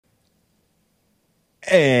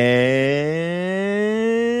And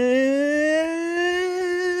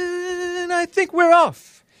I think we're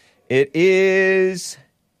off. It is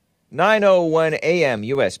 9:01 a.m.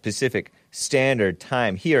 U.S. Pacific Standard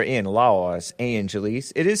Time here in Los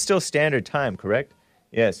Angeles. It is still Standard Time, correct?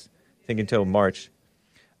 Yes, I think until March.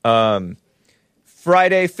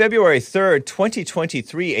 Friday, February 3rd,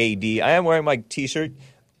 2023 AD. I am wearing my t-shirt.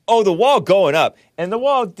 Oh, the wall going up. And the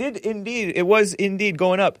wall was indeed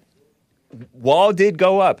going up. Wall did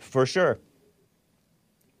go up, for sure.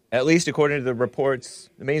 At least according to the reports,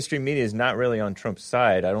 the mainstream media is not really on Trump's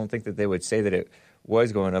side. I don't think that they would say that it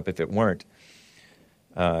was going up if it weren't.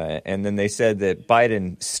 And then they said that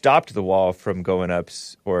Biden stopped the wall from going up,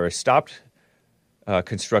 or stopped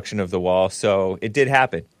construction of the wall. So it did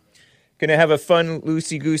happen. Going to have a fun,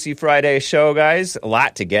 loosey-goosey Friday show, guys. A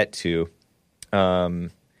lot to get to.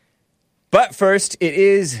 But first, it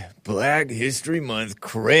is Black History Month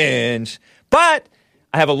cringe. But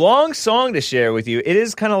I have a long song to share with you. It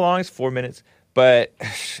is kind of long. It's 4 minutes. But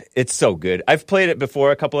it's so good. I've played it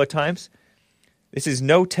before a couple of times. This is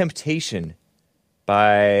No Temptation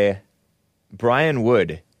by Brian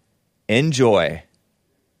Wood. Enjoy.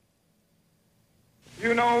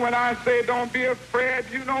 You know, when I say don't be afraid,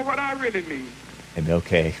 you know what I really mean.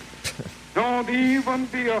 MLK. Don't even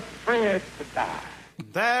be afraid to die.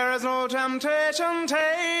 There is no temptation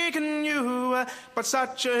taking you, but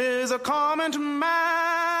such is a common to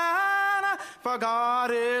man. For God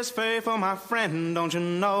is faithful, my friend, don't you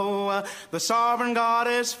know? The sovereign God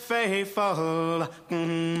is faithful.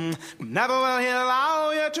 Never will he allow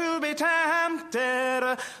you to be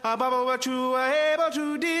tempted above what you are able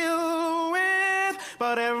to deal with.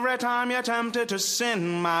 But every time you're tempted to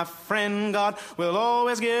sin, my friend, God will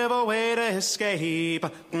always give a way to escape.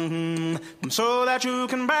 So that you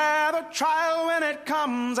can bear the trial when it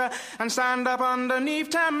comes and stand up underneath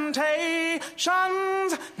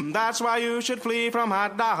temptations. That's why you should flee from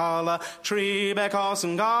idolatry, because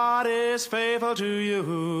God is faithful to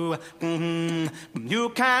you. You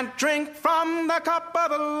can't drink from the cup of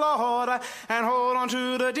the Lord and hold on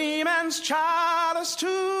to the demon's chalice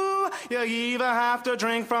too. You either have to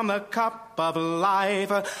drink from the cup of life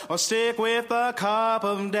or stick with the cup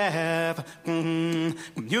of death.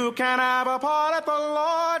 You can have a part at the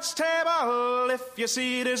Lord's table if your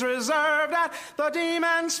seat is reserved at the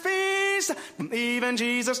demon's feast. Even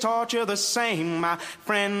Jesus taught you the same, my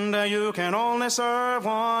friend. You can only serve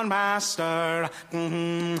one master.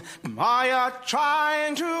 Are you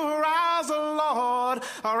trying to arouse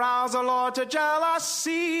the Lord to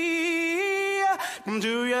jealousy?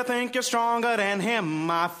 Do you think you're stronger than him,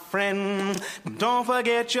 my friend? Don't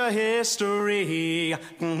forget your history.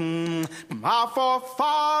 Our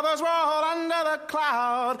forefathers were all under the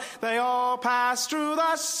cloud. They all passed through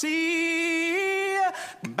the sea,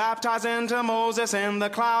 baptized into Moses in the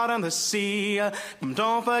cloud and the sea.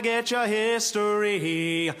 Don't forget your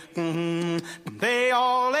history. They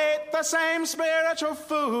all ate the same spiritual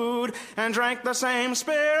food and drank the same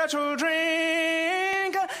spiritual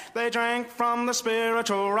drink. They drank from the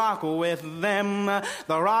spiritual rock with them.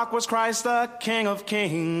 The rock was Christ, the King of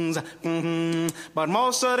Kings. But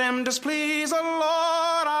most of them displeased the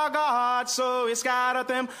Lord our God, so he scattered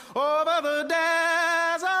them over the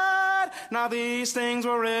desert. Now these things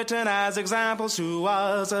were written as examples to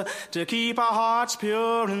us, to keep our hearts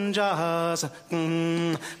pure and just.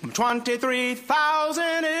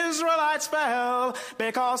 23,000 Israelites fell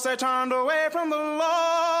because they turned away from the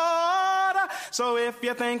Lord. So if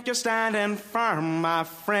you think you're standing firm, my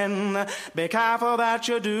friend, be careful that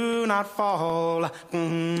you do not fall.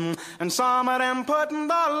 And some of them putting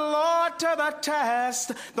the Lord to the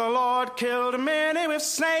test. The Lord killed many with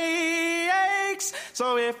snakes.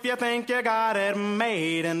 So if you think you got it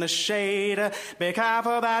made in the shade, be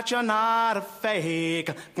careful that you're not a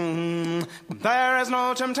fake. There is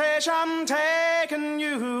no temptation taking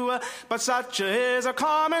you, but such is a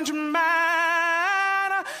common to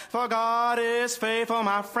man. For God is faithful,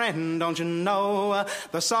 my friend, don't you know?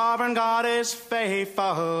 The sovereign God is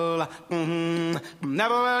faithful.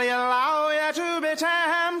 Never will he allow you to be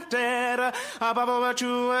tempted above what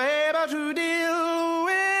you are able to deal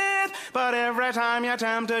with. But every time you're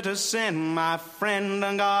tempted to sin, my friend,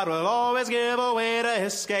 and God will always give a way to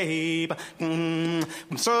escape.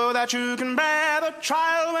 So that you can bear the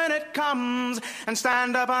trial when it comes and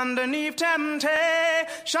stand up underneath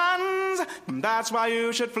temptations. That's why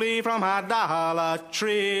you should flee from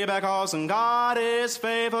idolatry, because God is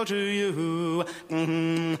faithful to you.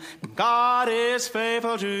 God is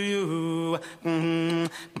faithful to you.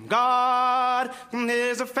 God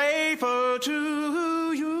is faithful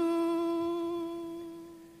to you.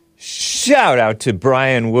 Shout out to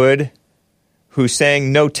Brian Wood. who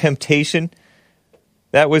sang "No Temptation."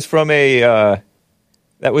 That was from a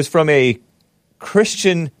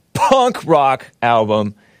Christian punk rock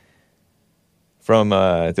album from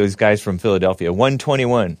those guys from Philadelphia,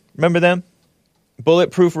 121. Remember them?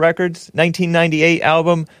 Bulletproof Records, 1998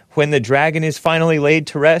 album, When the Dragon is Finally Laid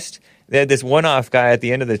to Rest. They had this one-off guy at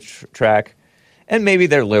the end of the track, and maybe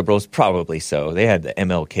they're liberals, probably so. They had the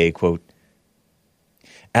MLK quote.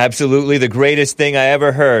 Absolutely the greatest thing I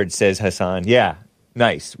ever heard, says Hassan. Yeah,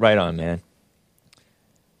 nice. Right on, man.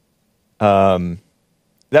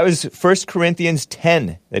 That was 1 Corinthians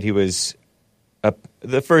 10 that he was,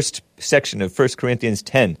 the first section of 1 Corinthians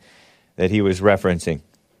 10 that he was referencing.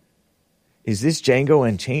 Is this Django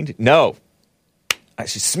Unchained? No. I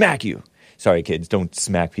should smack you. Sorry, kids. Don't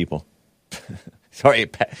smack people. Sorry,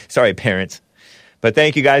 parents. But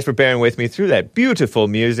thank you guys for bearing with me through that beautiful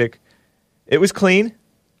music. It was clean.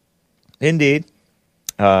 Indeed.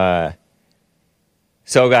 So,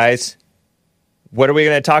 guys, what are we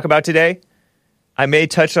going to talk about today? I may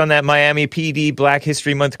touch on that Miami PD Black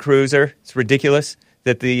History Month cruiser. It's ridiculous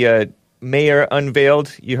that the mayor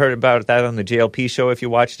unveiled. You heard about that on the JLP show if you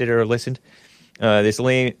watched it or listened.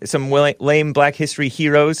 Some lame Black History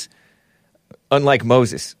heroes, unlike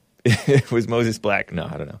Moses. Was Moses black? No,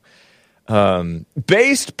 I don't know.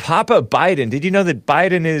 Based Papa Biden. Did you know that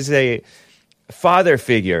Biden is a father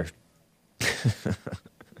figure?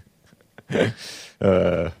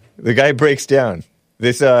 The guy breaks down.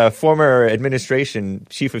 This former administration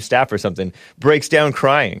chief of staff or something breaks down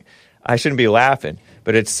crying. I shouldn't be laughing,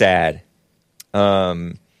 but it's sad.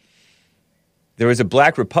 There was a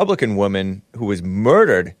black Republican woman who was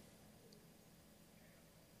murdered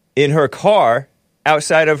in her car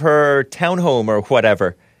outside of her townhome or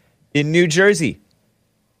whatever in New Jersey.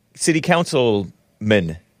 City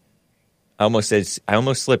councilman. I almost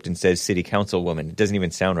slipped and said city councilwoman. It doesn't even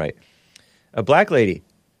sound right. A black lady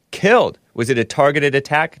killed. Was it a targeted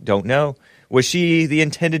attack? Don't know. Was she the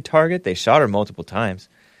intended target? They shot her multiple times.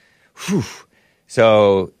 Whew.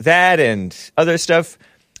 So that and other stuff.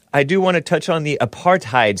 I do want to touch on the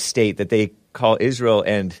apartheid state that they call Israel,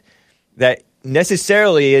 and that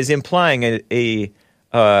necessarily is implying a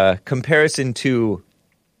comparison to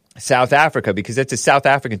South Africa, because that's a South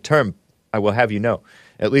African term, I will have you know,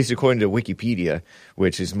 at least according to Wikipedia,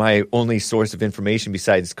 which is my only source of information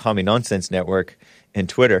besides Commie Nonsense Network and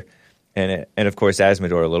Twitter, and of course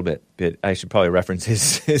Asmodor a little bit. But I should probably reference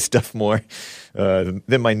his stuff more.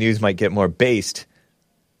 Then my news might get more based,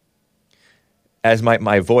 as might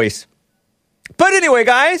my voice. But anyway,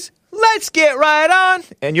 guys, let's get right on.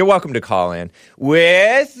 And you're welcome to call in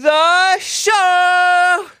with the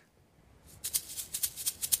show.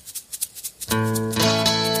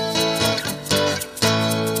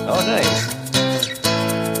 Oh, nice.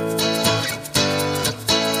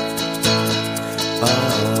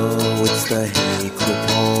 Oh, it's the Hake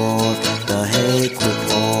Report, the Hake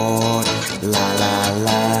Report, la la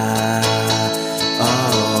la.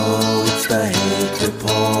 Oh, it's the Hake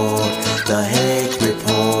Report, the Hake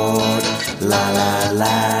Report, la la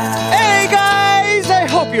la. Hey guys, I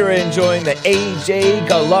hope you're enjoying the AJ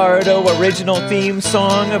Gallardo original theme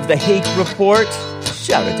song of the Hake Report.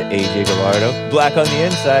 Shout out to AJ Gallardo, black on the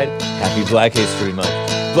inside. Happy Black History Month.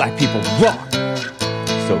 Black people rock.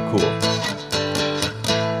 So cool.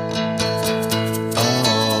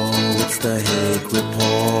 The Hake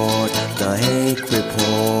Report, the Hake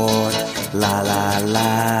Report, la la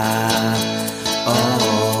la.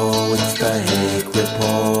 Oh, it's the Hake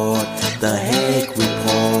Report, the Hake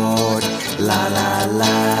Report, la la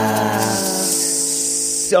la.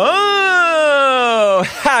 So,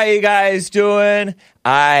 how you guys doing?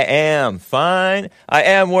 I am fine. I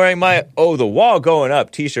am wearing my The Wall Going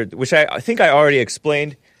Up t-shirt, which I think I already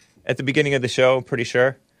explained at the beginning of the show, pretty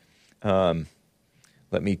sure.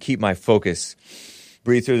 Let me keep my focus.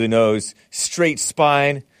 Breathe through the nose, straight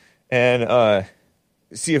spine, and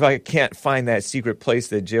see if I can't find that secret place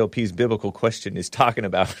that JLP's biblical question is talking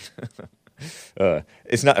about.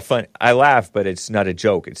 It's not fun. I laugh, but it's not a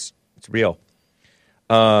joke. It's real.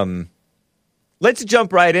 Let's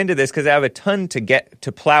jump right into this because I have a ton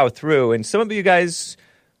to plow through. And some of you guys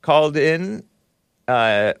called in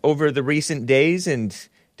over the recent days and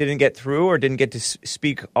didn't get through or didn't get to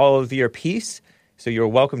speak all of your piece. So you're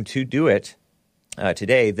welcome to do it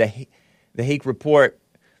today. The Hake Report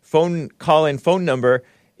call-in phone number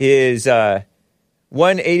is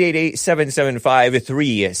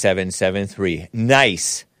 1-888-775-3773.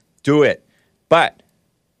 Nice. Do it. But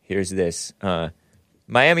here's this.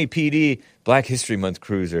 Miami PD Black History Month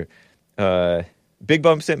cruiser. Big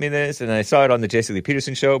Bump sent me this, and I saw it on the Jesse Lee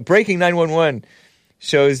Peterson show. Breaking 911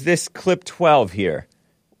 shows this clip 12 here.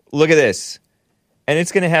 Look at this. And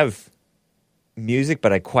it's going to have music,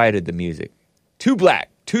 but I quieted the music. Too black,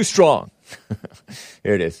 too strong.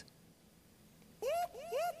 Here it is.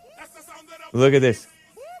 Look at this.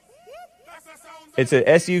 It's an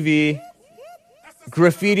SUV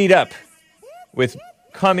graffitied up with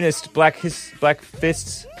communist Black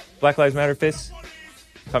fists, Black Lives Matter fists,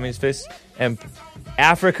 communist fists, and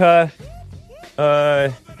Africa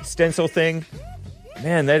stencil thing.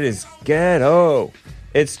 Man, that is ghetto.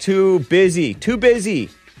 It's too busy.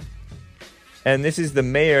 And this is the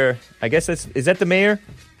mayor. I guess is that the mayor?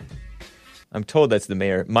 I'm told that's the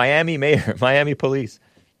mayor. Miami mayor, Miami Police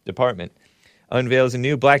Department unveils a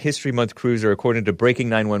new Black History Month cruiser, according to Breaking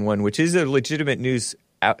 911, which is a legitimate news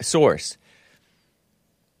source.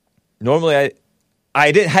 Normally,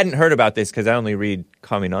 I hadn't heard about this because I only read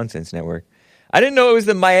Commie Nonsense Network. I didn't know it was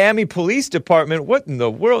the Miami Police Department. What in the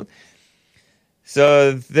world?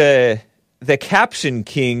 So the caption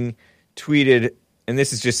king tweeted, and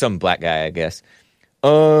this is just some black guy, I guess.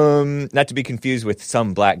 Not to be confused with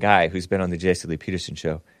some black guy who's been on the Jesse Lee Peterson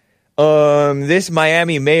show. This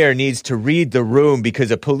Miami mayor needs to read the room because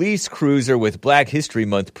a police cruiser with Black History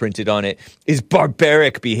Month printed on it is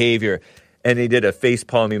barbaric behavior. And he did a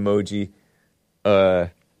facepalm emoji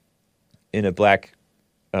in a black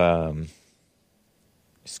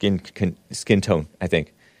skin tone, I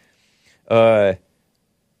think.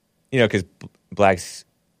 Because blacks,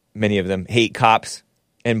 many of them, hate cops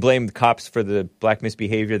and blame the cops for the black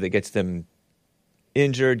misbehavior that gets them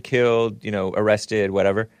injured, killed, arrested,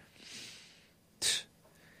 whatever.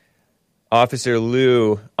 Officer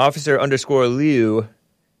 _Liu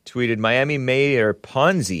tweeted, Miami Mayor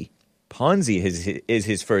Ponzi is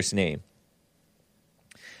his first name.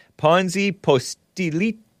 Ponzi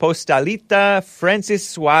Postalita Francis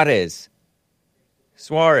Suarez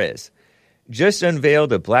just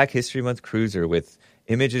unveiled a Black History Month cruiser with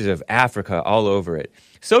images of Africa all over it.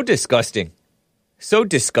 So disgusting.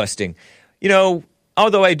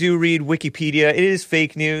 Although I do read Wikipedia, it is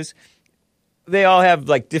fake news. They all have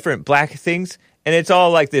different black things, and it's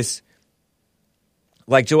all like this,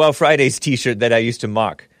 like Joel Friday's t-shirt that I used to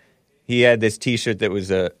mock. He had this t-shirt that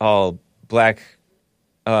was all black,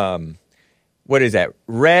 what is that?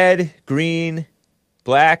 Red, green,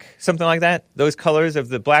 black, something like that. Those colors of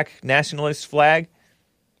the black nationalist flag.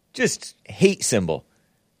 Just hate symbol.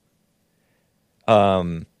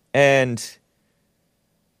 And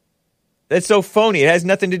that's so phony. It has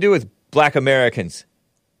nothing to do with black Americans.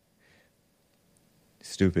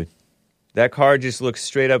 Stupid. That card just looks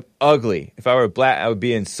straight up ugly. If I were black, I would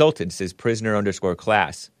be insulted, says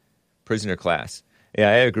prisoner_class. Prisoner class. Yeah,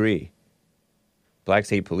 I agree. Blacks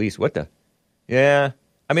hate police. What the? Yeah.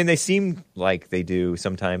 I mean, they seem like they do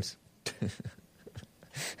sometimes.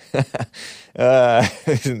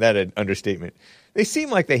 Isn't that an understatement? They seem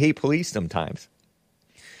like they hate police sometimes.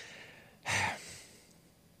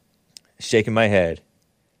 Shaking my head.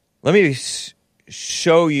 Let me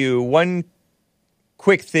show you one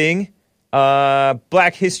quick thing.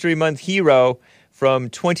 Black History Month hero from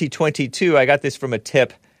 2022. I got this from a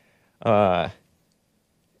tip. And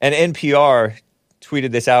NPR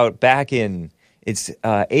tweeted this out back in... It's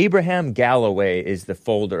Abraham Galloway is the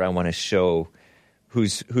folder I want to show.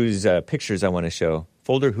 Whose pictures I want to show.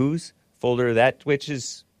 Folder whose? Folder that which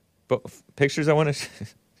is pictures I want to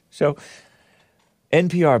show.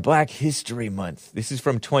 NPR Black History Month. This is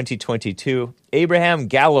from 2022. Abraham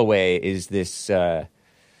Galloway is this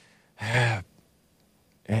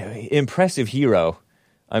impressive hero.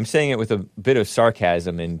 I'm saying it with a bit of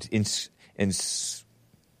sarcasm and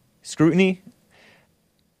scrutiny.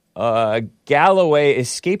 Galloway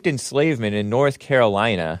escaped enslavement in North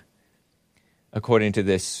Carolina, according to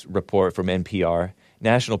this report from NPR,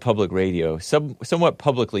 National Public Radio, somewhat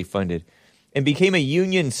publicly funded, and became a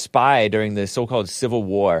Union spy during the so-called Civil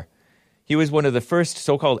War. He was one of the first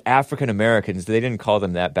so-called African Americans. They didn't call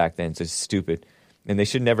them that back then, so it's stupid. And they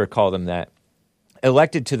should never call them that.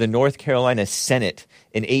 Elected to the North Carolina Senate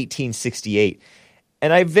in 1868.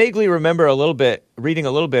 And I vaguely remember reading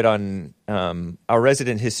a little bit on our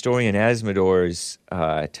resident historian Asmodor's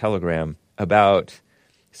telegram about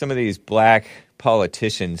some of these black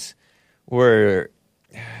politicians were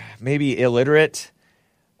maybe illiterate,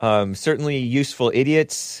 certainly useful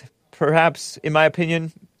idiots, perhaps, in my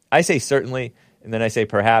opinion. I say certainly, and then I say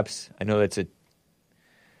perhaps. I know I'm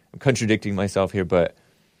contradicting myself here, but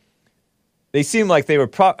they seem like they were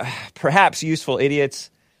perhaps useful idiots,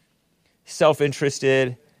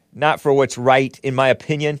 self-interested, not for what's right, in my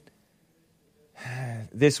opinion.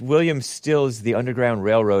 This William Stills, the Underground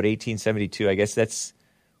Railroad, 1872, I guess that's...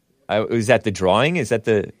 is that the drawing? This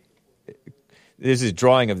is a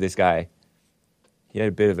drawing of this guy. He had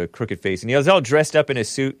a bit of a crooked face, and he was all dressed up in a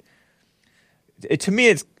suit. To me,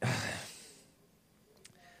 it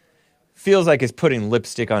feels like it's putting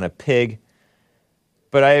lipstick on a pig.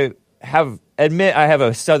 But I have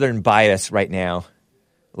a Southern bias right now,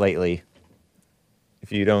 lately.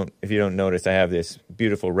 If you don't notice, I have this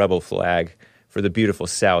beautiful rebel flag for the beautiful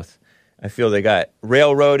South. I feel they got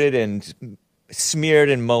railroaded and smeared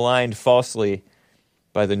and maligned falsely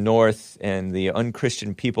by the North and the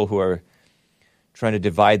unchristian people who are trying to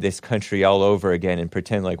divide this country all over again and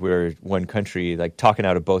pretend like we're one country, like talking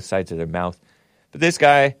out of both sides of their mouth. But this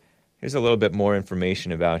guy, here's a little bit more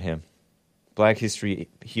information about him. Black history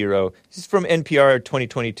hero. This is from NPR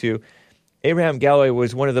 2022. Abraham Galloway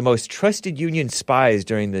was one of the most trusted Union spies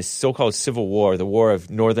during the so-called Civil War, the War of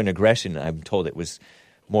Northern Aggression, I'm told it was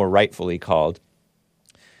more rightfully called.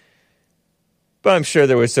 But I'm sure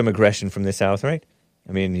there was some aggression from the South, right?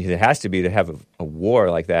 I mean, it has to be to have a war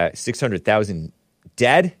like that. 600,000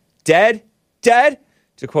 dead,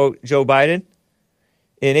 to quote Joe Biden.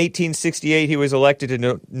 In 1868, he was elected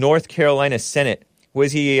to North Carolina Senate.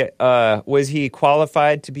 Was he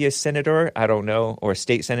qualified to be a senator? I don't know, or a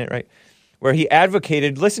state senate, right? Where he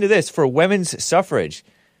advocated, listen to this, for women's suffrage.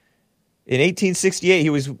 In 1868, he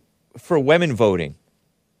was for women voting.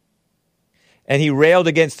 And he railed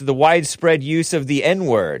against the widespread use of the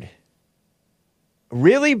N-word.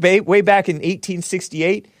 Really? Way back in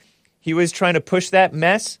 1868, he was trying to push that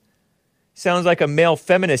mess? Sounds like a male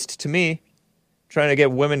feminist to me, trying to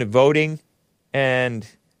get women voting. And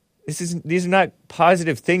these are not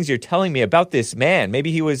positive things you're telling me about this man.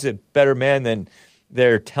 Maybe he was a better man than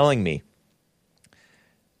they're telling me.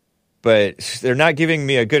 But they're not giving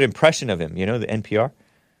me a good impression of him, the NPR.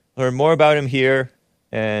 Learn more about him here.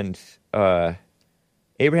 And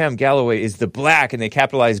Abraham Galloway is the black, and they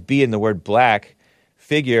capitalize B in the word black,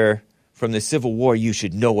 figure from the Civil War you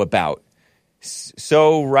should know about.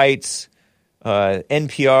 So writes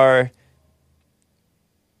NPR.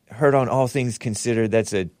 Heard on All Things Considered.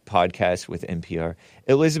 That's a podcast with NPR.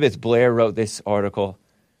 Elizabeth Blair wrote this article.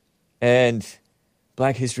 And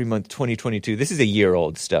Black History Month 2022. This is a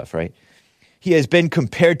year-old stuff, right? He has been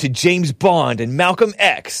compared to James Bond and Malcolm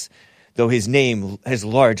X, though his name has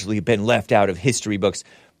largely been left out of history books.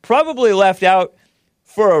 Probably left out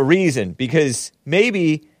for a reason, because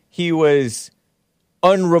maybe he was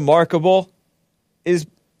unremarkable.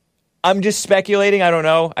 I'm just speculating. I don't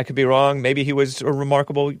know. I could be wrong. Maybe he was a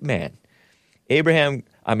remarkable man.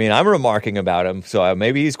 I'm remarking about him, so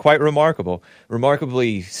maybe he's quite remarkable.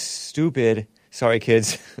 Remarkably stupid. Sorry,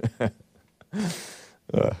 kids.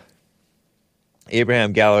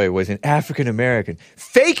 Abraham Galloway was an African American.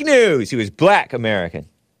 Fake news! He was black American.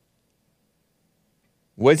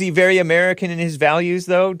 Was he very American in his values,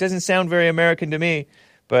 though? Doesn't sound very American to me.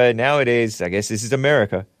 But nowadays, I guess this is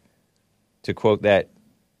America. To quote that.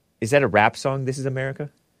 Is that a rap song, This Is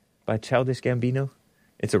America? By Childish Gambino?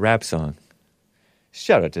 It's a rap song.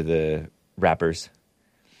 Shout out to the rappers.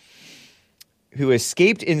 Who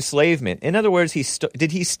escaped enslavement. In other words,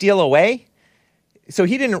 did he steal away? So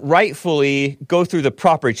he didn't rightfully go through the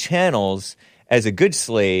proper channels as a good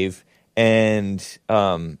slave and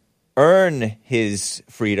earn his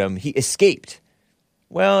freedom. He escaped.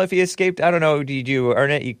 Well, if he escaped, I don't know, did you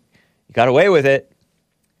earn it? You got away with it.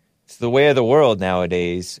 It's the way of the world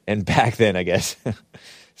nowadays, and back then, I guess.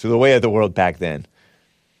 So the way of the world back then.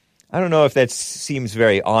 I don't know if that seems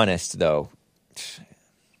very honest, though.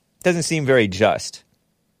 Doesn't seem very just.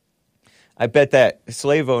 I bet that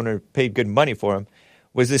slave owner paid good money for him.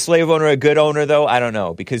 Was the slave owner a good owner, though? I don't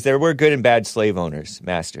know, because there were good and bad slave owners,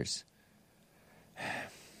 masters.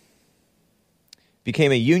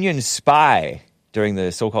 Became a Union spy during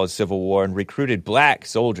the so-called Civil War and recruited black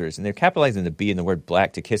soldiers. And they're capitalizing the B in the word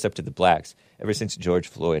black to kiss up to the blacks ever since George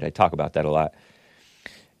Floyd. I talk about that a lot.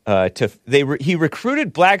 He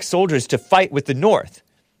recruited black soldiers to fight with the North.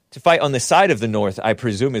 To fight on the side of the North, I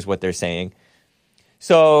presume is what they're saying.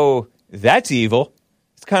 So that's evil.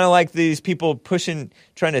 It's kind of like these people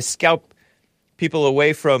trying to scalp people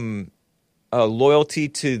away from loyalty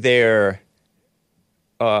to their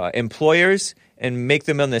employers and make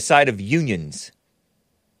them on the side of unions.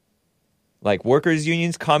 Like workers'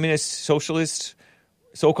 unions, communist, socialist,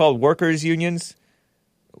 so-called workers' unions.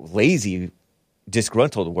 Lazy,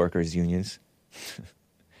 disgruntled workers' unions.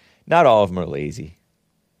 Not all of them are lazy.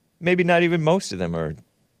 Maybe not even most of them are.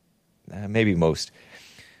 Maybe most.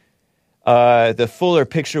 The fuller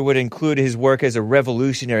picture would include his work as a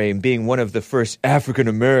revolutionary and being one of the first African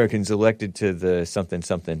Americans elected to the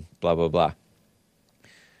something, blah, blah, blah.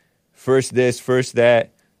 First this, first that.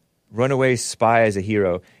 Runaway spy as a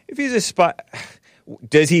hero. If he's a spy,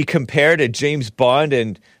 does he compare to James Bond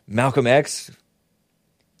and Malcolm X?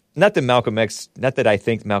 Not that I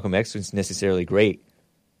think Malcolm X was necessarily great.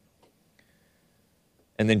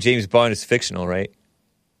 And then James Bond is fictional, right?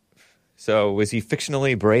 So was he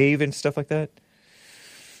fictionally brave and stuff like that?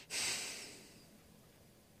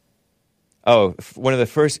 Oh, one of the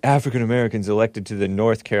first African Americans elected to the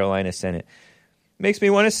North Carolina Senate. Makes me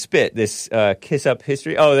want to spit, this kiss up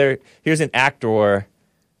history. Oh, here's an actor,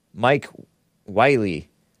 Mike Wiley,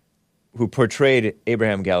 who portrayed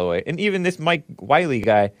Abraham Galloway. And even this Mike Wiley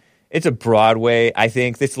guy, it's a Broadway, I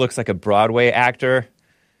think. This looks like a Broadway actor,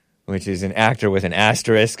 which is an actor with an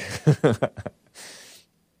asterisk.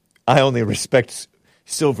 I only respect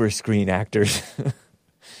silver screen actors.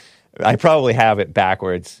 I probably have it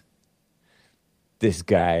backwards. This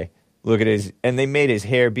guy, look at and they made his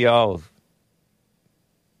hair be all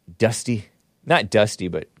dusty. Not dusty,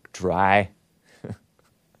 but dry.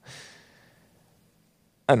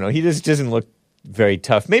 I don't know. He just doesn't look very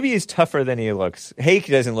tough. Maybe he's tougher than he looks. Hake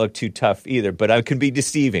doesn't look too tough either, but I can be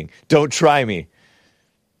deceiving. Don't try me.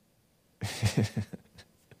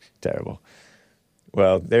 Terrible.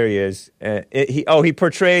 Well, there he is. He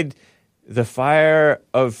portrayed The Fire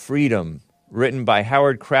of Freedom, written by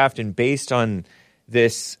Howard Kraft and based on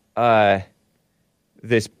this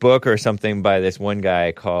book or something by this one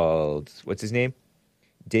guy called, what's his name?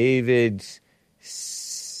 David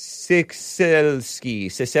Siselski.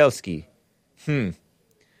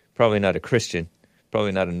 Probably not a Christian.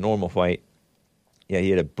 Probably not a normal white. Yeah, he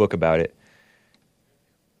had a book about it.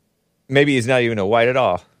 Maybe he's not even a white at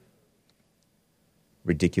all.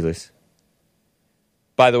 Ridiculous.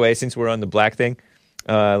 By the way, since we're on the black thing,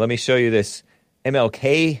 let me show you this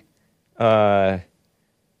MLK. There's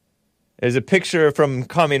a picture from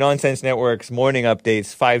Commie Nonsense Network's morning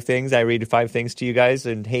updates, 5 things. I read 5 things to you guys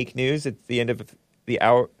in Hake News at the end of the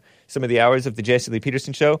hour, some of the hours of the Jesse Lee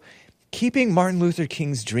Peterson show. Keeping Martin Luther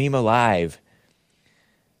King's dream alive.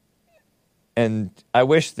 And I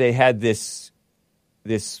wish they had this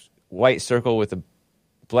white circle with a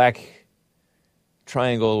black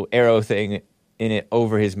triangle arrow thing in it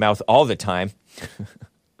over his mouth all the time.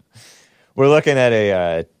 We're looking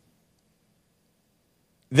at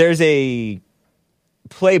there's a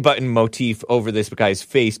play button motif over this guy's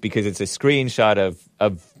face because it's a screenshot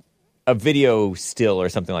of a video still or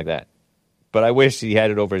something like that. But I wish he had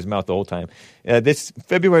it over his mouth the whole time. This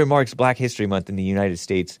February marks Black History Month in the United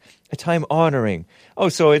States, a time honoring. Oh,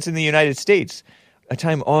 so it's in the United States. A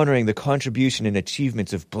time honoring the contribution and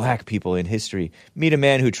achievements of black people in history. Meet a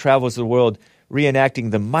man who travels the world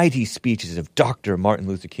reenacting the mighty speeches of Dr. Martin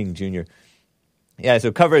Luther King Jr. Yeah,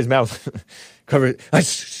 so cover his mouth.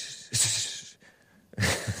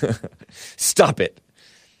 Stop it.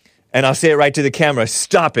 And I'll say it right to the camera.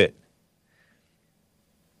 Stop it.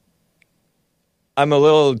 I'm a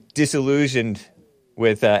little disillusioned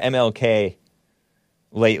with MLK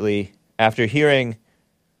lately after hearing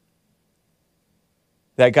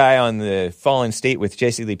that guy on the Fallen State with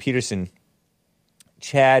Jesse Lee Peterson,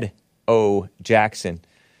 Chad O. Jackson,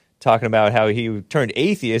 talking about how he turned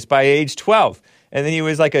atheist by age 12. And then he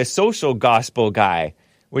was like a social gospel guy,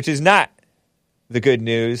 which is not the good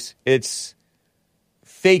news. It's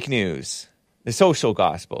fake news. The social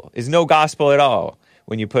gospel is no gospel at all.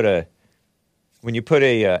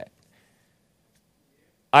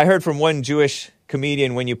 I heard from one Jewish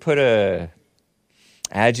comedian, when you put a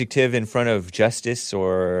adjective in front of justice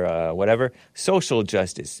or whatever, social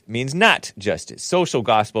justice means not justice. Social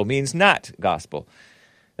gospel means not gospel.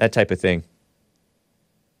 That type of thing.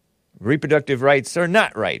 Reproductive rights are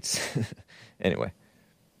not rights. Anyway.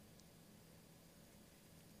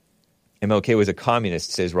 MLK was a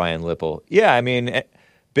communist, says Ryan Lipple. Yeah, I mean,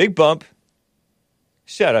 Big Bump,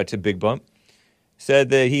 shout out to Big Bump, said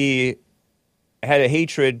that he had a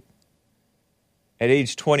hatred at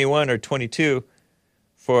age 21 or 22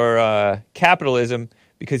 for capitalism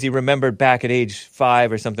because he remembered back at age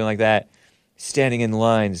 5 or something like that, standing in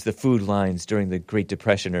lines, the food lines during the Great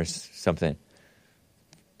Depression or something.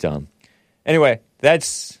 Dumb. Anyway,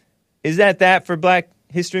 is that for Black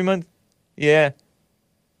History Month? Yeah.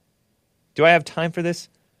 Do I have time for this?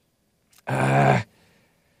 I'll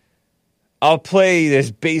play this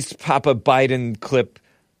based Papa Biden clip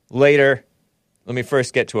later. Let me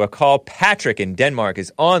first get to a call. Patrick in Denmark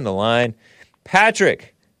is on the line.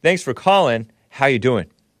 Patrick, thanks for calling. How you doing?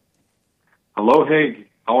 Hello, Hake.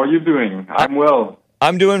 How are you doing? I'm well.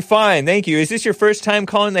 I'm doing fine, thank you. Is this your first time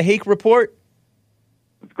calling the Hake Report?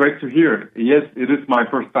 It's great to hear. Yes, it is my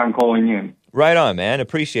first time calling in. Right on, man.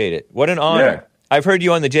 Appreciate it. What an honor. Yeah. I've heard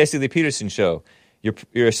you on the Jesse Lee Peterson show.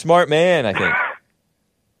 You're a smart man, I think.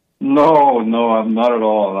 No, I'm not at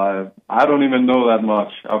all. I don't even know that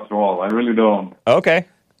much, after all. I really don't. Okay.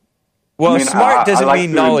 Well, smart doesn't I like mean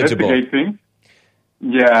to knowledgeable. Investigate things.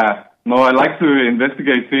 Yeah, no, I like to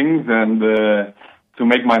investigate things and to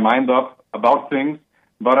make my mind up about things.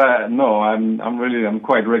 But no, I'm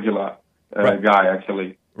quite regular Right. guy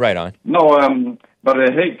actually. Right on. No, but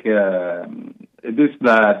Henk, it is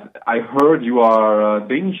that I heard you are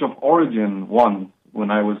Danish of origin once when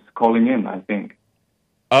I was calling in, I think.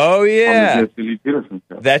 Oh, yeah. On the Jessie Peterson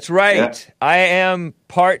show. That's right. Yeah. I am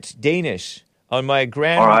part Danish on my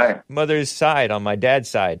grandmother's side, on my dad's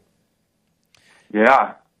side.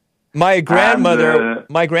 Yeah. My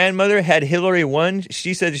grandmother had Hillary won.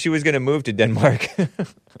 She said she was going to move to Denmark.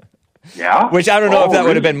 Yeah? Which I don't know if that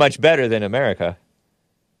would have really? been much better than America.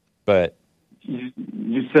 But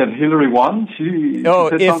You said Hillary won? She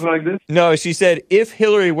said something like this? No, she said if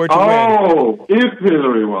Hillary were to win, Oh, if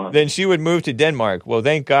Hillary won. then she would move to Denmark. Well,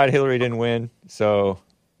 thank God Hillary didn't win, so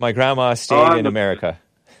my grandma stayed in America.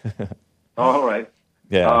 All right.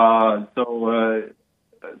 Yeah. So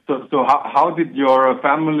how did your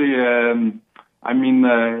family? How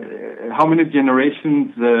many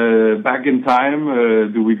generations back in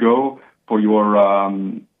time do we go for your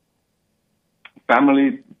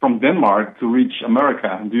family from Denmark to reach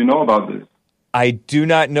America? Do you know about this? I do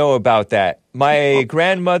not know about that. My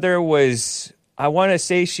grandmother was, I want to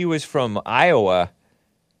say she was from Iowa,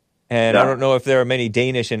 and I don't know if there are many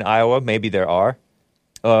Danish in Iowa. Maybe there are.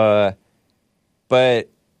 But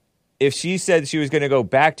if she said she was going to go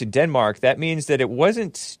back to Denmark, that means that it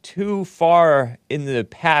wasn't too far in the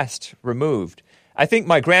past removed. I think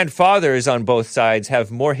my grandfathers on both sides have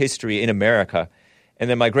more history in America. And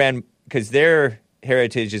then because their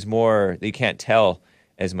heritage is more, they can't tell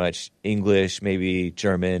as much English, maybe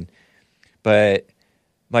German. But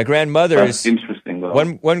my grandmother's... That's interesting, though.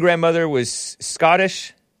 One grandmother was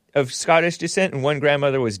of Scottish descent, and one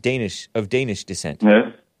grandmother was of Danish descent.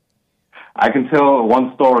 Yes. I can tell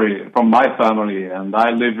one story from my family, and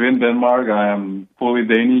I live in Denmark. I am fully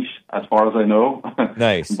Danish, as far as I know.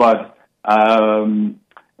 Nice. But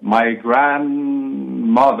my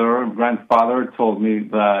grandfather told me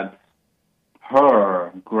that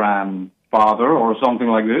her grandfather, or something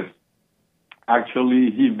like this,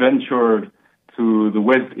 actually he ventured to the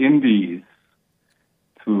West Indies,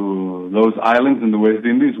 to those islands in the West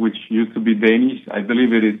Indies, which used to be Danish. I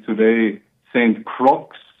believe it is today St. Croix.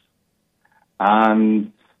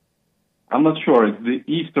 And I'm not sure, it's the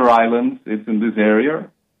Easter Islands, it's in this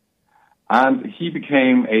area. And he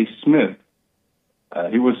became a smith.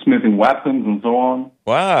 He was smithing weapons and so on.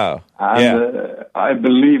 Wow. And I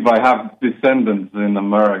believe I have descendants in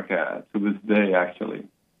America to this day, actually.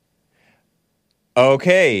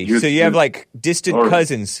 Okay, so you have like distant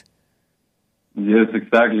cousins. Yes,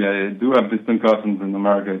 exactly. I do have distant cousins in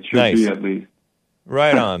America. It should be at least.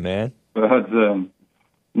 Right on, man. But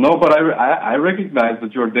no, but I recognize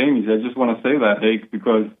that you're Danish. I just want to say that, Henk,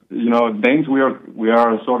 because Danes we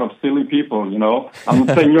are sort of silly people. I'm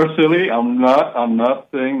not saying you're silly. I'm not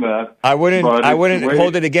saying that. I wouldn't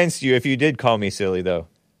hold it against you if you did call me silly, though.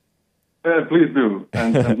 Please do,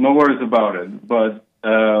 and no worries about it. But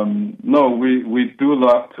no, we do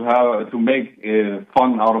love to make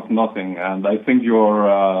fun out of nothing, and I think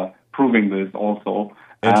you're proving this also.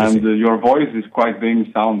 And your voice is quite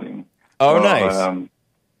Danish sounding. Oh, nice.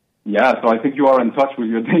 Yeah, so I think you are in touch with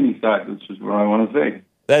your Danish side. That's just what I want to say.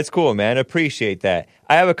 That's cool, man. Appreciate that.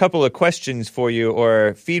 I have a couple of questions for you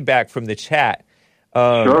or feedback from the chat.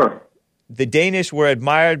 Sure. The Danish were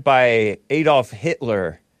admired by Adolf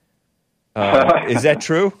Hitler. Is that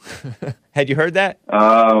true? Had you heard that?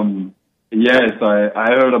 Yes,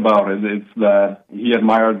 I heard about it. It's that he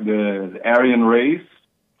admired the Aryan race.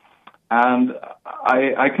 And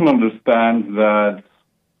I can understand that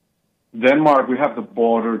Denmark, we have the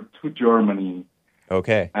border to Germany.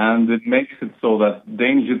 Okay. And it makes it so that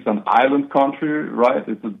Danish is an island country, right?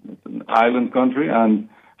 It's an island country, and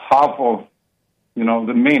half of,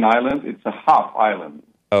 the main island, it's a half island.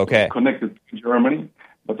 Okay. It's connected to Germany,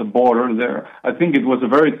 but the border there, I think it was a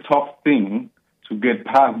very tough thing to get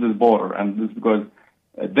past this border, and this is because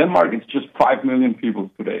Denmark, it's just 5 million people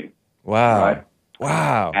today. Wow. Right?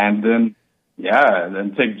 Wow. And then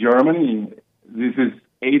take Germany, this is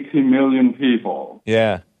 80 million people.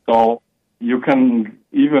 Yeah. So you can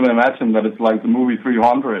even imagine that it's like the movie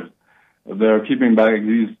 300. They're keeping back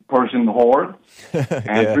these Persian hordes,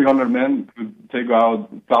 and 300 men could take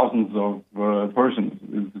out thousands of Persians.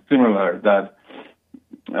 It's similar that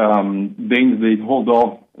they hold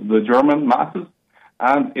off the German masses.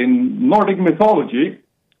 And in Nordic mythology,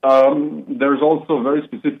 there's also very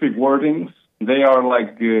specific wordings. They are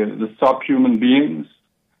like the subhuman beings,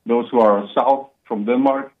 those who are south from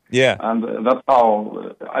Denmark. Yeah. And that's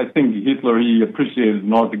how I think Hitler, he appreciated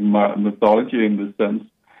Nordic mythology in this sense.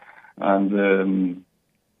 And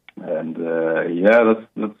that's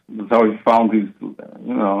how he found his,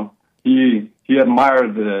 he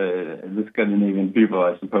admired the Scandinavian people,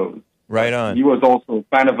 I suppose. Right on. He was also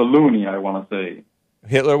kind of a loony, I want to say.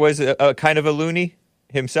 Hitler was a kind of a loony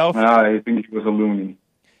himself? I think he was a loony.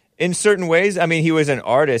 In certain ways. I mean, he was an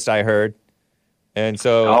artist, I heard. And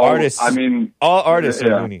so all artists are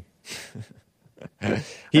loony.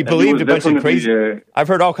 He believed a bunch of crazy... I've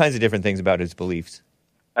heard all kinds of different things about his beliefs.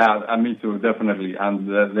 Me too, definitely. And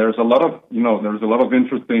there's a lot of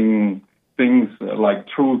interesting things, like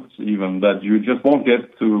truths even, that you just won't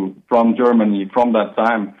get to from Germany from that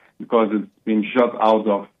time, because it's being shut out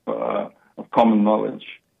of common knowledge,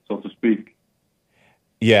 so to speak.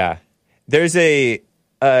 Yeah. There's a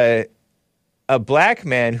black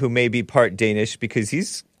man who may be part Danish,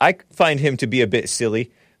 because I find him to be a bit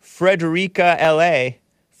silly. Frederick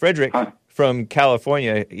from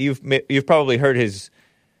California. You've probably heard his...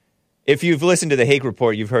 If you've listened to the Hake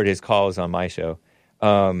Report, you've heard his calls on my show.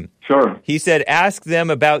 Sure. He said, ask them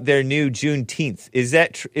about their new Juneteenth. Is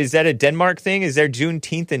that a Denmark thing? Is there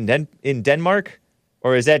Juneteenth in Denmark?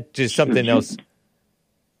 Or is that just something else?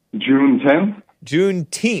 June 10th?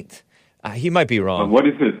 Juneteenth. He might be wrong. What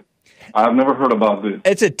is it? I've never heard about this.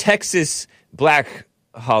 It's a Texas black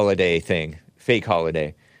holiday thing, fake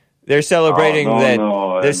holiday. They're celebrating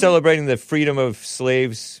They're celebrating the freedom of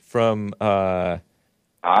slaves from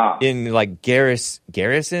in like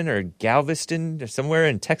Garrison or Galveston or somewhere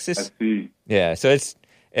in Texas. I see. Yeah, so it's.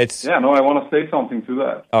 Yeah, no, I want to say something to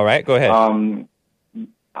that. All right, go ahead.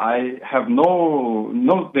 I have no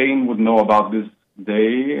Dane would know about this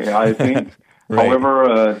day, I think. Right.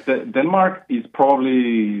 However, Denmark is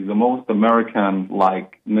probably the most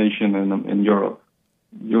American-like nation in Europe.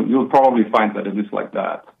 You'll probably find that it is like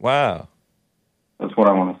that. Wow. That's what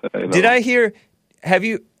I want to say. Did I hear... Have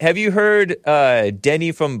you heard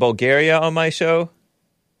Denny from Bulgaria on my show?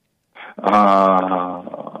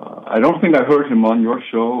 I don't think I heard him on your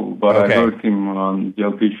show, but okay. I heard him on the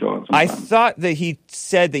LP show. I thought that he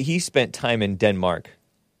said that he spent time in Denmark,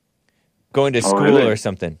 going to school or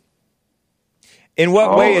something. In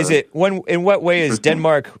what way is it? In what way is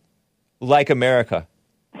Denmark like America?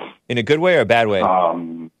 In a good way or a bad way?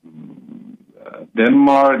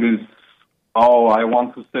 Denmark is. I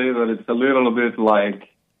want to say that it's a little bit like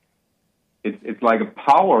it's like a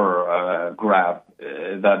power grab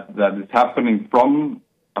that is happening from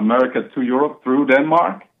America to Europe through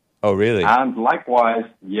Denmark. Oh, really? And likewise,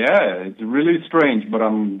 yeah, it's really strange, but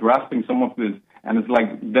I'm grasping some of this. And it's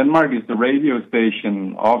like Denmark is the radio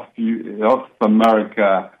station of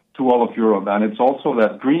America to all of Europe, and it's also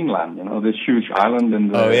that Greenland, this huge island in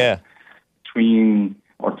the between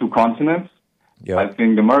our two continents. Yep. I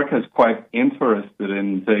think America is quite interested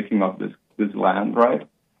in taking up this land, right?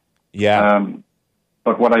 Yeah.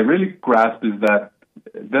 But what I really grasp is that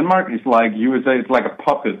Denmark is like USA. It's like a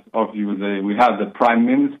puppet of USA. We had the prime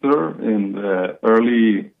minister in the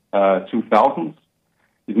early 2000s.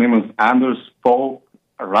 His name was Anders Fogh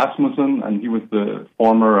Rasmussen, and he was the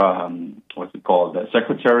former, the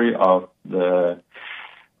secretary of the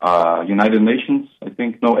United Nations, I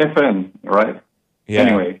think. No, FN, right? Yeah.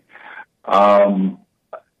 Anyway.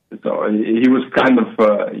 So he was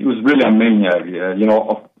he was really a maniac,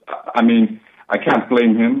 I mean, I can't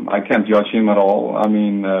blame him. I can't judge him at all. I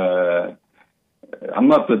mean, I'm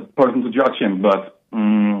not the person to judge him, but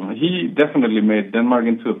he definitely made Denmark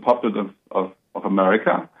into a puppet of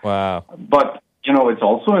America. Wow. But, it's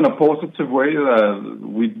also in a positive way that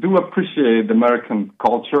we do appreciate American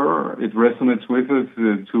culture. It resonates with us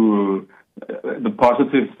to the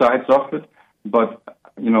positive sides of it. But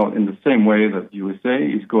in the same way that USA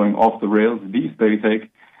is going off the rails these days,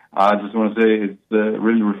 I just want to say it's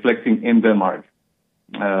really reflecting in Denmark.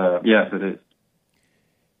 Yes, it is.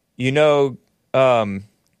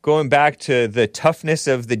 Going back to the toughness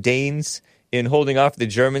of the Danes in holding off the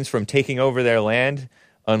Germans from taking over their land,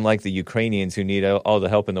 unlike the Ukrainians who need all the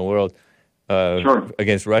help in the world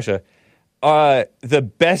against Russia, some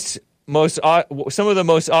of the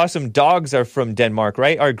most awesome dogs are from Denmark,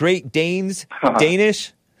 right? Are Great Danes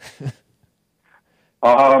Danish? You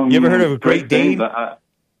ever heard of a Great Dane? I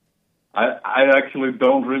actually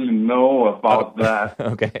don't really know about that.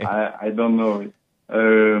 Okay. I don't know.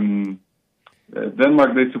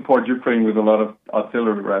 Denmark, they support Ukraine with a lot of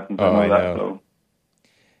artillery weapons. I know. So.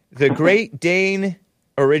 The Great Dane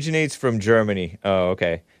originates from Germany. Oh,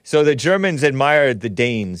 okay. So the Germans admired the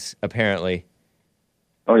Danes, apparently.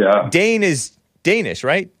 Oh, yeah. Dane is Danish,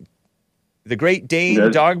 right? The Great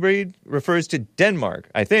Dane dog breed refers to Denmark,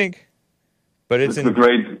 I think. But it's the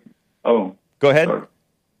Great Oh. Go ahead. Sorry.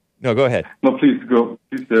 No, go ahead. No, please go.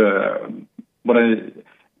 Please, but I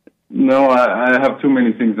have too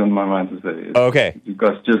many things on my mind to say. Okay.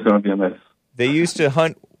 Because it's just going to be a mess. They used to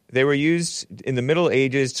hunt, they were used in the Middle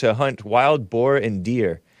Ages to hunt wild boar and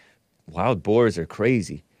deer. Wild boars are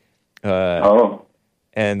crazy.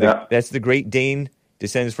 And that's the Great Dane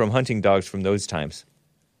descends from hunting dogs from those times.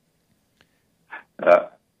 There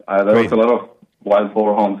was a lot of wild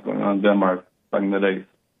boar hunts going on in Denmark back in the days.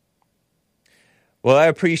 Well, I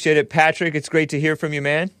appreciate it, Patrick. It's great to hear from you,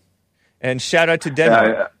 man. And shout out to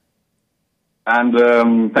Denmark.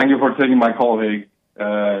 And thank you for taking my call, Haig.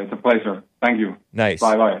 It's a pleasure. Thank you. Nice.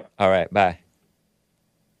 Bye-bye. All right, bye.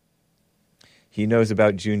 He knows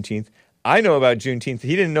about Juneteenth. I know about Juneteenth.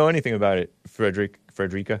 He didn't know anything about it,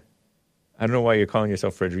 Frederica. I don't know why you're calling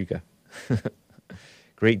yourself Frederica.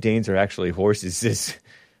 Great Danes are actually horses, says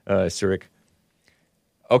Surik.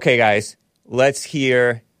 Okay, guys, let's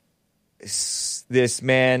hear this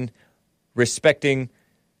man respecting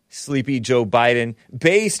Sleepy Joe Biden,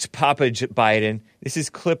 based Papa Biden. This is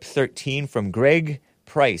clip 13 from Greg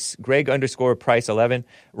Price, Greg_Price 11.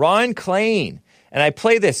 Ron Klain. And I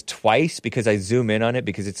play this twice because I zoom in on it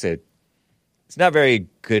because it's not very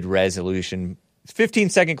good resolution. It's a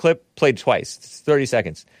 15-second clip played twice. It's 30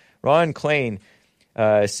 seconds. Ron Klain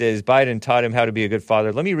says Biden taught him how to be a good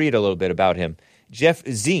father. Let me read a little bit about him. Jeff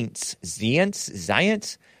Zients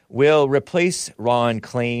will replace Ron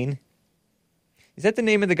Klain. Is that the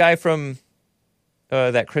name of the guy from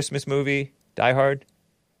that Christmas movie, Die Hard?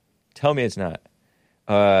 Tell me it's not.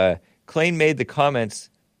 Klain made the comments.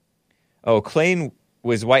 Oh, Klain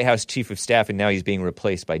was White House chief of staff, and now he's being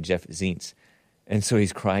replaced by Jeff Zients. And so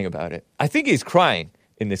he's crying about it. I think he's crying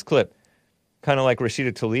in this clip, kind of like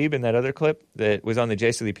Rashida Tlaib in that other clip that was on the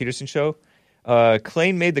Jason Lee Peterson show.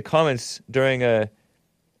 Klain made the comments during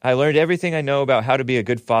I learned everything I know about how to be a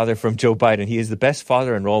good father from Joe Biden. He is the best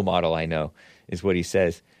father and role model I know, is what he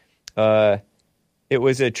says. It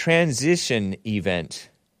was a transition event.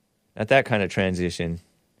 Not that kind of transition.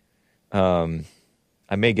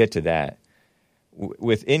 I may get to that.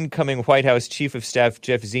 With incoming White House Chief of Staff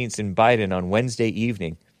Jeff Zients and Biden on Wednesday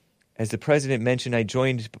evening. As the president mentioned, I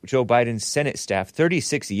joined Joe Biden's Senate staff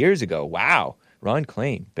 36 years ago. Wow. Ron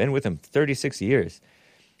Klain, been with him 36 years.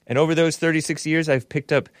 And over those 36 years, I've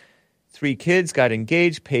picked up 3 kids, got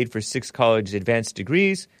engaged, paid for 6 college advanced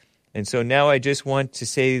degrees. And so now I just want to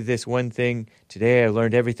say this one thing. Today I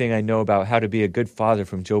learned everything I know about how to be a good father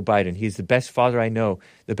from Joe Biden. He's the best father I know,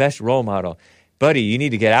 the best role model. Buddy, you need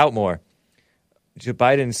to get out more. Joe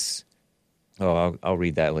Biden's... Oh, I'll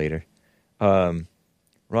read that later.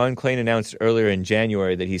 Ron Klain announced earlier in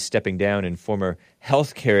January that he's stepping down, and former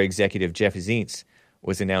healthcare executive Jeff Zients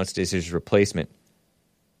was announced as his replacement.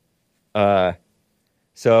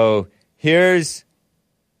 So here's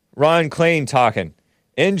Ron Klain talking.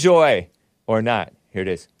 Enjoy or not. Here it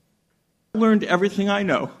is. I learned everything I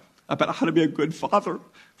know about how to be a good father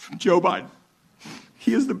from Joe Biden.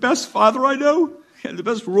 He is the best father I know and the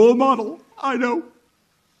best role model I know.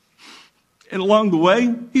 And along the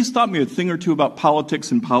way, he's taught me a thing or two about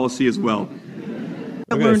politics and policy as well.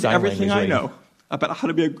 I learned everything I know about how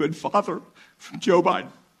to be a good father from Joe Biden.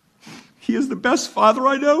 He is the best father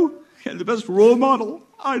I know and the best role model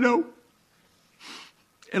I know.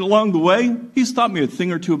 And along the way, he's taught me a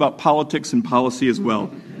thing or two about politics and policy as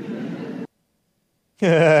well.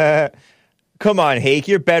 Come on, Hake,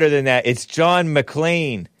 you're better than that. It's John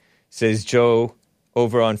McClain, says Joe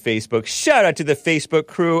over on Facebook. Shout out to the Facebook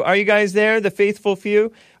crew. Are you guys there, the faithful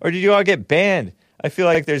few? Or did you all get banned? I feel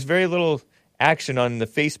like there's very little action on the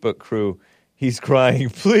Facebook crew. He's crying,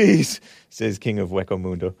 please, says King of Hueco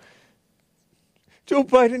Mundo. Joe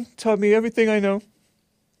Biden taught me everything I know.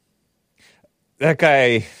 That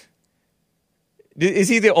guy, is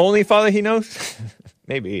he the only father he knows?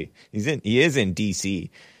 Maybe. He is in D.C.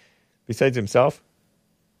 Besides himself?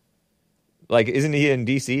 Like, isn't he in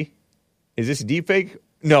D.C.? Is this deepfake?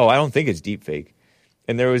 No, I don't think it's deepfake.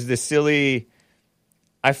 And there was this silly...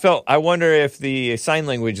 I wonder if the sign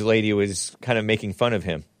language lady was kind of making fun of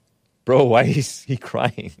him. Bro, why is he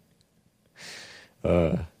crying?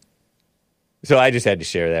 So I just had to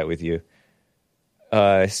share that with you.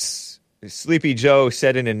 Sleepy Joe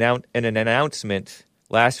said in an announcement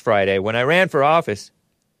last Friday, when I ran for office,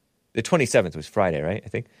 the 27th was Friday, right? I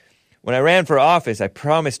think. When I ran for office, I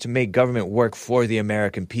promised to make government work for the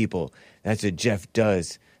American people. That's what Jeff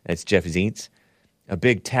does. That's Jeff Zients. A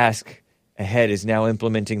big task ahead is now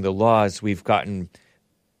implementing the laws we've gotten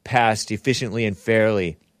passed efficiently and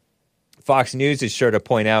fairly. Fox News is sure to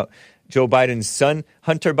point out Joe Biden's son,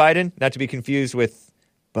 Hunter Biden, not to be confused with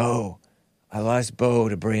Beau. I lost Beau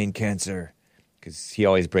to brain cancer. because he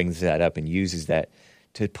always brings that up and uses that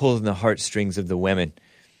to pull in the heartstrings of the women.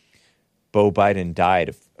 Beau Biden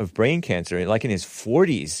died of brain cancer, like in his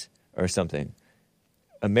 40s or something.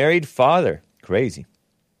 A married father. Crazy.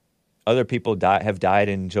 Other people have died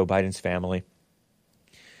in Joe Biden's family.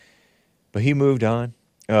 But he moved on.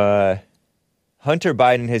 Hunter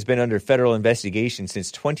Biden has been under federal investigation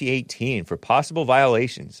since 2018 for possible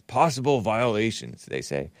violations, they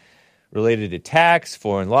say, related to tax,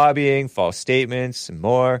 foreign lobbying, false statements, and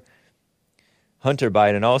more. Hunter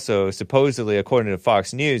Biden also, supposedly, according to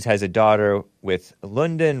Fox News, has a daughter with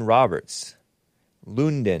Lunden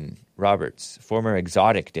Roberts, former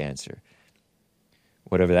exotic dancer.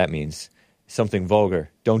 Whatever that means. Something vulgar.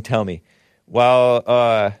 Don't tell me.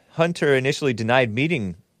 While Hunter initially denied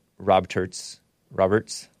meeting Roberts,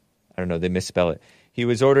 I don't know, they misspell it. He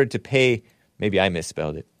was ordered to pay, maybe I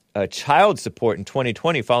misspelled it, child support in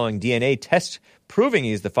 2020 following DNA tests proving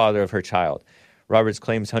he's the father of her child. Roberts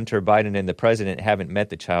claims Hunter Biden and the president haven't met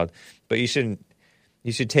the child, but you should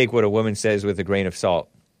take what a woman says with a grain of salt.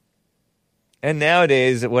 And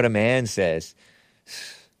nowadays, what a man says.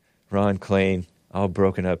 Ron Klain, all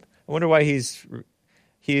broken up. I wonder why he's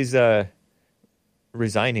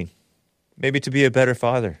resigning. Maybe to be a better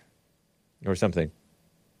father or something.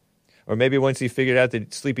 Or maybe once he figured out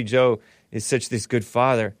that Sleepy Joe is such this good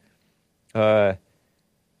father, and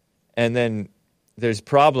then there's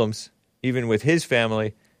problems, even with his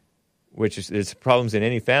family, which is there's problems in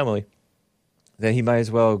any family, then he might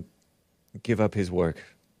as well give up his work.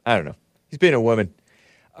 I don't know. He's being a woman.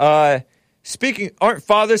 Speaking, aren't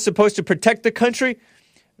fathers supposed to protect the country?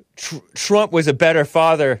 Trump was a better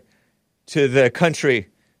father to the country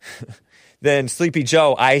than Sleepy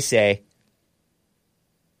Joe, I say.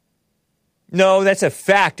 No, that's a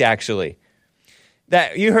fact, actually.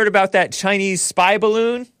 That you heard about that Chinese spy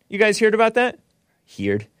balloon? You guys heard about that?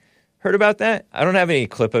 Heard about that? I don't have any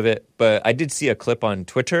clip of it, but I did see a clip on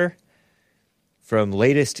Twitter from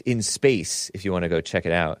Latest in Space, if you want to go check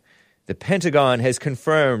it out. The Pentagon has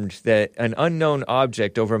confirmed that an unknown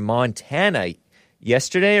object over Montana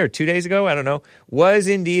yesterday or 2 days ago, I don't know, was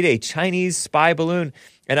indeed a Chinese spy balloon.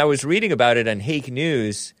 And I was reading about it on Hake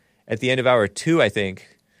News at the end of hour 2, I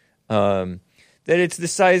think, that it's the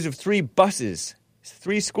size of 3 buses,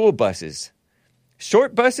 3 school buses.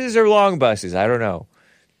 Short buses or long buses, I don't know.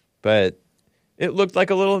 But it looked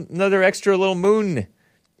like another extra little moon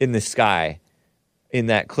in the sky in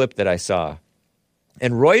that clip that I saw.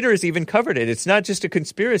 And Reuters even covered it. It's not just a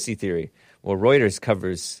conspiracy theory. Well, Reuters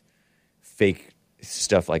covers fake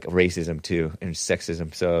stuff like racism too and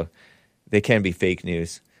sexism, so they can be fake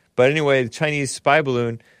news. But anyway, the Chinese spy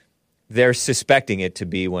balloon, they're suspecting it to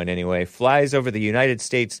be one anyway, flies over the United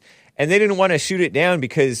States, and they didn't want to shoot it down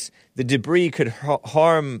because the debris could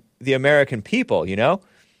harm the American people, you know?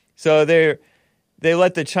 So they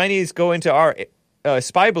let the Chinese go into our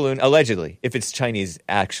spy balloon, allegedly, if it's Chinese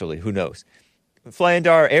actually, who knows, fly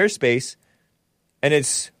into our airspace, and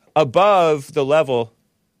it's above the level.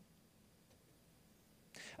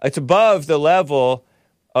 It's above the level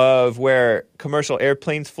of where commercial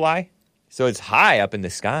airplanes fly, so it's high up in the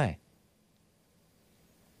sky.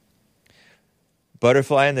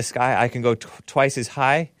 Butterfly in the sky, I can go twice as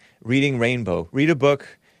high. Reading Rainbow. Read a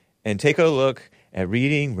book and take a look at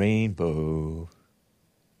Reading Rainbow.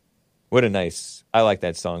 What a nice, I like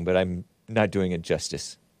that song, but I'm not doing it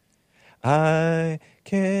justice. I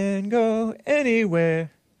can go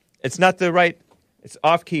anywhere. It's not the right, it's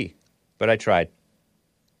off key, but I tried.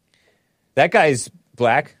 That guy's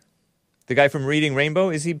black. The guy from Reading Rainbow,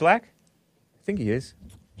 is he black? I think he is.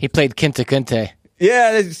 He played Kinta Kunte.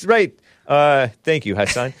 Yeah, that's right. Thank you,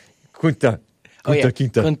 Hassan. Kunta. Kinta.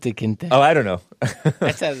 Kunta Kinte. Oh, I don't know.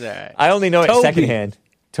 That sounds all right. I only know Toby. it secondhand.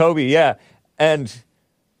 Toby, yeah. And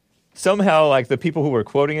somehow, like, the people who were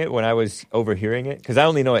quoting it when I was overhearing it, because I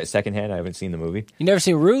only know it secondhand, I haven't seen the movie. You never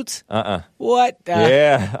seen Roots? What?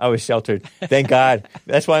 Yeah, I was sheltered. Thank God.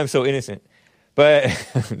 That's why I'm so innocent. But,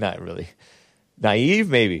 not really. Naive,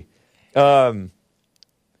 maybe. It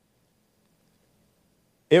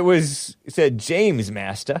said James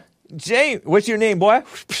Master. James, what's your name, boy?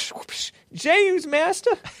 James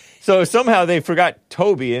Master. So somehow they forgot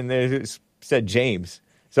Toby and they said James.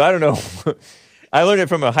 So I don't know. I learned it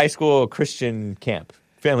from a high school Christian camp,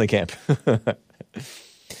 family camp.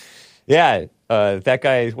 Yeah, that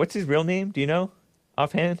guy, what's his real name? Do you know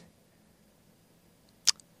offhand?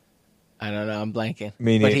 I don't know. I'm blanking.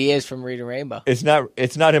 But he is from Reading Rainbow. It's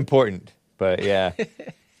not important, but yeah.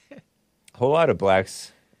 Whole lot of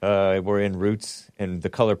blacks were in Roots, and The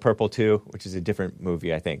Color Purple too, which is a different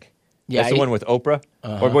movie, I think. Yeah, that's the one with Oprah?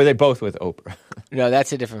 Or were they both with Oprah? No,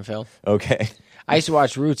 that's a different film. Okay. I used to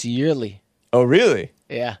watch Roots yearly. Oh, really?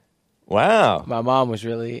 Yeah. Wow. My mom was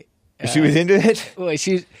really... She was into it? Well,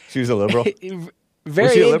 she was a liberal?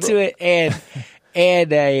 very she a into it,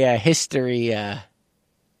 and a history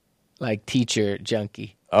teacher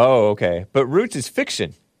junkie. Oh, okay. But Roots is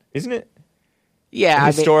fiction, isn't it? Yeah.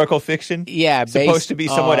 Historical fiction? Yeah. Supposed to be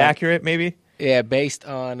somewhat accurate, maybe? Yeah, based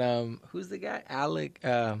on... who's the guy? Alec...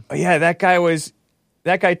 oh, yeah, that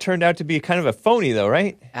guy turned out to be kind of a phony, though,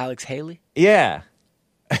 right? Alex Haley? Yeah.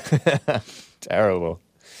 Terrible.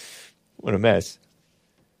 What a mess.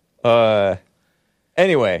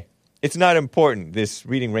 Anyway, it's not important, this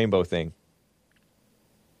reading rainbow thing.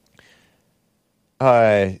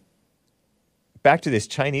 Back to this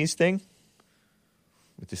Chinese thing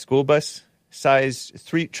with the school bus size,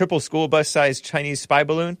 triple school bus size Chinese spy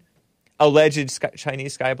balloon, alleged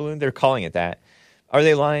Chinese spy balloon. They're calling it that. Are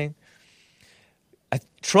they lying?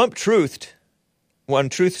 Trump truthed on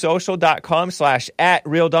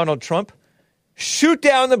truthsocial.com/@RealDonaldTrump. Shoot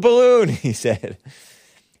down the balloon, he said.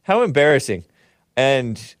 How embarrassing.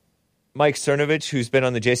 And Mike Cernovich, who's been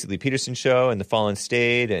on the J.C. Lee Peterson show and the Fallen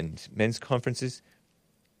State and men's conferences,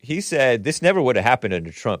 he said this never would have happened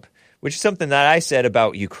under Trump, which is something that I said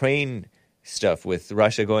about Ukraine stuff with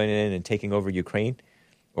Russia going in and taking over Ukraine,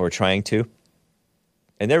 or trying to.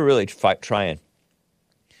 And they're really trying.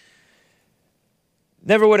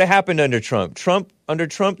 Never would have happened under Trump. Under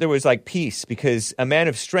Trump, there was peace, because a man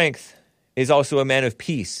of strength is also a man of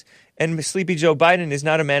peace. And Sleepy Joe Biden is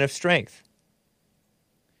not a man of strength.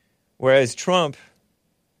 Whereas Trump,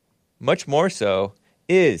 much more so,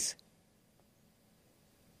 is.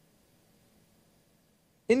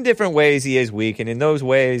 In different ways, he is weak. And in those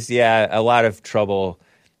ways, yeah, a lot of trouble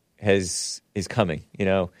is coming.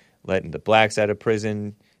 Letting the blacks out of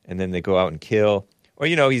prison, and then they go out and kill. Or,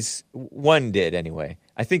 one did anyway.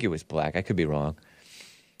 I think it was black. I could be wrong.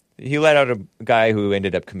 He let out a guy who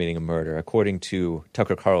ended up committing a murder, according to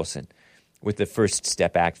Tucker Carlson, with the First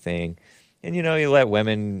Step Act thing. And, you let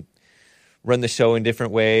women run the show in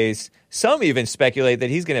different ways. Some even speculate that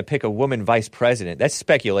he's going to pick a woman vice president. That's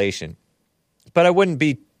speculation. But I wouldn't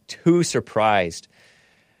be too surprised.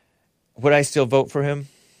 Would I still vote for him?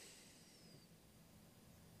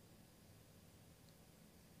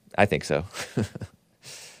 I think so.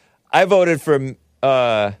 I voted for,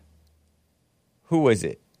 who was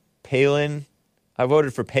it? Palin. I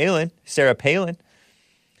voted for Palin, Sarah Palin.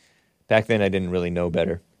 Back then, I didn't really know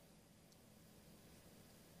better.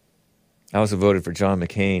 I also voted for John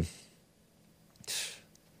McCain.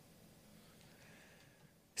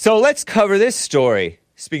 So let's cover this story.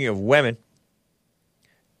 Speaking of women.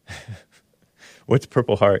 What's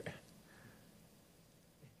Purple Heart?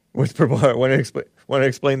 What's Purple Heart? Want to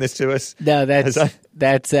explain this to us? No, that's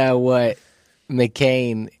what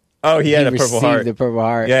McCain. Oh, he had a Purple Heart. The Purple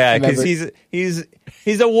Heart. Yeah, because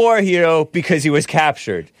he's a war hero because he was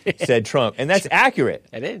captured, said Trump, and that's accurate.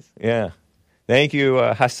 It is. Yeah, thank you,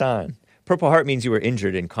 Hassan. Purple Heart means you were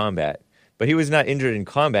injured in combat, but he was not injured in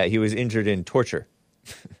combat. He was injured in torture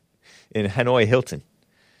in Hanoi Hilton.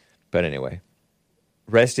 But anyway,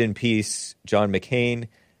 rest in peace, John McCain.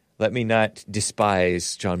 Let me not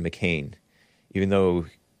despise John McCain, even though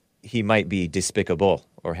he might be despicable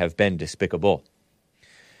or have been despicable.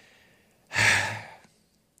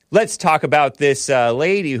 Let's talk about this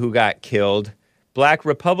lady who got killed. Black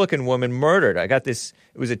Republican woman murdered. I got this.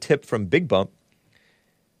 It was a tip from Big Bump.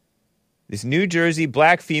 This New Jersey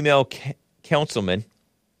black female councilman,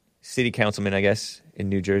 city councilman, I guess, in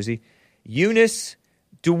New Jersey, Eunice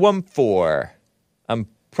Duwumfor. I'm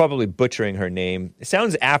probably butchering her name. It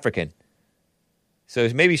sounds African. So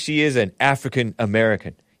maybe she is an African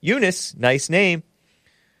American. Eunice, nice name.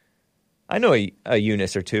 I know a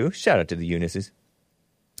Eunice or two. Shout out to the Eunices.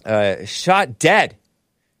 Shot dead.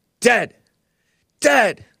 Dead.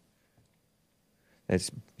 That's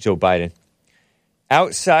Joe Biden.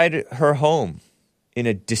 Outside her home in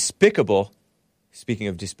a despicable, speaking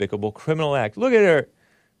of despicable, criminal act. Look at her.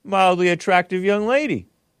 Mildly attractive young lady.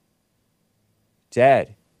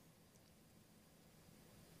 Dead.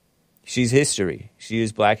 She's history. She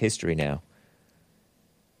is black history now.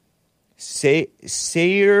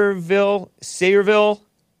 Sayreville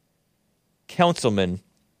councilman,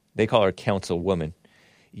 they call her councilwoman,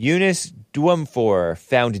 Eunice Duwumfor,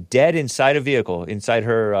 found dead inside a vehicle, inside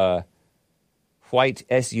her white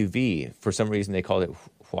SUV. For some reason, they called it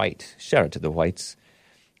white. Shout out to the whites.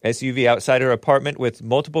 SUV outside her apartment with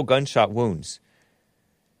multiple gunshot wounds.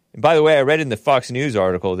 And by the way, I read in the Fox News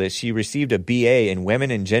article that she received a BA in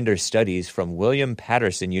Women and Gender Studies from William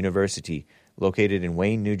Patterson University, located in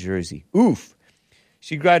Wayne, New Jersey. Oof!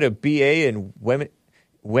 She got a BA in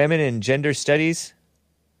Women and Gender Studies?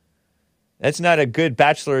 That's not a good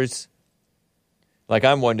bachelor's Like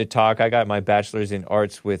I'm one to talk. I got my bachelor's in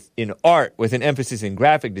art with an emphasis in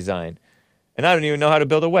graphic design. And I don't even know how to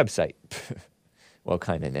build a website. Well,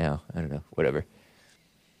 kind of now. I don't know. Whatever.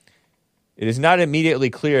 It is not immediately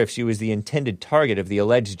clear if she was the intended target of the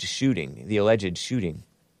alleged shooting.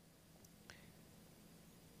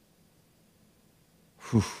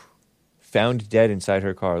 Whew. Found dead inside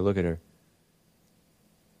her car. Look at her.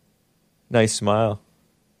 Nice smile.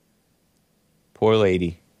 Poor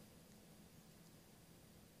lady.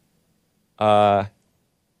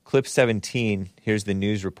 Clip 17. Here's the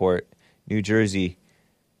news report. New Jersey.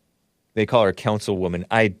 They call her councilwoman.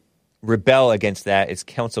 I rebel against that. It's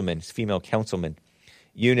councilman. It's female councilman.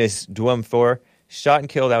 Eunice Duamfor, shot and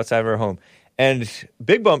killed outside of her home. And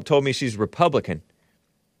Big Bump told me she's Republican.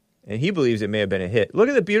 And he believes it may have been a hit. Look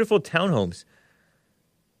at the beautiful townhomes.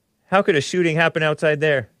 How could a shooting happen outside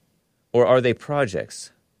there? Or are they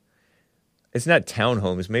projects? It's not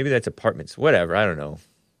townhomes. Maybe that's apartments. Whatever. I don't know.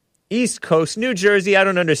 East Coast, New Jersey. I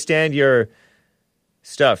don't understand your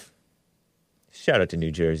stuff. Shout out to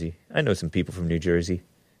New Jersey. I know some people from New Jersey.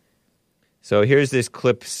 So here's this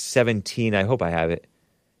clip 17. I hope I have it.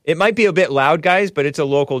 It might be a bit loud, guys, but it's a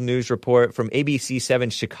local news report from ABC 7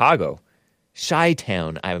 Chicago.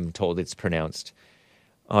 Chi-Town, I'm told it's pronounced,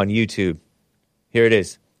 on YouTube. Here it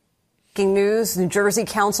is. Breaking news, New Jersey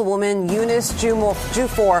Councilwoman Eunice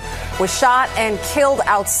Duamfor was shot and killed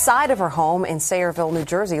outside of her home in Sayreville, New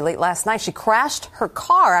Jersey. Late last night, she crashed her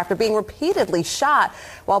car after being repeatedly shot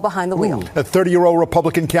while behind the wheel. A 30-year-old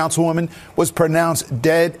Republican councilwoman was pronounced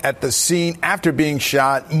dead at the scene after being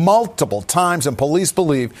shot multiple times, and police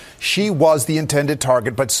believe she was the intended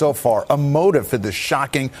target. But so far, a motive for this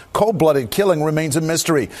shocking, cold-blooded killing remains a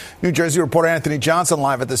mystery. New Jersey reporter Anthony Johnson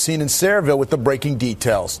live at the scene in Sayreville with the breaking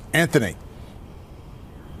details. Anthony.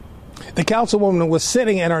 The councilwoman was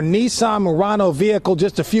sitting in her Nissan Murano vehicle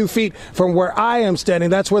just a few feet from where I am standing.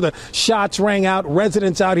 That's where the shots rang out.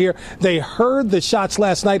 Residents out here, they heard the shots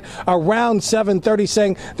last night around 7:30,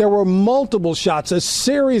 saying there were multiple shots, a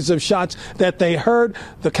series of shots that they heard.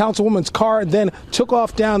 The councilwoman's car then took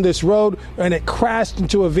off down this road, and it crashed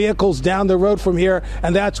into a vehicle's down the road from here,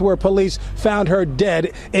 and that's where police found her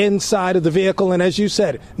dead inside of the vehicle. And as you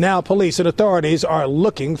said, now police and authorities are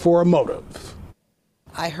looking for a motive.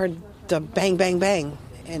 I heard the bang, bang, bang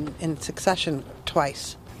in succession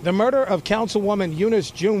twice. The murder of Councilwoman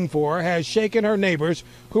Eunice Duamfor has shaken her neighbors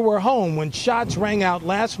who were home when shots rang out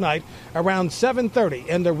last night around 7:30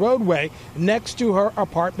 in the roadway next to her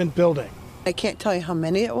apartment building. I can't tell you how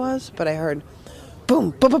many it was, but I heard boom,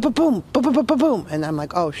 boom, boom, boom, boom, boom, boom, boom, boom, and I'm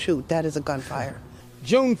like, oh, shoot, that is a gunfire.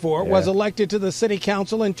 Duamfor was elected to the city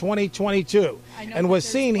council in 2022 and was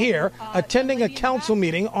seen here attending a council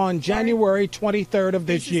meeting on January 23rd of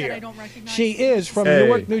this year. She is from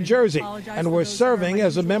Newark, New Jersey, and was serving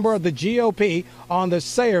as a member of the GOP on the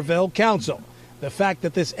Sayreville Council. The fact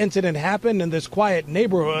that this incident happened in this quiet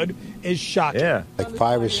neighborhood is shocking. Yeah. Like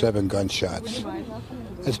 5 or 7 gunshots.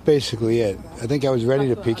 That's basically it. I think I was ready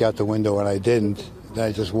to peek out the window and I didn't. Then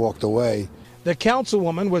I just walked away. The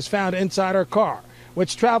councilwoman was found inside her car,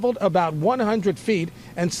 which traveled about 100 feet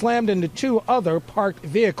and slammed into 2 other parked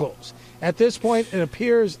vehicles. At this point, it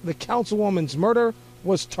appears the councilwoman's murder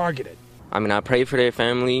was targeted. I mean, I pray for their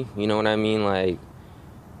family, you know what I mean? Like,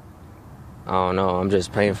 I don't know, I'm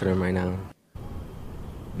just praying for them right now.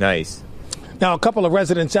 Nice. Now, a couple of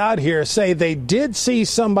residents out here say they did see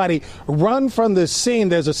somebody run from the scene.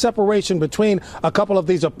 There's a separation between a couple of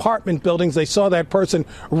these apartment buildings. They saw that person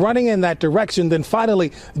running in that direction, then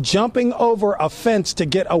finally jumping over a fence to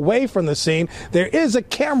get away from the scene. There is a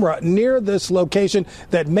camera near this location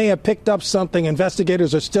that may have picked up something.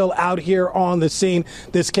 Investigators are still out here on the scene.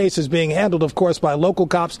 This case is being handled, of course, by local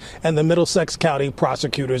cops and the Middlesex County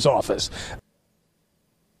Prosecutor's Office.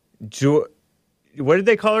 What did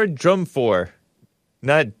they call her? Duamfor,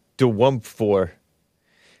 not Duamfor.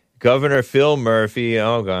 Governor Phil Murphy.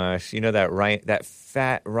 Oh gosh, you know that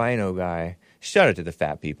fat rhino guy. Shout out to the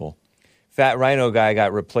fat people. Fat rhino guy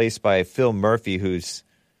got replaced by Phil Murphy, who's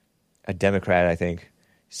a Democrat, I think.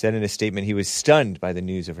 Said in a statement he was stunned by the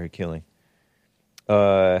news of her killing.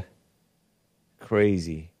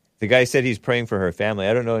 Crazy. The guy said he's praying for her family.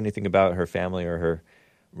 I don't know anything about her family or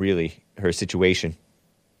her situation.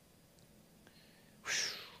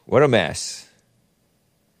 What a mess.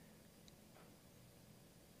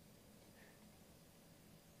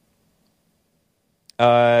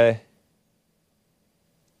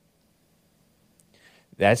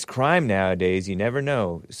 That's crime nowadays. You never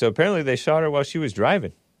know. So apparently they shot her while she was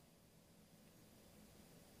driving.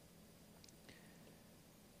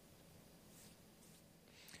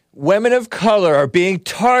 Women of color are being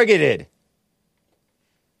targeted.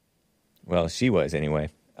 Well, she was anyway.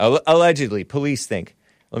 Allegedly, police think.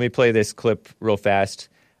 Let me play this clip real fast.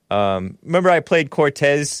 Remember I played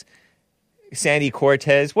Cortez, Sandy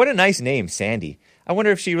Cortez? What a nice name, Sandy. I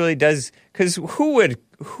wonder if she really does, because who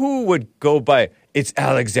would go by, it's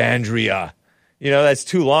Alexandria. You know, that's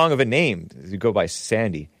too long of a name to go by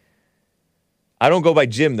Sandy. I don't go by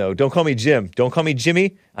Jim, though. Don't call me Jim. Don't call me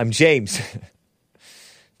Jimmy. I'm James.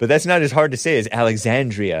 But that's not as hard to say as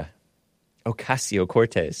Alexandria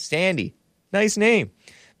Ocasio-Cortez. Sandy. Nice name.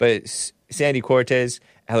 But Sandy Cortez,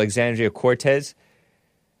 Alexandria Cortez,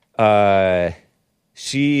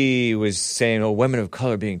 she was saying, oh, women of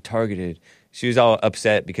color being targeted. She was all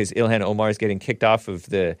upset because Ilhan Omar is getting kicked off of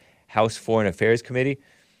the House Foreign Affairs Committee.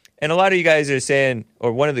 And a lot of you guys are saying,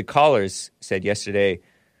 or one of the callers said yesterday,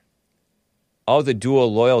 all the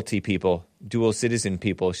dual loyalty people, dual citizen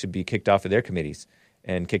people should be kicked off of their committees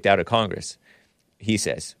and kicked out of Congress, he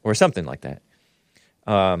says, or something like that.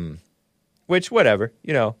 Which, whatever,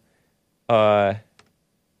 you know. But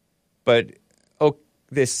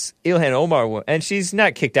this Ilhan Omar, and she's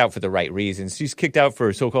not kicked out for the right reasons. She's kicked out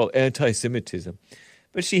for so-called anti-Semitism.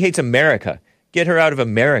 But she hates America. Get her out of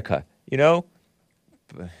America, you know?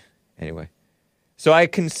 Anyway. So I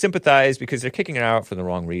can sympathize because they're kicking her out for the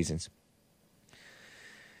wrong reasons.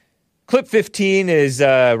 Clip 15 is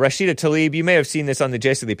Rashida Tlaib. You may have seen this on the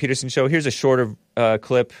Jesse Lee Peterson show. Here's a shorter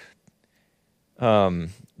clip.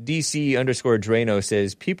 DC_Drano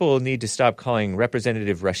says, people need to stop calling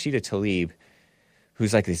Representative Rashida Tlaib,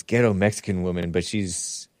 who's like this ghetto Mexican woman, but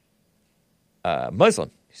she's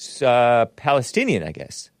Muslim. She's Palestinian, I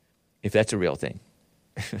guess, if that's a real thing.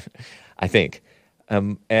 I think.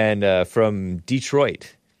 And from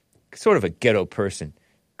Detroit, sort of a ghetto person,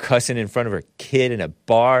 cussing in front of her kid in a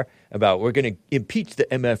bar about we're going to impeach the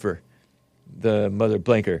MFer, the mother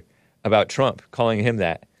blanker, about Trump, calling him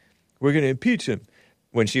that. We're going to impeach him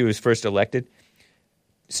when she was first elected.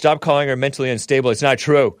 Stop calling her mentally unstable. It's not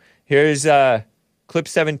true. Here's clip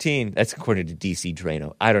 17. That's according to DC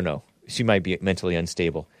Drano. I don't know. She might be mentally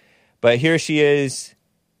unstable. But here she is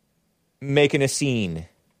making a scene.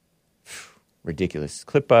 Ridiculous.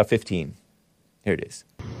 Clip 15. Here it is.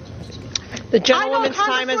 The gentlewoman's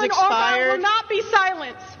time has expired. Omar will not be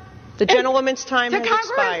silenced. The gentlewoman's time has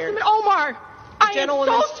expired. Congressman Omar, I am so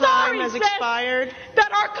time sorry, has expired.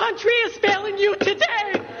 That our country is failing you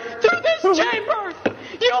today through this chamber.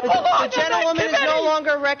 You belong The gentlewoman is no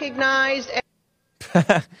longer recognized.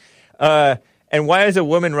 And why is a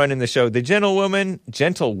woman running the show? The gentlewoman,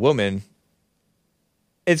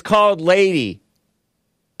 it's called lady.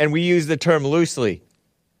 And we use the term loosely.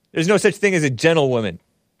 There's no such thing as a gentlewoman,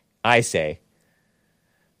 I say.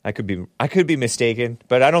 I could be mistaken,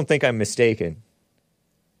 but I don't think I'm mistaken.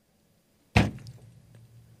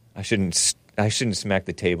 I shouldn't smack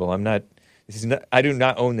the table. I do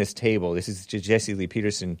not own this table. This is Jesse Lee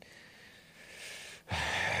Peterson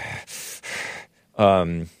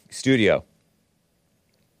studio.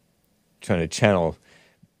 Trying to channel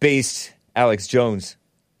based Alex Jones.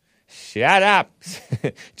 Shut up.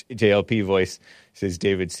 JLP voice, says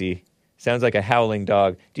David C. Sounds like a howling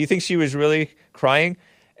dog. Do you think she was really crying?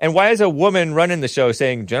 And why is a woman running the show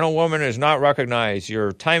saying, gentlewoman is not recognized,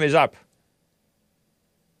 your time is up?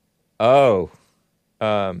 Oh.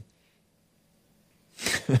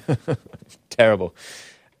 Terrible.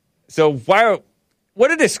 So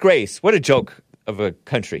what a disgrace. What a joke of a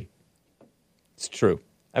country. It's true.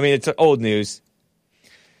 I mean, it's old news.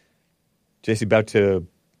 Jesse about to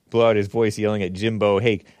blow out his voice yelling at Jimbo,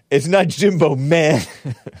 hey, it's not Jimbo, man.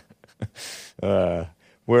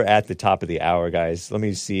 We're at the top of the hour, guys. Let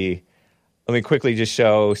me see. Let me quickly just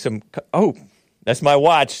show some. Oh, that's my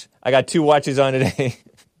watch. I got 2 watches on today.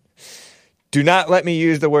 Do not let me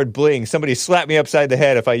use the word bling. Somebody slap me upside the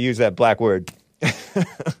head if I use that black word.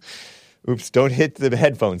 Oops, don't hit the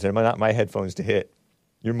headphones. They're not my headphones to hit.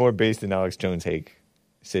 You're more based than Alex Jones, Haig,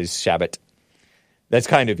 says Shabbat. That's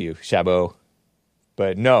kind of you, Shabo.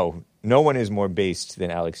 But no one is more based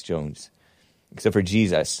than Alex Jones, except for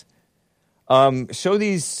Jesus. Show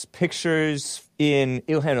these pictures in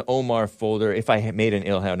Ilhan Omar folder, if I made an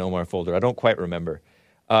Ilhan Omar folder. I don't quite remember.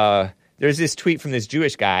 There's this tweet from this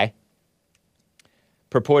Jewish guy,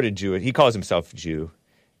 purported Jew. He calls himself Jew.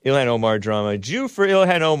 Ilhan Omar drama. Jew for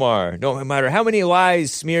Ilhan Omar. No matter how many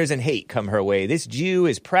lies, smears, and hate come her way, this Jew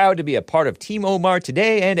is proud to be a part of Team Omar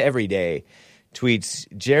today and every day. Tweets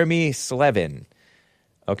Jeremy Slevin.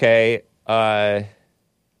 Okay. So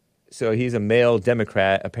he's a male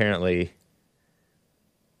Democrat, apparently.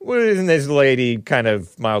 Well, isn't this lady kind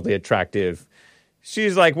of mildly attractive?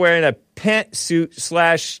 She's like wearing a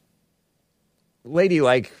pantsuit /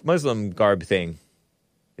 ladylike Muslim garb thing.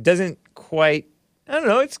 It doesn't quite, I don't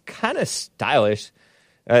know. It's kind of stylish.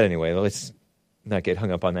 Anyway, let's not get hung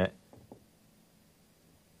up on that.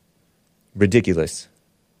 Ridiculous.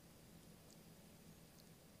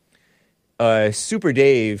 Super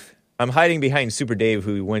Dave. I'm hiding behind Super Dave,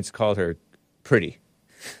 who once called her pretty.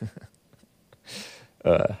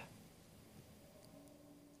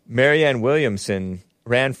 Marianne Williamson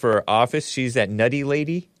ran for office. She's that nutty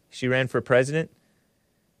lady. She ran for president.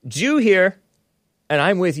 Jew here, and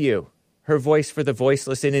I'm with you. Her voice for the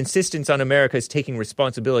voiceless and insistence on America's taking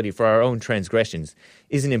responsibility for our own transgressions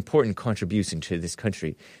is an important contribution to this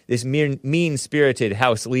country. This mean-spirited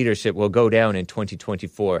House leadership will go down in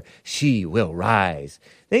 2024. She will rise.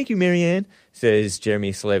 Thank you, Marianne, says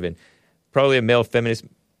Jeremy Slavin. Probably a male feminist.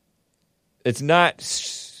 It's not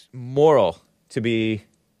moral to be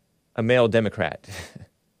a male Democrat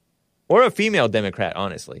or a female Democrat,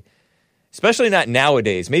 honestly. Especially not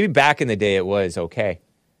nowadays. Maybe back in the day it was okay.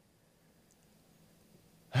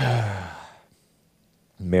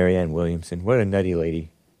 Marianne Williamson, what a nutty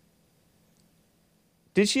lady.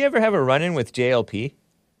 Did she ever have a run-in with JLP? I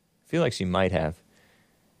feel like she might have.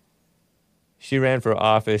 She ran for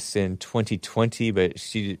office in 2020, but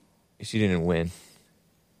she didn't win.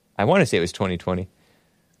 I want to say it was 2020.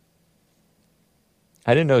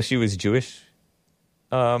 I didn't know she was Jewish.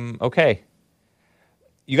 Okay.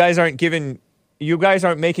 You guys aren't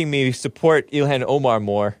making me support Ilhan Omar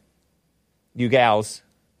more. You gals.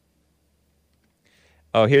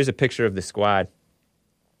 Oh, here's a picture of the squad.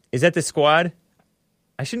 Is that the squad?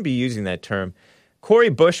 I shouldn't be using that term. Cori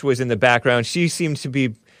Bush was in the background. She seemed to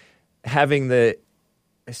be having the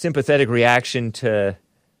sympathetic reaction to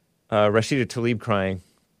Rashida Tlaib crying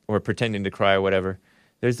or pretending to cry or whatever.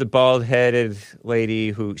 There's the bald-headed lady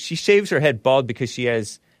who... She shaves her head bald because she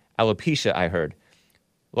has alopecia, I heard.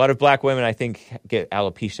 A lot of black women, I think, get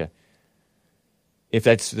alopecia. If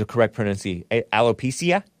that's the correct pronunciation.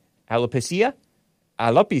 Alopecia? Alopecia?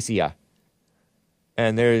 Alopecia.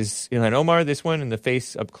 And there's Ilhan Omar, this one in the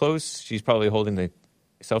face up close. She's probably holding the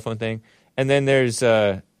cell phone thing. And then there's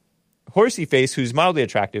Horsey Face, who's mildly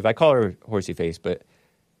attractive. I call her Horsey Face, but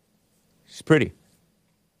she's pretty.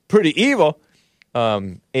 Pretty evil.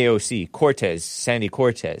 AOC, Cortez, Sandy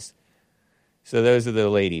Cortez. So those are the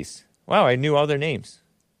ladies. Wow, I knew all their names.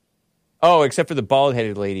 Oh, except for the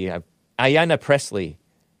bald-headed lady, Ayanna Pressley.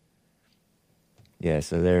 Yeah,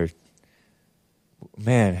 so they're...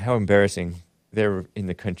 Man, how embarrassing. They're in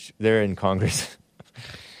the country. They're in Congress.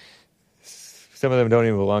 Some of them don't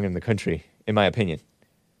even belong in the country, in my opinion.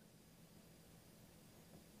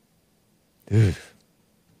 Ugh.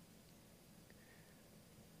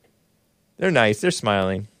 They're nice. They're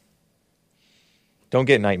smiling. Don't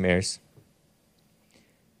get nightmares.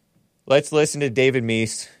 Let's listen to David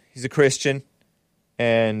Meese. He's a Christian.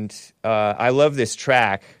 And I love this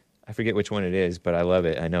track. I forget which one it is, but I love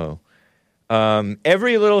it. I know.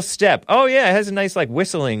 Every Little Step. Oh, yeah, it has a nice, like,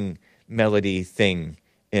 whistling melody thing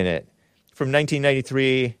in it. From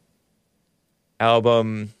 1993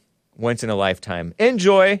 album, Once in a Lifetime.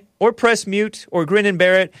 Enjoy, or press mute, or grin and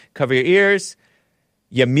bear it. Cover your ears.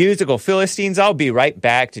 You musical Philistines. I'll be right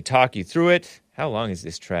back to talk you through it. How long is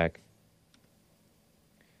this track?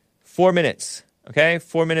 4 minutes, okay?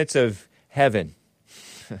 4 minutes of heaven.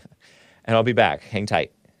 And I'll be back. Hang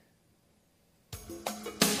tight.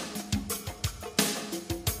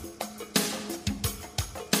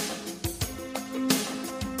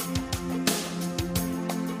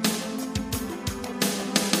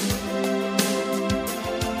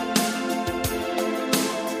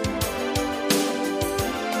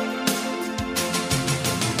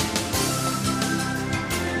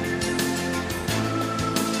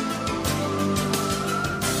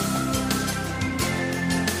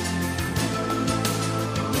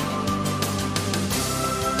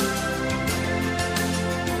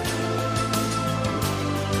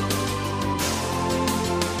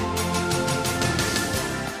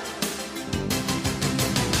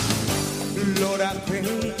 Lord, I pray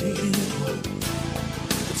to you.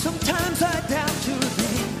 Sometimes I doubt your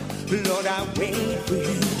name. Lord, I wait for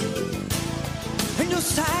you. And your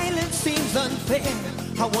silence seems unfair.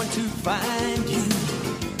 I want to find you,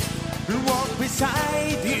 walk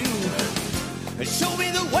beside you, and show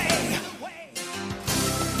me the way.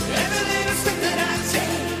 Every little step that I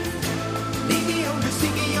take, lead me on to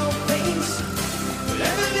seeking your face.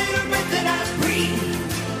 Every little breath that I breathe,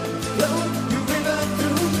 flow your river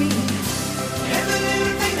through me. Every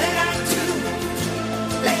little thing that I do,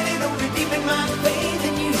 let it only deepen my faith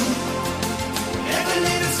in you. Every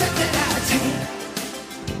little step that I take,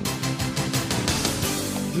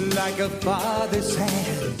 like a father's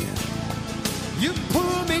hand, you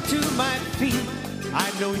pull me to my feet.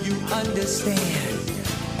 I know you understand.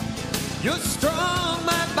 You're strong,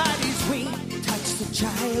 my body's weak. Touch the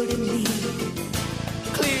child in me.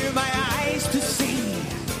 Clear my eyes to see.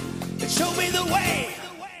 And show me the way.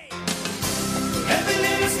 Every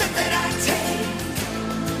little step that I take,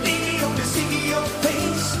 lead me on to see your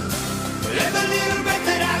face. Every little breath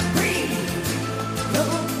that I breathe,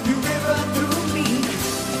 flow your river through me.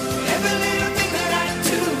 Every little thing that I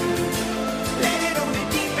do, let it only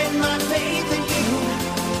deepen my faith in you.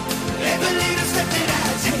 Every little step that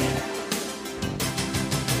I take,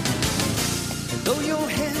 and though your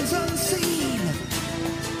hands unseen,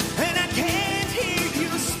 and I can't hear you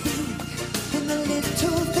speak in the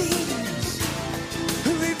little things,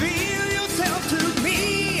 reveal yourself to me.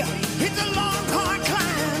 It's a long, hard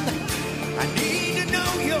climb. I need to know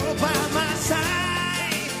you're by my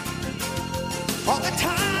side all the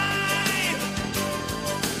time.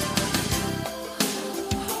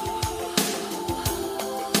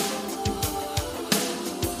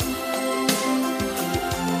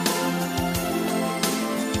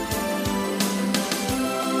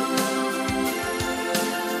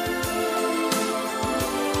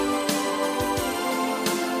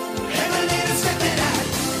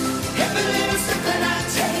 Every little step that I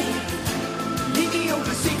take, lead me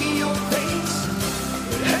over, seeking your face.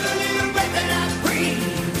 Every little breath that I breathe,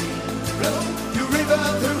 flow your river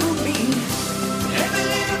through me. Every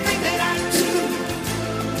little thing that I do,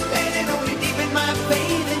 let it only deepen my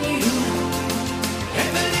faith in you.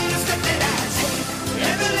 Every little step that I take,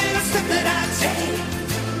 every little step that I take,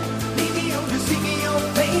 lead me over, seeking your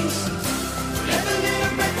face. Every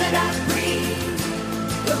little breath that I breathe,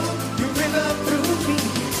 flow your river through me.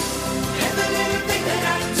 Every little thing that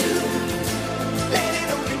I do, let it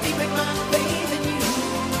only deepen my faith in you.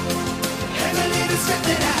 Every little step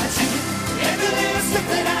that I take, every little step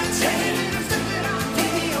that I take,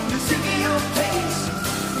 lead me on to see your face.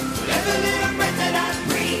 Every little breath that I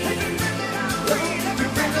breathe, flow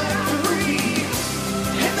your river through me.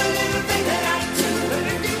 Every little thing that I do, let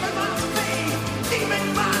it deepen my faith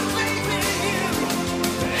in you.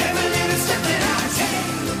 Every little step that I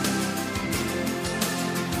take,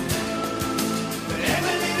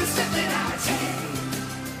 every little step that I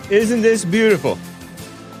take. Isn't this beautiful?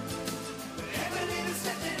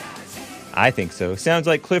 I think so. Sounds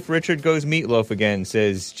like Cliff Richard goes Meatloaf again,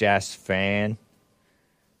 says Jazz Fan.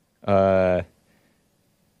 If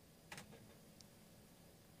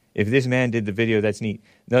this man did the video, that's neat.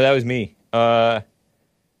 No, that was me.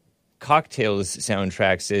 Cocktails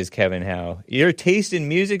soundtrack, says Kevin Howe. Your taste in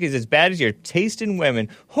music is as bad as your taste in women.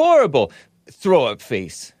 Horrible. Throw up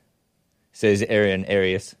face, says Aaron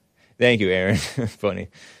Arias. Thank you, Aaron. Funny.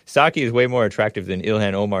 Saki is way more attractive than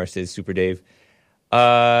Ilhan Omar, says Super Dave.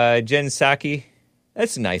 Jen Saki,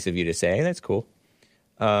 that's nice of you to say. That's cool.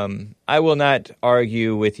 I will not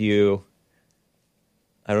argue with you.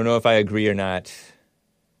 I don't know if I agree or not.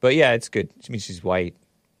 But yeah, it's good. I mean, she's white,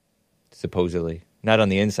 supposedly. Not on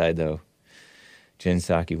the inside, though. Jen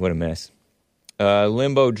Psaki, what a mess.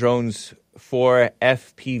 Limbo Drones 4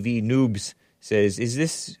 FPV Noobs says, is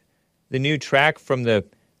this the new track from the,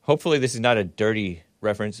 hopefully this is not a dirty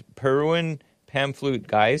reference, Peruvian Pamphlet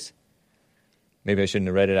Guys? Maybe I shouldn't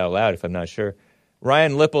have read it out loud if I'm not sure.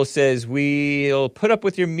 Ryan Lipple says, we'll put up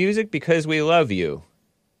with your music because we love you.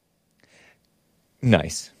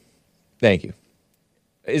 Nice. Thank you.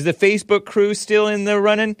 Is the Facebook crew still in the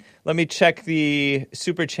running? Let me check the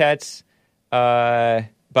super chats. By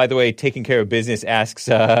the way, Taking Care of Business asks,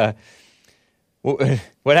 what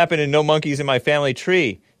happened to No Monkeys in My Family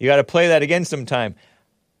Tree? You got to play that again sometime.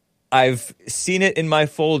 I've seen it in my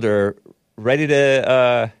folder, ready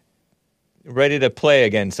to play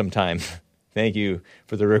again sometime. Thank you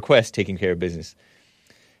for the request, Taking Care of Business.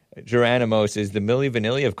 Geronimo says, the Milli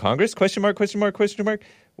Vanilli of Congress? Question mark, question mark, question mark.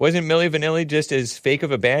 Wasn't Milli Vanilli just as fake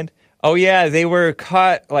of a band? Oh, yeah, they were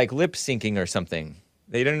caught, like, lip-syncing or something.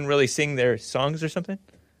 They didn't really sing their songs or something?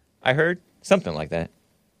 I heard something like that.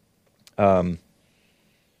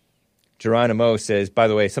 Geronimo says, by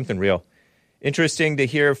the way, something real. Interesting to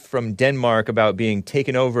hear from Denmark about being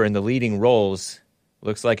taken over in the leading roles.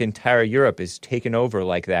 Looks like entire Europe is taken over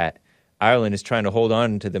like that. Ireland is trying to hold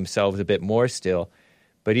on to themselves a bit more still.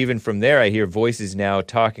 But even from there, I hear voices now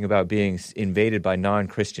talking about being invaded by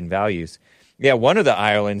non-Christian values. Yeah, one of the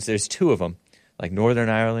Irelands, there's two of them, like Northern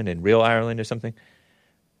Ireland and Real Ireland or something.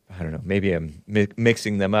 I don't know, maybe I'm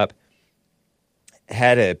mixing them up.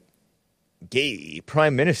 Had a gay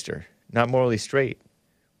prime minister, not morally straight,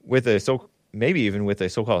 with maybe even with a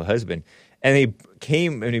so-called husband. And he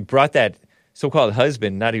came and he brought that so-called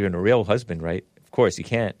husband, not even a real husband, right? Of course, you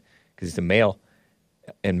can't, because it's a male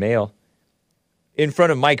and male. in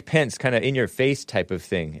front of Mike Pence, kind of in your face type of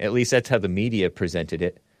thing. At least that's how the media presented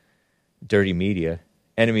it. Dirty media.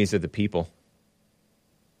 Enemies of the people.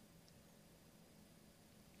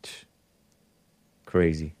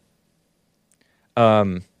 Crazy.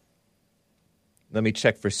 Let me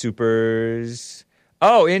check for supers.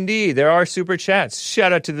 Oh, indeed, there are super chats.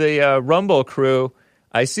 Shout out to the Rumble crew.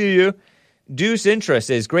 I see you. Deuce Intra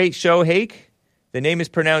says, great show, Hake. The name is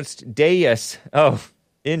pronounced Deus. Oh,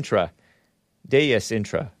 Intra. Deus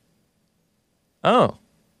Intra. Oh.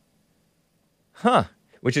 Huh.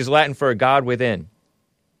 Which is Latin for a God within.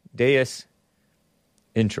 Deus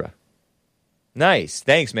Intra. Nice.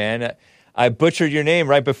 Thanks, man. I butchered your name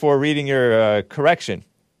right before reading your correction.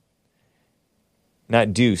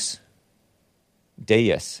 Not Deuce.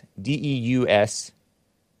 Deus. D-E-U-S-I-N-T-R-A.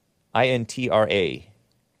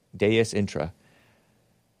 Deus Intra.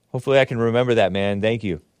 Hopefully I can remember that, man. Thank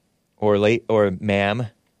you. Or ma'am.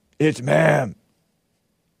 It's ma'am.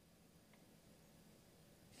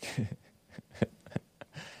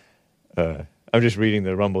 I'm just reading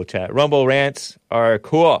the Rumble chat. Rumble rants are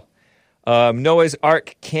cool. Noah's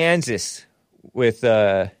Ark, Kansas, with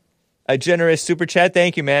a generous super chat.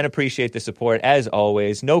 Thank you, man. Appreciate the support, as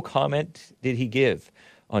always. No comment did he give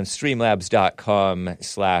on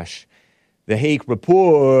streamlabs.com/The Hake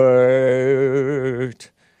Report.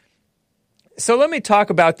 So let me talk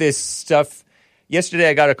about this stuff. Yesterday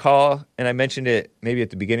I got a call, and I mentioned it maybe at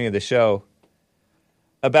the beginning of the show,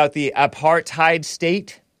 about the apartheid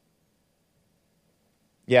state.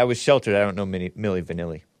 Yeah, I was sheltered. I don't know Milli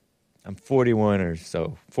Vanilli. I'm 41 or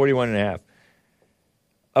so, 41 and a half.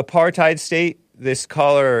 Apartheid state, this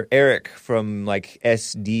caller, Eric, from like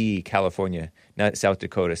SD, California, not South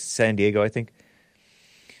Dakota, San Diego, I think,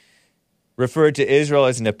 referred to Israel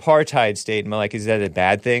as an apartheid state. And I'm like, is that a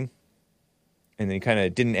bad thing? And then he kind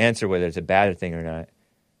of didn't answer whether it's a bad thing or not.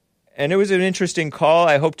 And it was an interesting call.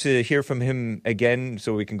 I hope to hear from him again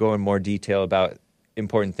so we can go in more detail about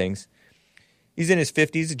important things. He's in his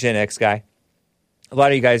 50s, a Gen X guy. A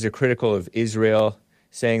lot of you guys are critical of Israel,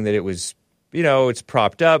 saying that it was, it's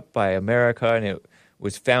propped up by America and it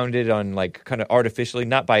was founded on like kind of artificially,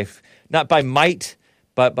 not by might,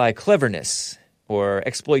 but by cleverness or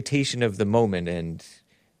exploitation of the moment and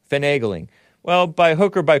finagling. Well, by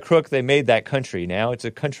hook or by crook, they made that country. Now it's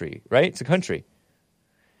a country, right? It's a country.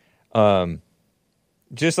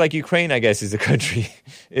 Just like Ukraine, I guess, is a country.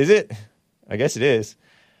 Is it? I guess it is.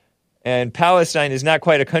 And Palestine is not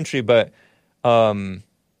quite a country, but do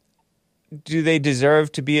they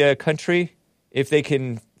deserve to be a country? If they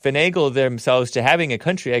can finagle themselves to having a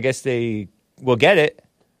country, I guess they will get it.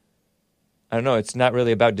 I don't know. It's not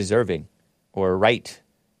really about deserving or right.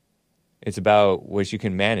 It's about what you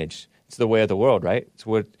can manage. It's the way of the world, right? It's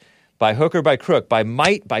what, by hook or by crook, by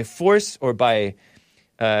might, by force, or by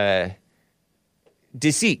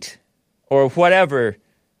deceit, or whatever,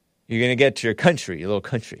 you're going to get to your country, your little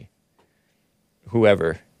country.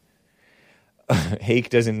 Whoever. Hake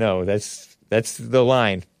doesn't know. That's the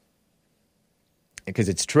line. Because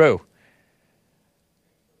it's true.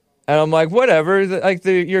 And I'm like, whatever.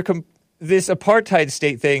 This apartheid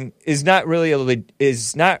state thing is not really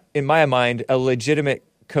is not, in my mind, a legitimate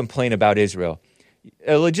complaint about Israel.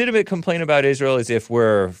 A legitimate complaint about Israel is if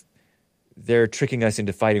they're tricking us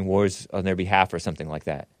into fighting wars on their behalf or something like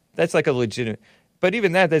that. That's like a legitimate. But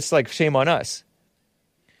even that's like shame on us.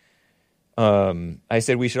 I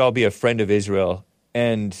said we should all be a friend of Israel,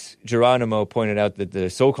 and Geronimo pointed out that the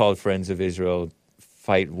so-called friends of Israel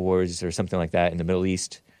fight wars or something like that in the Middle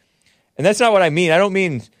East, and that's not what I mean. I don't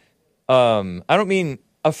mean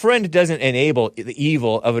a friend doesn't enable the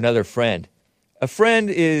evil of another friend. A friend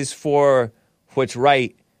is for what's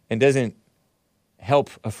right and doesn't help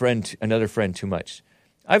another friend too much.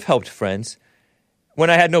 I've helped friends when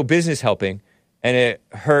I had no business helping, and it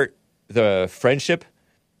hurt the friendship.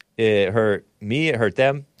 It hurt me. It hurt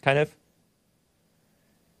them, kind of.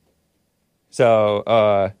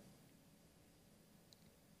 So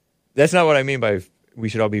that's not what I mean by we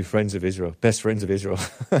should all be friends of Israel, best friends of Israel.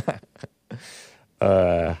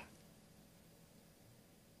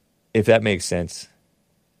 If that makes sense.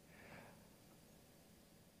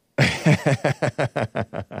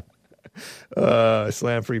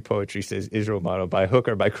 Slam Free Poetry says Israel model by hook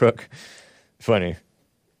or by crook. Funny.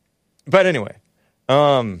 But anyway.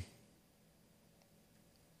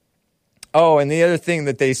 And the other thing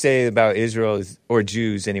that they say about Israel is, or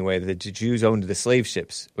Jews anyway, that the Jews owned the slave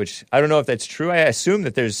ships, which I don't know if that's true. I assume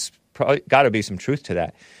that there's probably got to be some truth to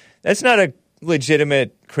that. That's not a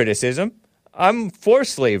legitimate criticism. I'm for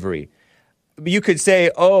slavery. You could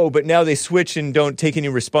say, but now they switch and don't take any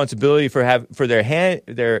responsibility for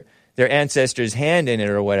their ancestors' hand in it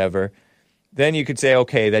or whatever. then you could say,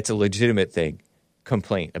 okay, that's a legitimate thing,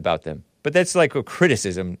 complaint about them. But that's like a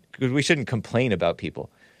criticism, because we shouldn't complain about people.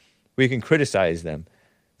 We can criticize them,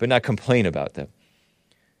 but not complain about them.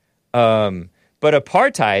 But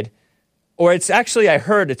apartheid, or it's actually, I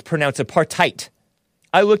heard it's pronounced apartheid.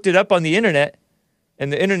 I looked it up on the internet, and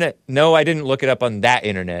the internet, no, I didn't look it up on that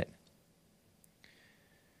internet.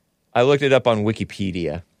 I looked it up on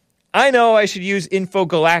Wikipedia. I know I should use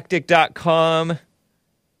infogalactic.com,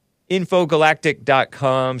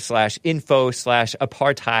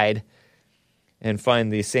 infogalactic.com/info/apartheid, and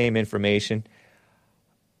find the same information.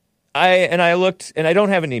 I looked, and I don't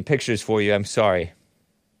have any pictures for you. I'm sorry.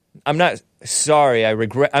 I'm not sorry.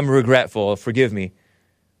 I'm regretful. Forgive me.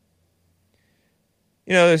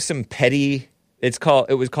 You know, there's some petty. It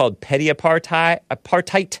was called petty apartheid.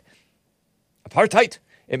 Apartheid.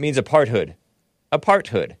 It means aparthood.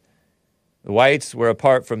 Aparthood. The whites were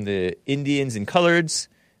apart from the Indians and coloreds.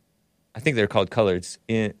 I think they're called coloreds.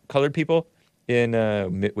 Colored people,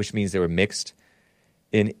 which means they were mixed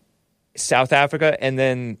in South Africa, and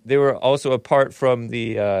then they were also apart from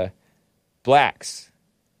the blacks.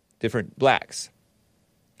 Different blacks.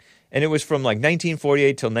 And it was from like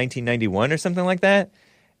 1948 till 1991 or something like that.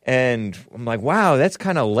 And I'm like, wow, that's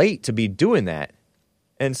kind of late to be doing that.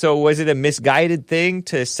 And so was it a misguided thing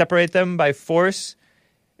to separate them by force?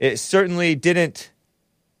 It certainly didn't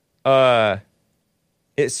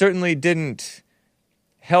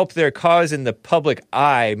help their cause in the public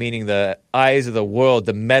eye, meaning the eyes of the world,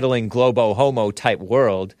 the meddling globo homo type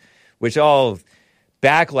world, which all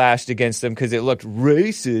backlashed against them because it looked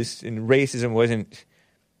racist, and racism wasn't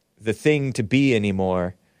the thing to be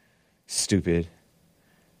anymore. Stupid.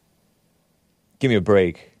 Give me a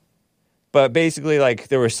break. But basically, like,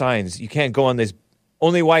 there were signs. You can't go on this.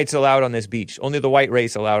 Only whites allowed on this beach. Only the white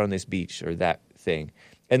race allowed on this beach, or that thing.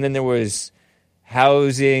 And then there was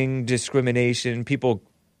housing discrimination. People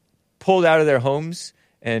pulled out of their homes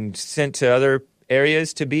and sent to other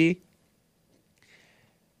areas to be.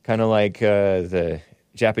 Kind of like the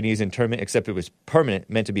Japanese internment, except it was permanent,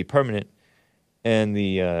 meant to be permanent. And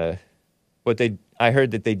I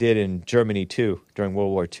heard that they did in Germany too during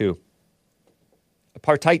World War II.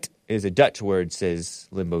 Apartheid is a Dutch word, says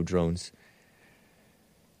Limbo Drones.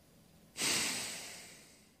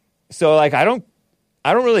 So, like, I don't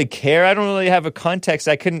really care. I don't really have a context.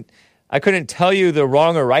 I couldn't tell you the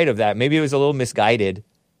wrong or right of that. Maybe it was a little misguided.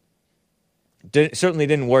 Certainly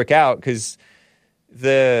didn't work out because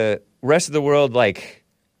the rest of the world, like,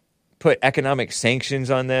 put economic sanctions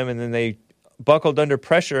on them, and then they buckled under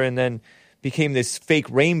pressure and then became this fake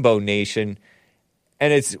rainbow nation.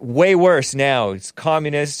 And it's way worse now. It's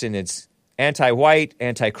communist, and it's anti-white,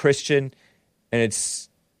 anti-Christian, and it's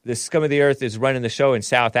the scum of the earth is running the show in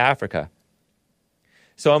South Africa.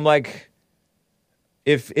 So I'm like,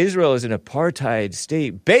 if Israel is an apartheid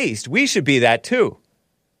state based, we should be that too.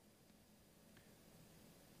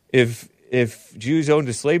 If Jews owned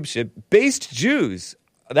a slave ship, based Jews,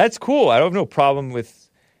 that's cool. I don't have no problem with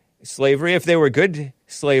slavery if they were good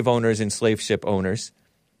slave owners and slave ship owners.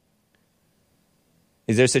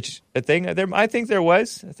 Is there such a thing? I think there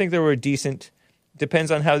was. I think there were decent. Depends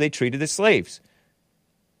on how they treated the slaves.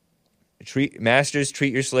 Masters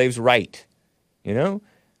treat your slaves right, you know?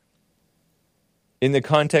 In the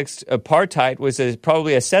context, apartheid was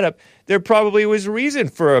probably a setup. There probably was reason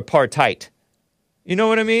for apartheid. You know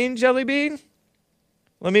what I mean, Jelly Bean?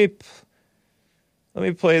 Let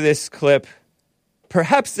me play this clip.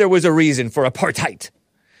 Perhaps there was a reason for apartheid.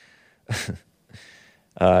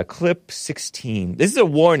 Clip 16. This is a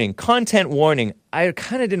warning, content warning. I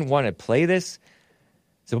kind of didn't want to play this.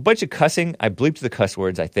 It's a bunch of cussing. I bleeped the cuss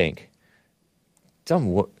words, I think.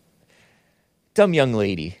 Dumb young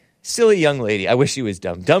lady. Silly young lady. I wish she was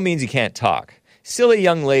dumb. Dumb means you can't talk. Silly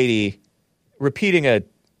young lady repeating a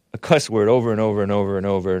cuss word over and over and over and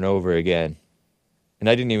over and over again. And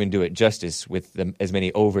I didn't even do it justice with as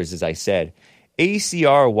many overs as I said.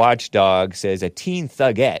 ACR Watchdog says a teen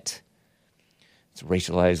thugette, it's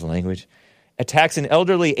racialized language, attacks an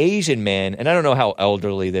elderly Asian man, and I don't know how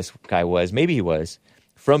elderly this guy was. Maybe he was.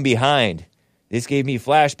 From behind. This gave me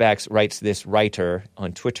flashbacks, writes this writer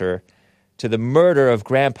on Twitter, to the murder of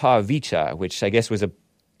Grandpa Vicha, which I guess was an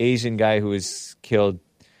Asian guy who was killed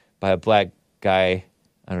by a black guy.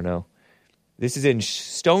 I don't know. This is in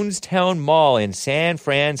Stonestown Mall in San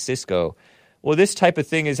Francisco. Well, this type of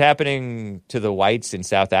thing is happening to the whites in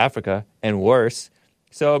South Africa, and worse.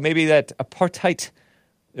 So maybe that apartheid,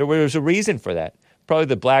 there was a reason for that. Probably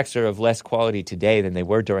the blacks are of less quality today than they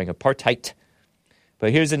were during apartheid.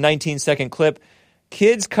 But here's a 19-second clip.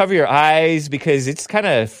 Kids, cover your eyes because it's kind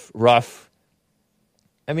of rough.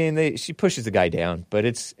 I mean, she pushes the guy down, but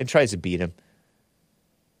it tries to beat him.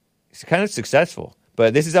 It's kind of successful.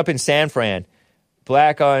 But this is up in San Fran.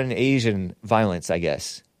 Black on Asian violence, I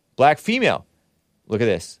guess. Black female. Look at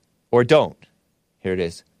this. Or don't. Here it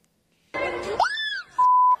is.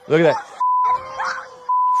 Look at that.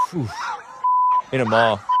 Whew. In a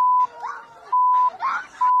mall.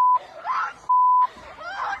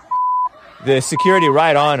 The security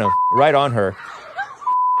right on him. Right on her.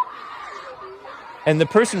 And the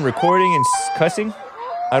person recording and cussing,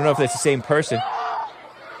 I don't know if that's the same person.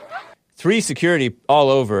 3 security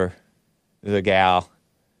all over the gal.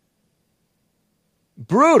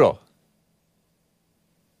 Brutal.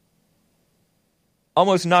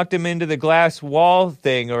 Almost knocked him into the glass wall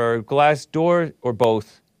thing or glass door or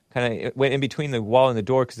both. Kind of went in between the wall and the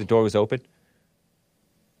door because the door was open.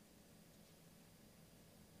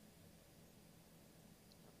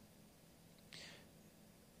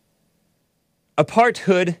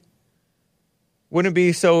 Apartheid wouldn't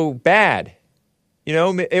be so bad. You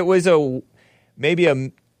know, it was maybe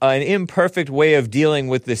an imperfect way of dealing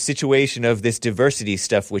with the situation of this diversity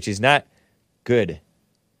stuff, which is not good.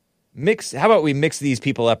 How about we mix these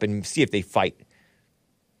people up and see if they fight?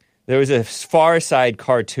 There was a Far Side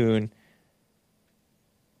cartoon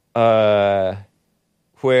where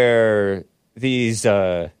these,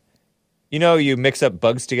 you mix up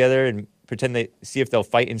bugs together and pretend see if they'll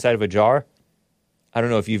fight inside of a jar. I don't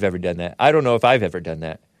know if you've ever done that. I don't know if I've ever done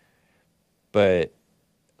that. But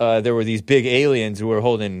there were these big aliens who were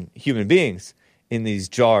holding human beings in these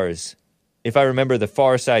jars. If I remember the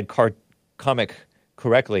Far Side comic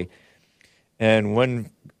correctly. And one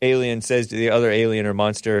alien says to the other alien or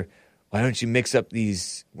monster, why don't you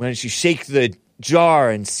shake the jar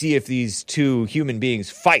and see if these 2 human beings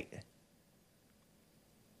fight?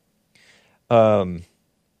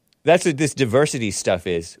 That's what this diversity stuff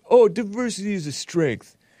is. Oh, diversity is a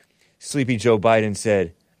strength. Sleepy Joe Biden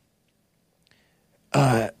said,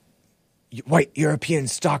 white European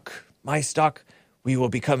stock, my stock, we will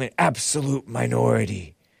become an absolute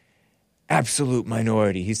minority. Absolute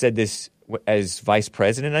minority. He said this as vice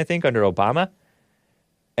president, I think, under Obama.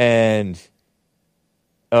 And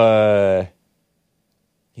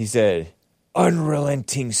he said,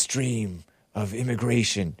 unrelenting stream of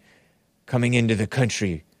immigration coming into the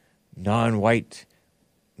country. Whites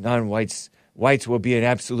will be an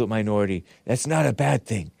absolute minority. That's not a bad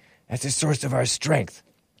thing. That's a source of our strength.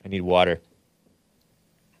 I need water.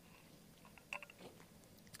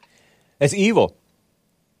 That's evil.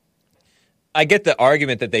 I get the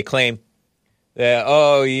argument that they claim that,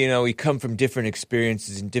 we come from different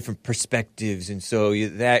experiences and different perspectives, and so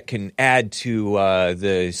that can add to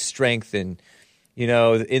the strength. And,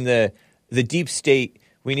 in the deep state,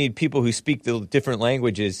 we need people who speak the different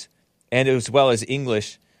languages and as well as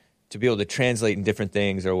English to be able to translate in different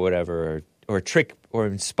things or whatever, or trick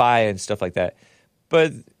or spy and stuff like that.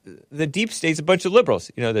 But the deep state's a bunch of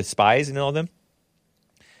liberals. The spies and all them.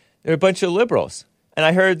 They're a bunch of liberals. And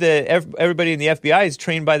I heard that everybody in the FBI is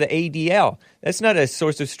trained by the ADL. That's not a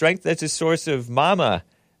source of strength. That's a source of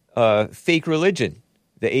fake religion.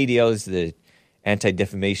 The ADL is the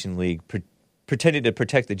Anti-Defamation League, pretended to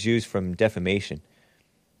protect the Jews from defamation.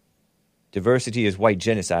 Diversity is white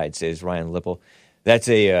genocide, says Ryan Lipple. That's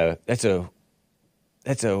a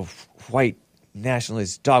white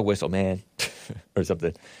nationalist dog whistle, man, or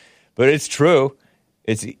something. But it's true.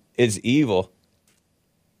 It's evil.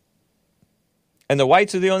 And the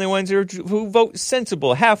whites are the only ones who vote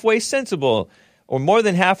sensible, halfway sensible, or more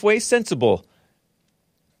than halfway sensible,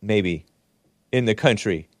 maybe, in the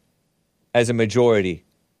country as a majority.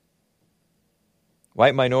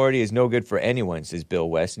 White minority is no good for anyone, says Bill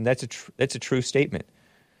West, and that's a true statement.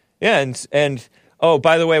 Yeah, and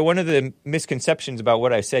by the way, one of the misconceptions about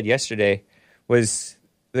what I said yesterday was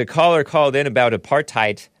the caller called in about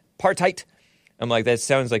apartheid. Apartheid. I'm like, that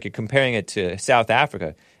sounds like you're comparing it to South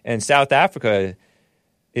Africa. And South Africa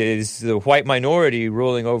is the white minority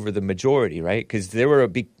ruling over the majority, right? Because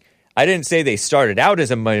I didn't say they started out as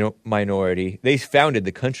a minority. They founded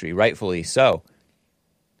the country, rightfully so,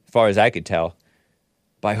 as far as I could tell.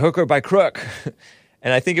 By hook or by crook.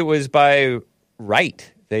 And I think it was by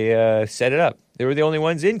right. They set it up. They were the only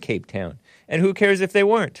ones in Cape Town. And who cares if they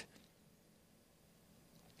weren't?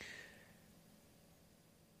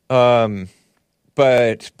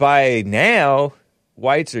 But by now,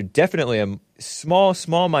 whites are definitely a small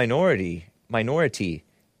minority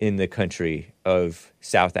in the country of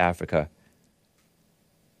South Africa.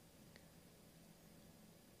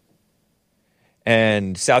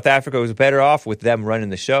 And South Africa was better off with them running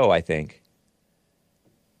the show, I think.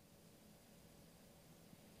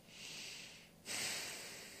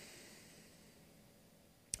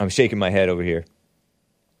 I'm shaking my head over here.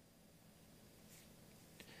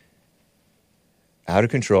 Out of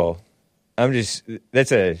control.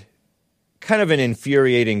 That's a kind of an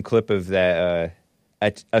infuriating clip of that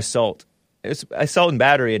assault. It's assault and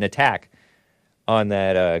battery and attack on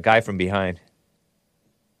that guy from behind.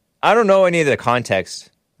 I don't know any of the context.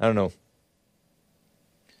 I don't know.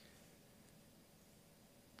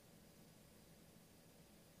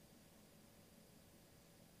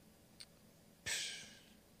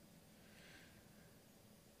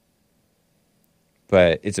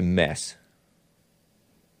 But it's a mess.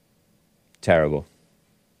 Terrible.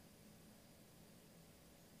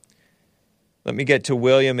 Let me get to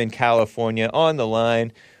William in California on the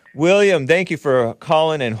line. William, thank you for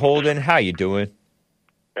calling and holding. How you doing?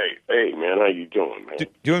 Hey, man, how you doing, man?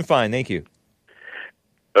 Doing fine, thank you.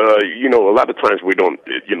 A lot of times we don't,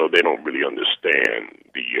 they don't really understand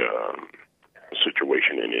the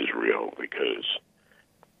situation in Israel because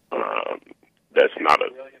that's not a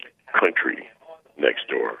country next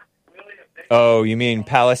door. Oh, you mean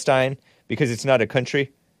Palestine? Because it's not a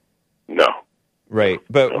country? No. Right.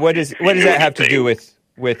 But what does that have to do with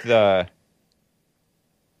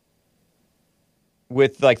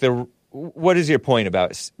like what is your point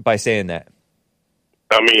about by saying that?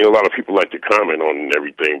 I mean, a lot of people like to comment on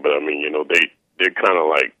everything, but I mean, they're kind of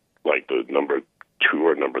like the number 2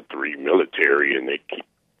 or number 3 military, and they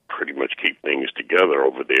pretty much keep things together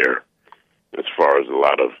over there. As far as a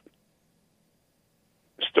lot of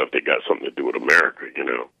stuff that got something to do with America,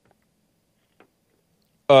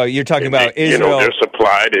 You're talking about Israel. They're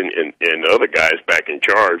supplied and other guys back in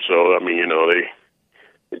charge. So I mean,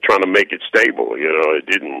 they're trying to make it stable. It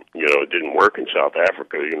didn't work in South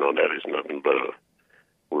Africa. That is nothing but a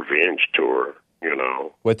revenge tour.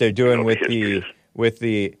 What they're doing with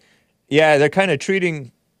the they're kind of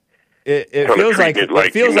treating it. It feels like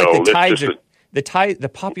the tides are the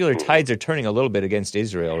popular tides are turning a little bit against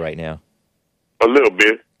Israel right now. A little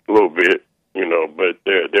bit. But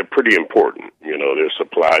they're pretty important. They're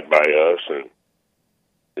supplied by us, and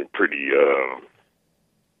they're pretty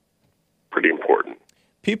important.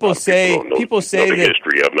 People say the that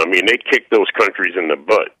history of them. I mean, they kicked those countries in the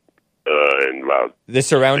butt in about the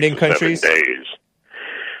surrounding 6 or 7 countries. days.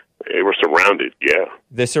 They were surrounded. Yeah,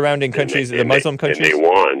 the surrounding countries, the Muslim countries, and they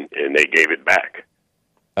won, and they gave it back.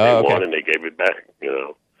 Oh, they okay. won, and they gave it back.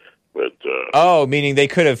 But meaning they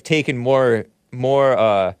could have taken more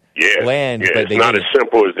land, but it's not as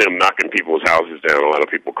simple as them knocking people's houses down. A lot of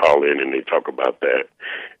people call in and they talk about that,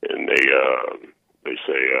 and they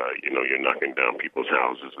say, you're knocking down people's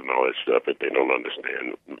houses and all that stuff, but they don't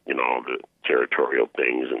understand, all the territorial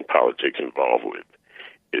things and politics involved with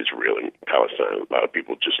Israel and Palestine. A lot of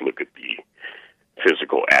people just look at the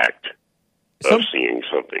physical act of seeing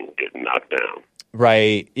something get knocked down.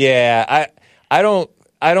 Right? Yeah, I don't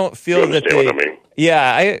feel that they. What I mean?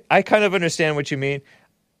 Yeah, I kind of understand what you mean.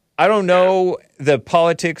 I don't know the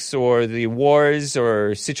politics or the wars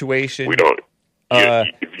or situation. We don't.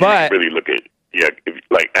 If you really look at,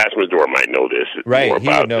 like Asmador might know this. It's right, more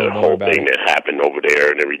about the whole thing it. that happened over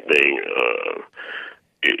there and everything.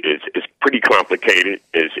 It's pretty complicated.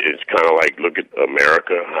 It's kind of like, look at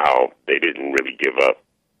America, how they didn't really give up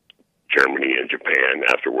Germany and Japan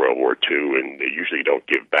after World War II, and they usually don't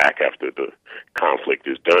give back after the conflict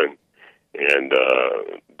is done. And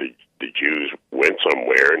the Jews went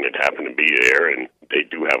somewhere, and it happened to be there, and they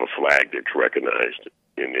do have a flag that's recognized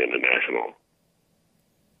in the international,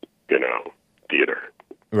 theater.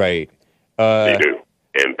 Right. They do.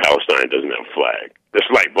 And Palestine doesn't have a flag. It's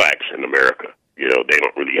like blacks in America. They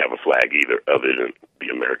don't really have a flag either, other than the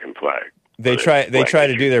American flag. They try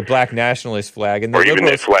to do their black nationalist flag, and or even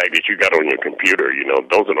that flag that you got on your computer.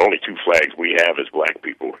 Those are the only 2 flags we have as black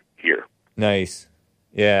people here. Nice.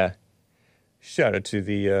 Yeah. Shout out to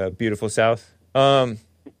the beautiful South.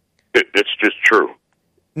 It's just true.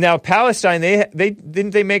 Now, Palestine, they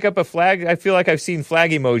didn't they make up a flag? I feel like I've seen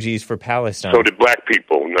flag emojis for Palestine. So did black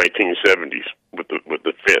people in 1970s with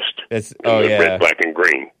the fist. That's red, black, and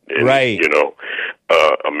green. And, right.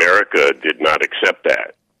 America did not accept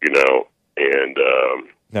that. And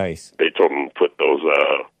nice. They told them to put those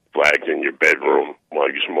flags in your bedroom while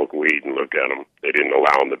you smoke weed and look at them. They didn't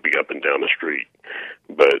allow them to be up and down the street.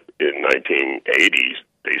 But in 1980s,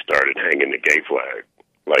 they started hanging the gay flag.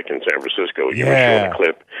 Like in San Francisco, you were showing a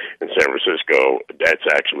clip in San Francisco. That's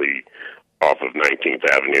actually off of 19th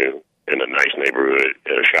Avenue in a nice neighborhood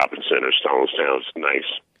at a shopping center. Stonestown. It's nice,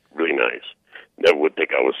 really nice. Never would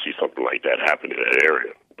think I would see something like that happen in that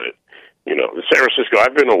area. But, San Francisco,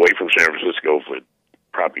 I've been away from San Francisco for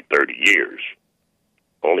probably 30 years.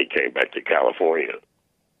 Only came back to California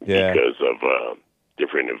because of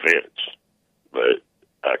different events. But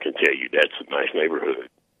I can tell you that's a nice neighborhood.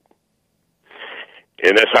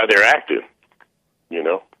 And that's how they're acting, you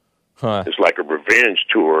know? Huh. It's like a revenge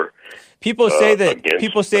tour. People say that their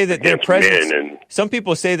against presence. men and- Some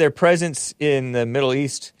people say their presence in the Middle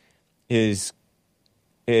East is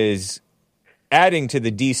adding to the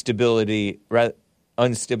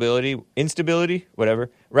instability, whatever,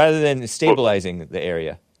 rather than stabilizing the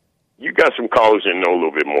area. You got some callers that know a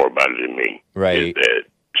little bit more about it than me. Right. Is that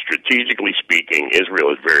strategically speaking,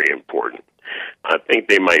 Israel is very important. I think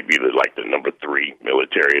they might be the number 3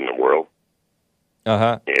 military in the world.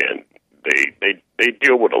 Uh-huh. And they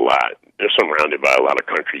deal with a lot. They're surrounded by a lot of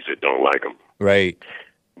countries that don't like them. Right.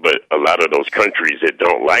 But a lot of those countries that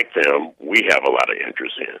don't like them, we have a lot of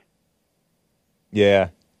interest in. Yeah.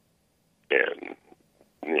 And,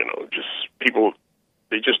 just people,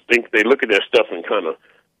 they just think, they look at that stuff and kind of,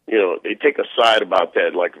 they take a side about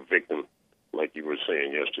that like a victim, like you were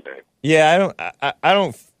saying yesterday. Yeah, I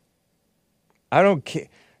don't care.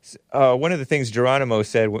 One of the things Geronimo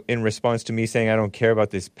said in response to me saying I don't care about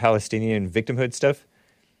this Palestinian victimhood stuff.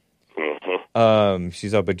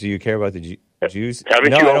 She's all, but do you care about the Jews?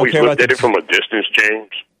 Haven't you always looked at it from a distance, James?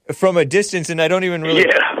 From a distance, and I don't even really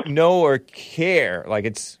know or care.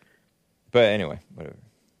 But anyway, whatever.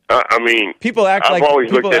 I mean, people act I've like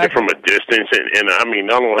always people looked at act, it from a distance, and I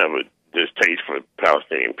mean, I don't have a distaste for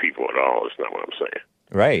Palestinian people at all. That's not what I'm saying.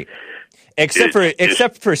 Right.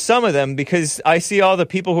 Except for some of them, because I see all the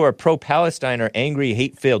people who are pro-Palestine are angry,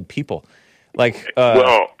 hate-filled people. Because I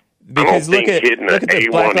don't think hitting hitting an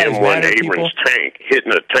A1M1 Abrams tank,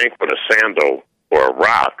 hitting a tank with a sandal or a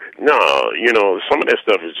rock, no, some of that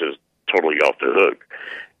stuff is just totally off the hook.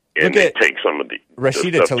 And they take some of the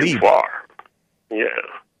Rashida stuff Tlaib. too far. Yeah.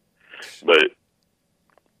 But,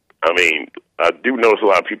 I mean, I do notice a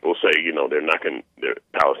lot of people say, they're knocking their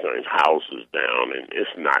Palestinians' houses down, and it's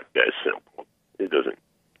not that simple. It doesn't.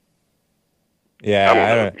 Yeah,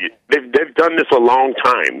 I don't know. They've done this a long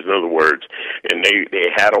time, in other words, and they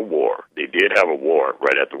had a war. They did have a war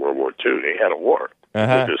right after World War II. They had a war.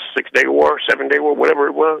 Uh-huh. It was a 6-day war, 7-day war, whatever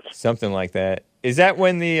it was. Something like that. Is that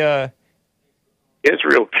when the...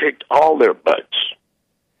 Israel kicked all their butts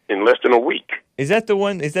in less than a week. Is that the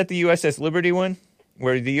one? Is that the USS Liberty one?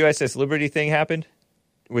 Where the USS Liberty thing happened?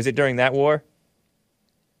 Was it during that war?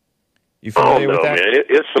 You familiar with that? Man.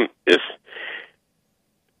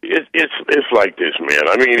 It's like this, man.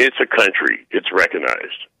 I mean, it's a country. It's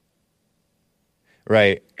recognized.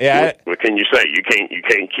 Right. Yeah. What can you say? You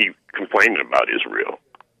can't keep complaining about Israel.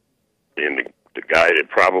 And the guy that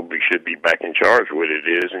probably should be back in charge with it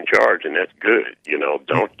is in charge, and that's good.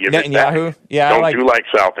 Don't give it back. Yeah, don't do like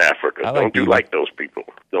South Africa. Don't do like those people.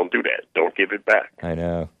 Don't do that. Don't give it back. I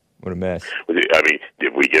know. What a mess. I mean,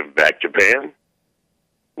 did we give back Japan?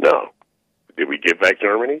 No. Did we give back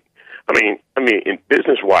Germany? I mean, in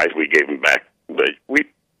business-wise, we gave them back, but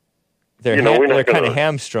they're kind of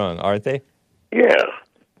hamstrung, aren't they? Yeah.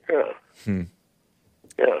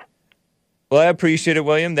 Yeah. Well, I appreciate it,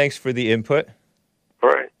 William. Thanks for the input. All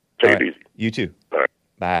right. Take it easy. You too. All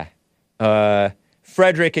right. Bye.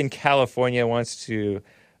 Frederick in California wants to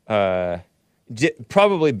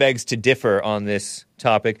probably begs to differ on this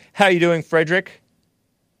topic. How are you doing, Frederick?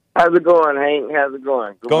 How's it going, Hank? How's it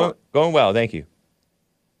going? Going well, thank you.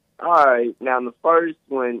 All right. Now, the first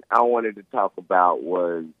one I wanted to talk about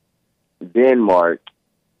was Denmark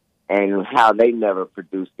and how they never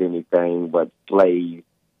produced anything but slaves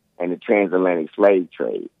and the transatlantic slave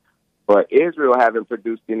trade. But Israel haven't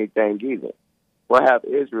produced anything either. What have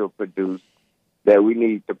Israel produced that we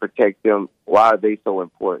need to protect them? Why are they so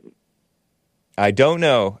important? I don't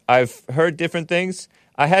know. I've heard different things.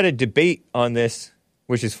 I had a debate on this,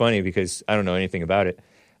 which is funny because I don't know anything about it.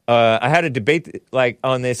 I had a debate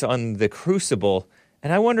on this on the Crucible,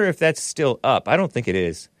 and I wonder if that's still up. I don't think it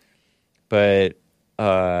is. But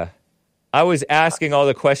I was asking all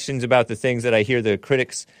the questions about the things that I hear the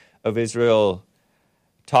critics of Israel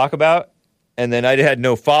talk about, and then I had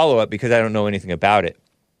no follow-up because I don't know anything about it.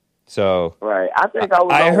 So right. I think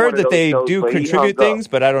I heard that they do contribute things,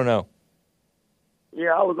 but I don't know.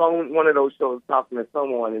 Yeah, I was on one of those shows talking to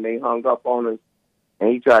someone, and they hung up on us. And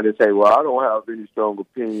he tried to say, "Well, I don't have any strong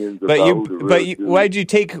opinions about who the real Jews."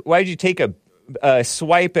 Why'd you take a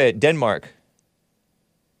swipe at Denmark?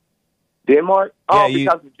 Denmark? Oh,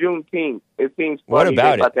 because of Juneteenth. It seems funny. What about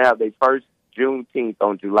they're about to have their first Juneteenth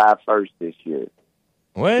on July 1st this year.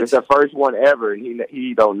 What? It's the first one ever, and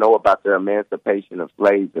he don't know about the emancipation of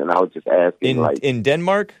slaves. And I was just asking, in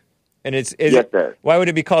Denmark, and yes, sir. Why would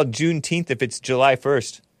it be called Juneteenth if it's July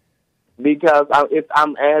 1st? Because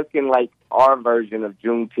I'm asking our version of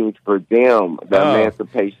Juneteenth for them, the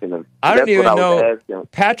emancipation of. I don't even know.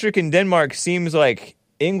 Patrick in Denmark seems like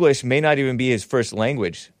English may not even be his first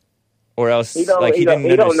language, or else He don't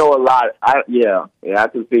didn't know a lot. I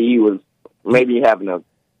can see he was maybe having a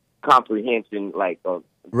comprehension like a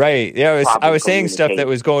Right. Yeah, I was saying stuff that communication.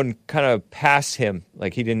 was going kind of past him.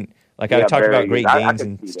 Like he didn't. Like I Yeah, talked about very- Great I Danes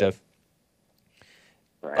can and see that. stuff.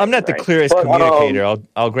 Right, I'm not the right. clearest But, communicator.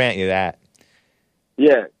 I'll grant you that.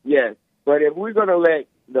 Yeah, yes. But if we're going to let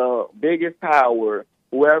the biggest power,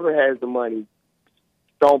 whoever has the money,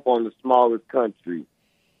 stomp on the smallest country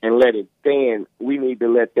and let it stand, we need to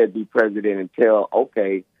let that be president and tell,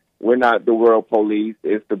 okay, we're not the world police.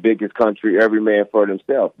 It's the biggest country, every man for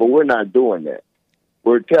themselves. But we're not doing that.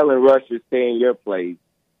 We're telling Russia, stay in your place,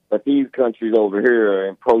 but these countries over here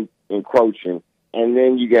are encroaching. And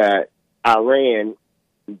then you got Iran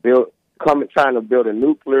trying to build a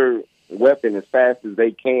nuclear weapon as fast as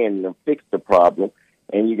they can to fix the problem.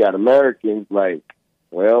 And you got Americans like,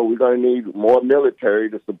 well, we're going to need more military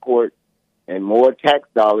to support and more tax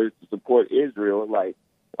dollars to support Israel. Like,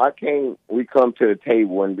 why can't we come to the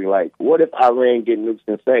table and be like, what if Iran get nukes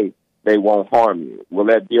and say they won't harm you? Will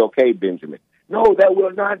that be okay, Benjamin? No, that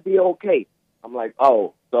will not be okay. I'm like,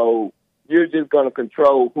 oh, so you're just going to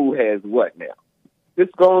control who has what now?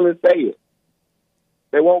 Just go on and say it.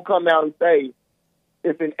 They won't come out and say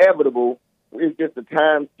it's inevitable. It's just a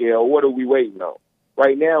time scale. What are we waiting on?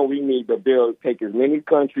 Right now, we need to take as many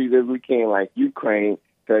countries as we can, like Ukraine,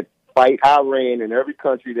 to fight Iran and every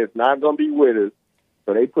country that's not going to be with us.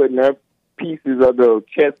 So they putting their pieces of the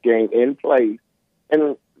chess game in place.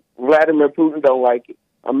 And Vladimir Putin don't like it.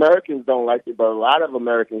 Americans don't like it, but a lot of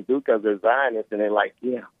Americans do because they're Zionists, and they're like,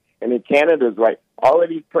 yeah. And then Canada's right. All of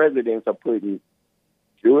these presidents are putting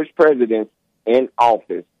Jewish presidents in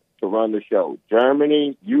office to run the show.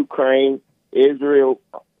 Germany, Ukraine, Israel,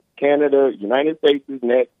 Canada, United States is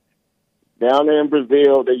next. Down there in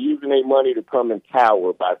Brazil, they're using their money to come and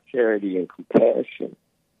tower by charity and compassion.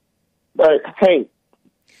 But, hey.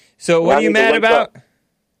 So what are you mad about?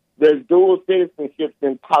 There's dual citizenships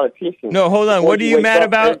in politicians. No, hold on. Before What are you wake mad up,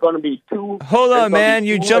 about? There's going to be two. Hold on, man.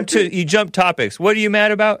 You 200 jumped topics. What are you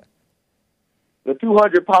mad about? The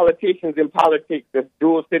 200 politicians in politics that's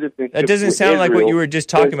dual citizenship. That doesn't with sound like what Israel you were just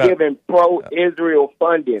talking about. Giving pro-Israel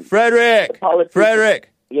funding. Frederick.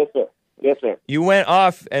 Yes, sir. Yes, sir. You went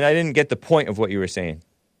off, and I didn't get the point of what you were saying.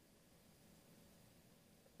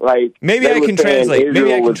 Like maybe they I were can saying translate. Maybe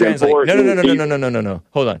Israel I can was translate. important. No.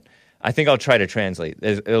 Hold on. I think I'll try to translate.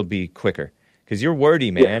 It'll be quicker because you're wordy,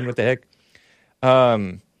 man. Yeah. What the heck?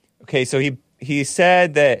 Okay, so he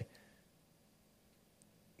said that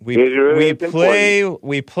we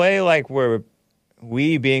play like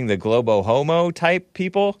we being the globo homo type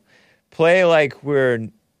people play like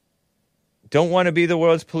don't want to be the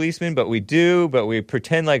world's policeman, but we do. But we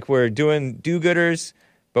pretend like we're doing do-gooders,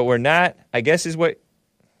 but we're not. I guess is what.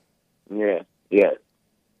 Yeah. Yes.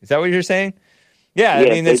 Is that what you're saying? Yeah, Yes,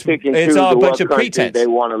 I mean, they it's pick and all choose a bunch what of countries pretense. They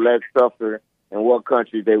want to let suffer and what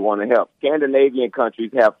countries they want to help. Scandinavian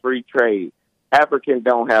countries have free trade. Africans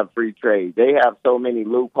don't have free trade. They have so many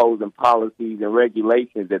loopholes and policies and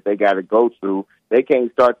regulations that they got to go through. They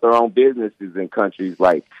can't start their own businesses in countries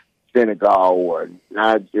like Senegal or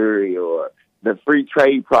Nigeria. Or the free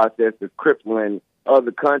trade process is crippling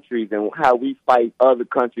other countries and how we fight other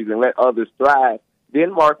countries and let others thrive.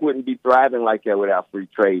 Denmark wouldn't be thriving like that without free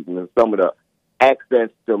trade and some of the access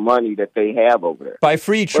to money that they have over there. By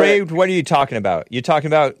free trade, what are you talking about? You're talking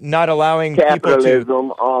about not allowing capitalism.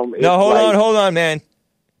 people to... No, hold on, man.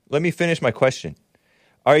 Let me finish my question.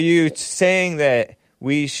 Are you saying that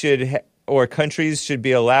we should, or countries should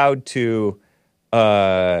be allowed to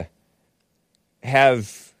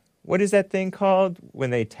have, what is that thing called when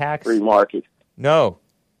they tax? Free market. No.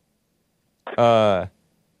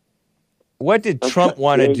 What did Trump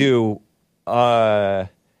want to do?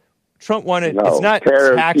 Trump wanted, it's not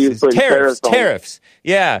taxes, tariffs.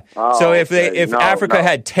 Yeah. Oh, so if okay. Africa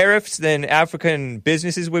had tariffs, then African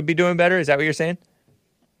businesses would be doing better. Is that what you're saying?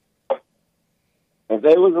 If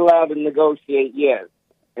they was allowed to negotiate, yes.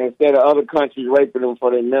 Instead of other countries raping them for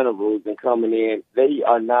their minerals and coming in, they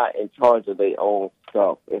are not in charge of their own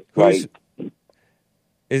stuff. It's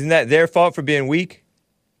isn't that their fault for being weak?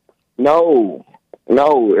 No.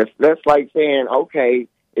 That's like saying, okay,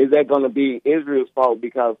 is that going to be Israel's fault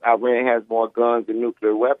because Iran has more guns and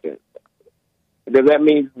nuclear weapons? Does that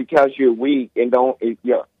mean because you're weak and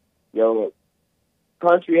your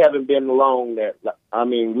country haven't been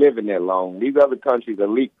living that long? These other countries are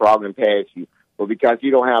leapfrogging past you, but because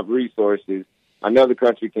you don't have resources, another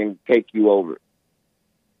country can take you over.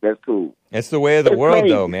 That's cool. That's the way of the world,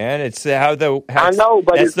 though, man. It's I know,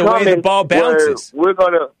 but it's the way the ball bounces. We're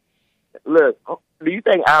gonna look. Do you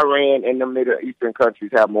think Iran and the Middle Eastern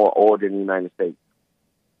countries have more oil than the United States?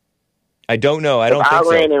 I don't know. I don't think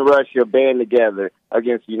Iran so. and Russia band together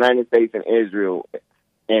against the United States and Israel,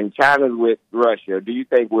 and China's with Russia, do you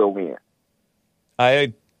think we'll win?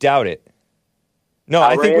 I doubt it. No,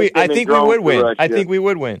 I think we would win. I think we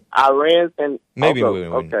would win. Iran and maybe we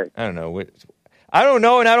would win. Okay. I don't know. I don't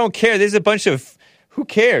know, and I don't care. There's a bunch of who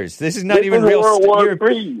cares? This is not even real.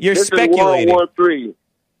 You're speculating. World War III.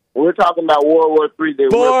 We're talking about World War III that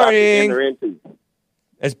we're about to enter into.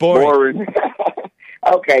 It's boring.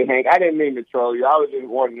 Okay, Hank. I didn't mean to troll you. I was just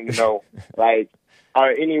wanting to know, like, are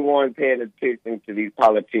anyone paying attention to these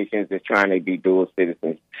politicians that's trying to be dual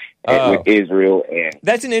citizens with Israel? And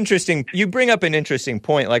that's an interesting. You bring up an interesting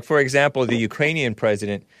point. Like, for example, the Ukrainian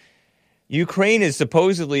president. Ukraine is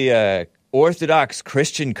supposedly a Orthodox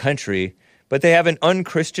Christian country, but they have an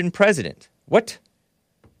unchristian president. What?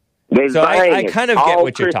 So I kind of get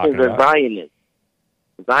what you're talking about. Zionists.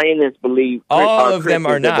 Zionists believe all of them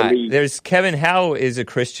are not. There's Kevin Howe is a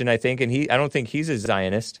Christian, I think, and I don't think he's a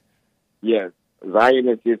Zionist. Yes,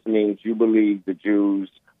 Zionist just means you believe the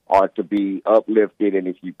Jews are to be uplifted, and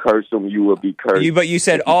if you curse them, you will be cursed. But you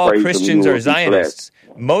said all Christians are Zionists.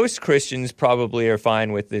 Most Christians probably are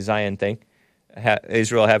fine with the Zion thing,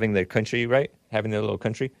 Israel having their country, right? Having their little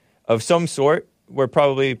country of some sort. We're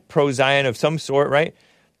probably pro-Zion of some sort, right?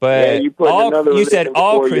 But you said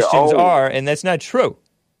all Christians are, and that's not true.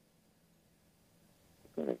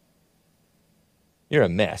 You're a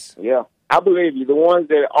mess. Yeah, I believe you. The ones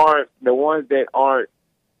that aren't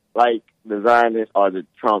like the Zionists are the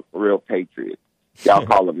Trump real patriots. Y'all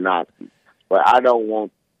call them Nazis, but I don't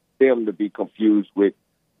want them to be confused with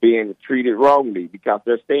being treated wrongly because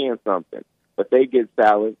they're saying something, but they get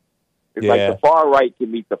silenced. It's like the far right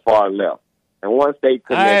can meet the far left, and once they connect,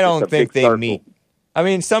 I don't think they meet. I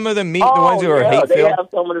mean, some of them meet the ones who are hate-filled. They have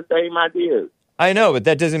some of the same ideas. I know, but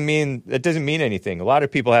that doesn't mean anything. A lot of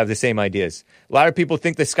people have the same ideas. A lot of people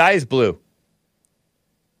think the sky is blue.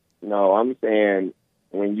 No, I'm saying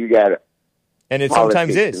when you got and it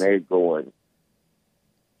sometimes is. And they're going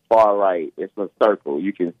far right. It's a circle.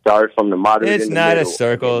 You can start from the moderate. It's in the not middle a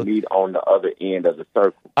circle. And meet on the other end of the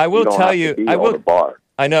circle. I will tell you. I will. The bar.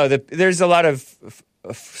 I know that there's a lot of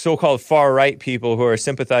so-called far right people who are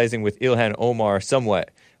sympathizing with Ilhan Omar somewhat,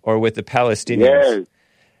 or with the Palestinians. Yes.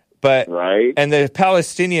 But and the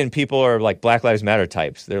Palestinian people are like Black Lives Matter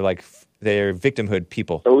types. They're victimhood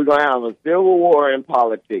people. So we're gonna have a civil war in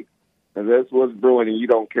politics, and that's what's brewing, and you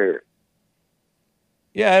don't care.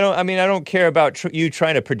 Yeah, I don't care about you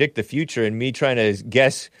trying to predict the future and me trying to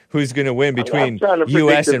guess who's going to win between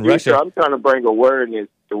U.S. and Russia. I'm trying to bring awareness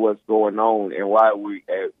to what's going on and why we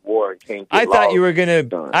at war and can't get I thought you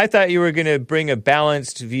were gonna bring a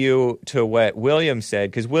balanced view to what William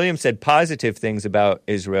said, because William said positive things about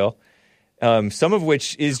Israel, some of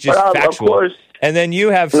which is just factual. Of course, and then you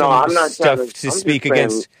have some stuff to speak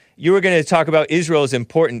against. You were going to talk about Israel's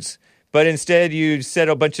importance, but instead you said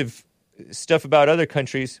a bunch of stuff about other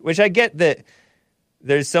countries, which I get that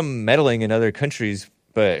there's some meddling in other countries,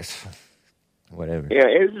 but whatever. Yeah,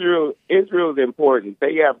 Israel's important.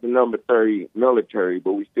 They have the number 30 military,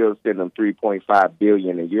 but we still send them $3.5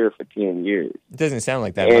 billion a year for 10 years. It doesn't sound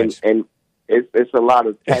like that much. And it's a lot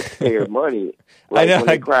of taxpayer money. Like I know. When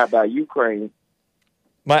they cry about Ukraine.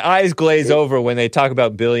 My eyes glaze over when they talk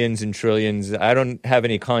about billions and trillions. I don't have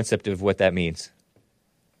any concept of what that means.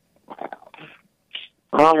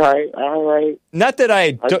 All right. Not that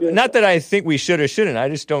I think we should or shouldn't. I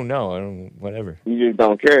just don't know. Whatever. You just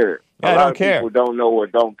don't care. Yeah, I don't care. People don't know or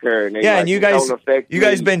don't care. And and you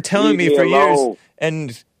guys been telling me for years,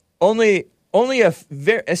 and only a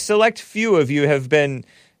select few of you have been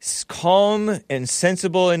calm and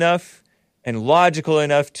sensible enough and logical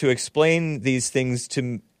enough to explain these things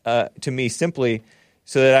to me simply,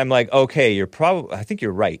 so that I'm like, okay, I think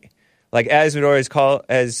you're right. Like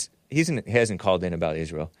Asmodor he hasn't called in about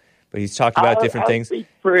Israel, but he's talked about different things,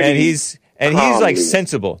 and he's like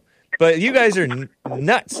sensible. But you guys are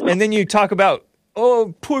nuts, and then you talk about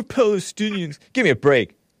poor Palestinians. Give me a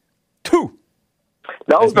break.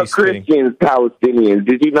 Those are Christian Palestinians.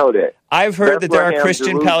 Did you know that? I've heard that there are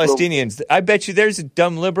Christian Palestinians. I bet you there's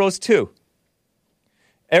dumb liberals too.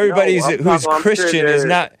 Everybody who's Christian is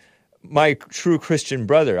not my true Christian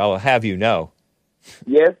brother. I'll have you know.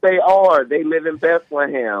 Yes, they are. They live in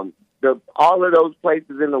Bethlehem. All of those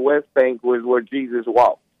places in the West Bank was where Jesus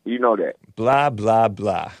walked. You know that. Blah, blah,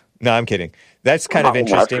 blah. No, I'm kidding. That's kind of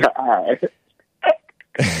interesting.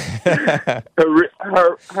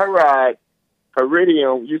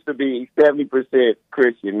 Heridium used to be 70%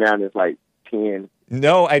 Christian. Now it's like 10.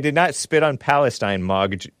 No, I did not spit on Palestine,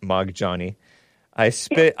 Mog Johnny. I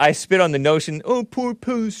spit on the notion, poor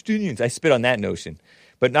Palestinians. I spit on that notion,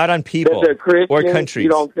 but not on people or countries. You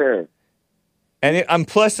don't care. And I'm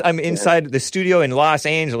inside the studio in Los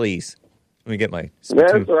Angeles. Let me get my...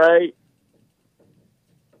 That's right.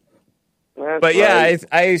 But yeah,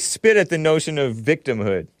 I spit at the notion of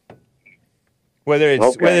victimhood. Whether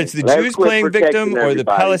it's the Jews playing victim, or the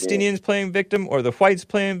Palestinians playing victim, or the whites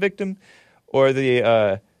playing victim, or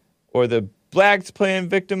the blacks playing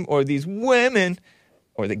victim, or these women,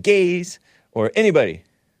 or the gays, or anybody.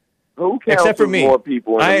 Who except for me? More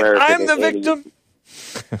people in America I'm the than victim.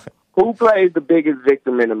 Who plays the biggest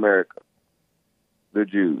victim in America? The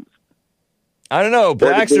Jews. I don't know.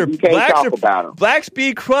 Blacks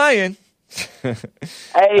be crying. Hey,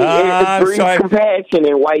 it breeds compassion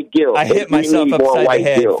and white guilt. I hit myself upside the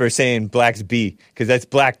head for saying blacks be, because that's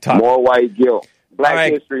black talk. More white guilt.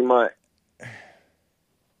 Black History Month.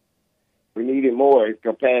 We need it more. It's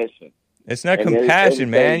compassion. It's not compassion,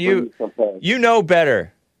 man. You know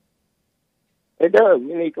better. It does.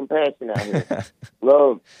 We need compassion out here.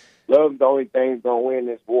 Love's the only thing that's going to win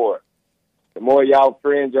this war. The more y'all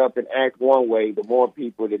fringe up and act one way, the more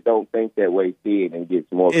people that don't think that way see it and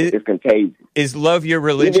gets more. It's contagious. Is love your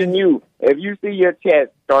religion? Even if you see your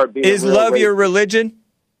chat start being love your religion?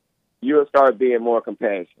 You'll start being more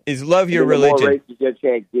compassionate. Is love your religion? The more racist your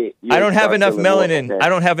chat get, I don't have enough melanin. I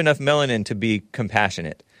don't have enough melanin to be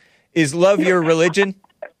compassionate. Is love your religion?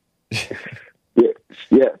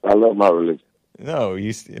 Yes, I love my religion. No,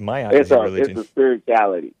 in my eyes, it's your religion. It's a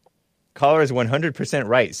spirituality. Caller is 100%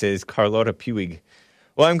 right, says Carlotta Puig.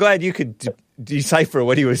 Well, I'm glad you could decipher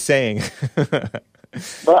what he was saying. But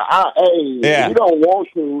you don't want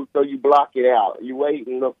to, so you block it out. You wait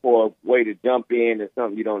and look for a way to jump in and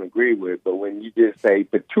something you don't agree with. But when you just say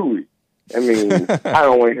patooey, I mean, I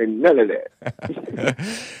don't want to hear none of that.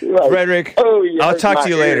 Like, Frederick, I'll talk to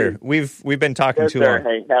you later. We've been talking too long.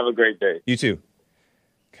 Hank, have a great day. You too.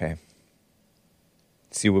 Okay.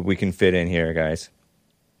 See what we can fit in here, guys.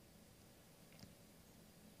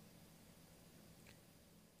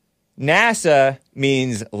 NASA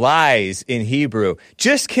means lies in Hebrew.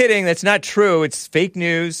 Just kidding. That's not true. It's fake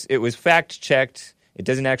news. It was fact-checked. It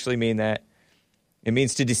doesn't actually mean that. It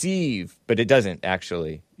means to deceive, but it doesn't,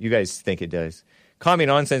 actually. You guys think it does. Commie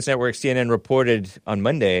Nonsense Network, CNN, reported on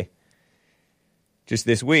Monday, just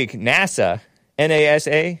this week, NASA,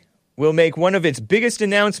 NASA, will make one of its biggest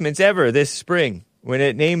announcements ever this spring when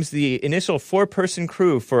it names the initial 4-person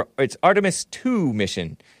crew for its Artemis II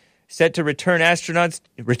mission, set to return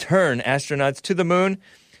astronauts to the moon,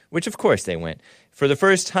 which of course they went, for the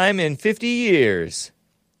first time in 50 years.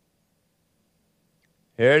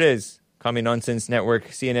 Here it is. Commie Nonsense Network,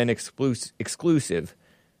 CNN exclusive.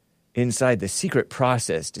 Inside the secret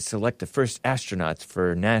process to select the first astronauts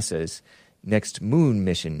for NASA's next moon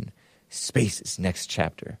mission, Space's next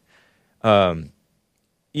chapter. A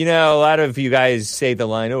lot of you guys say the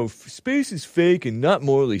line, "Oh, space is fake and not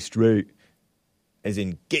morally straight," as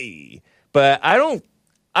in gay. But I don't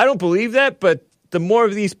believe that. But the more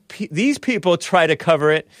of these people try to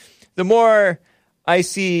cover it, the more I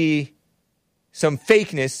see some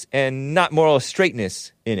fakeness and not moral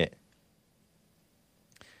straightness in it.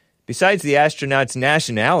 Besides the astronauts'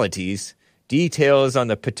 nationalities, details on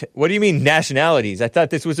the... What do you mean nationalities? I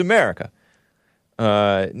thought this was America.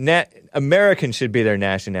 American should be their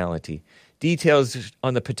nationality. Details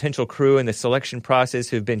on the potential crew and the selection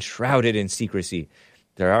process have been shrouded in secrecy.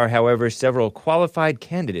 There are, however, several qualified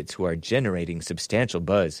candidates who are generating substantial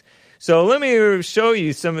buzz. So let me show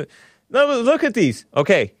you some... Look at these.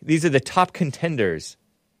 Okay, these are the top contenders.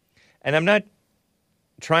 And I'm not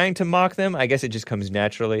trying to mock them. I guess it just comes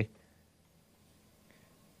naturally.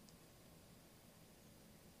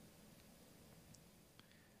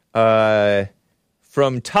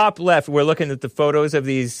 From top left, we're looking at the photos of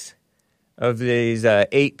these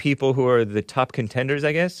 8 people who are the top contenders,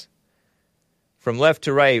 I guess. From left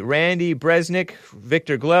to right, Randy Bresnik,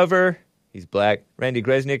 Victor Glover. He's black. Randy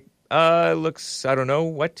Gresnik looks, I don't know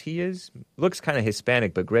what he is. Looks kind of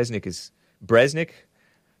Hispanic, but Bresnik is Bresnik.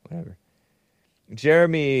 Whatever.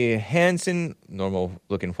 Jeremy Hansen,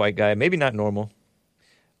 normal-looking white guy. Maybe not normal.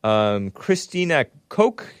 Christina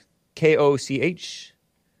Koch, Koch.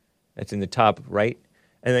 That's in the top right.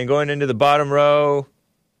 And then going into the bottom row,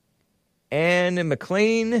 Anne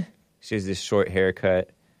McLean. She has this short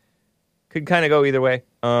haircut. Could kind of go either way.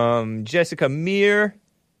 Jessica Meyer.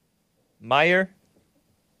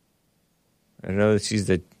 I know that she's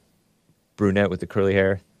the brunette with the curly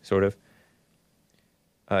hair, sort of.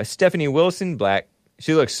 Stephanie Wilson, black.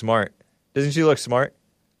 She looks smart. Doesn't she look smart?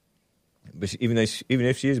 But even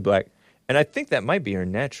if she is black. And I think that might be her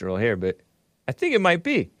natural hair, but I think it might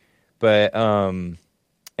be. But,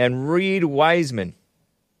 and Reed Wiseman.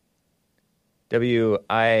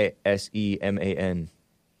 Wiseman.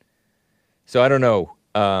 So I don't know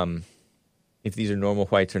if these are normal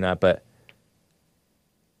whites or not, but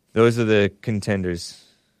those are the contenders.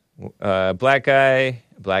 Black guy,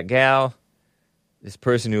 black gal, this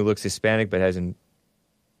person who looks Hispanic but hasn't,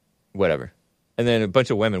 whatever. And then a bunch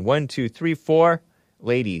of women. 1, 2, 3, 4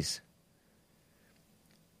 ladies.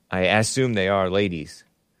 I assume they are ladies.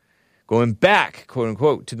 Going back, quote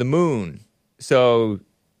unquote, to the moon. So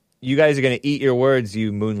you guys are going to eat your words,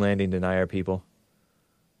 you moon landing denier people.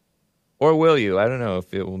 Or will you? I don't know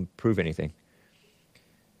if it will prove anything.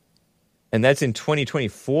 And that's in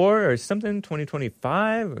 2024 or something,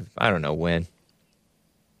 2025? I don't know when.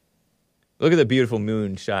 Look at the beautiful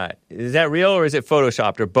moon shot. Is that real or is it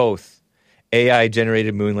photoshopped or both?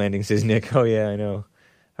 AI-generated moon landing, says Nick. Oh, yeah, I know.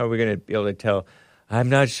 How are we going to be able to tell? I'm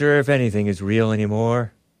not sure if anything is real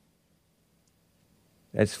anymore.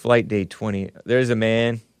 That's flight day 20. There's a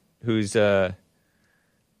man who's in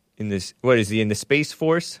this, what is he, in the Space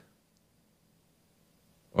Force?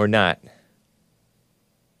 Or not?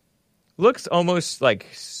 Looks almost like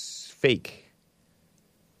fake.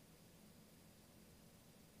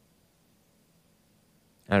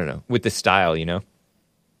 I don't know. With the style, you know?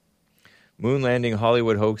 Moon landing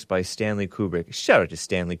Hollywood hoax by Stanley Kubrick. Shout out to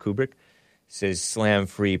Stanley Kubrick. Says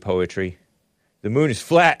slam-free poetry. The moon is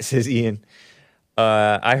flat, says Ian.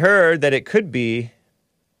 I heard that it could be...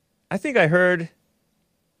 I think I heard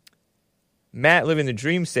Matt Living the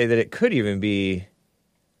Dream say that it could even be...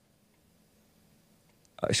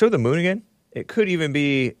 show the moon again? It could even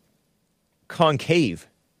be concave.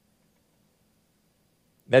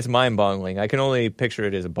 That's mind-boggling. I can only picture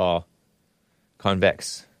it as a ball.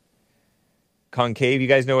 Convex. Concave, you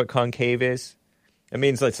guys know what concave is? It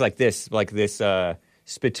means it's like this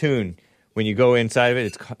spittoon. When you go inside of it,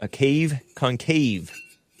 it's a cave, concave.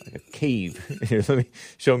 Like a cave. Here, let me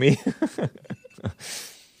show me.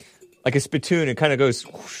 Like a spittoon, it kind of goes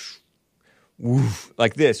whoosh, woof,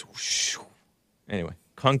 like this. Whoosh. Anyway,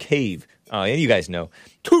 concave. Oh, and you guys know.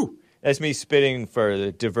 That's me spitting for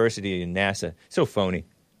the diversity in NASA. So phony.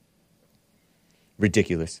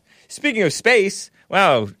 Ridiculous. Speaking of space,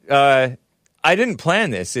 wow, I didn't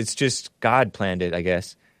plan this. It's just God planned it, I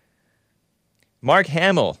guess. Mark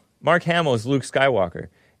Hamill. Mark Hamill is Luke Skywalker.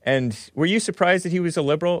 And were you surprised that he was a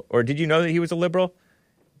liberal? Or did you know that he was a liberal?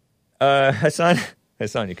 Hassan,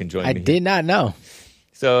 you can join me. I did not know.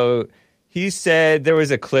 So he said there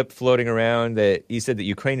was a clip floating around that he said that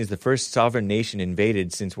Ukraine is the first sovereign nation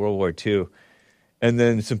invaded since World War II. And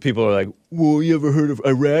then some people are like, well, you ever heard of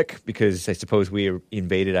Iraq? Because I suppose we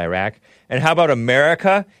invaded Iraq. And how about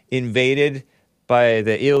America invaded by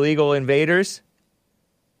the illegal invaders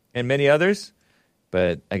and many others?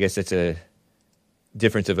 But I guess that's a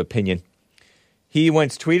difference of opinion. He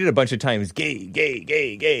once tweeted a bunch of times, gay, gay,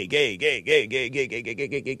 gay, gay, gay, gay, gay, gay, gay, gay, gay, gay,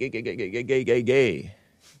 gay, gay, gay, gay, gay, gay, gay.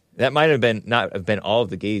 That might have been not have been all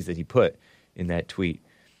of the gays that he put in that tweet.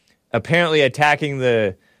 Apparently attacking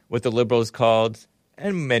what the liberals called,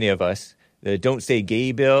 and many of us, the Don't Say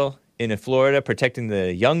Gay bill in Florida, protecting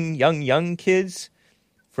the young kids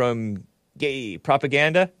from gay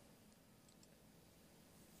propaganda.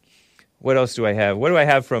 What else do I have? What do I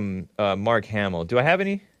have from Mark Hamill? Do I have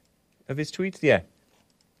any of his tweets? Yeah.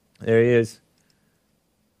 There he is.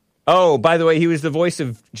 Oh, by the way, he was the voice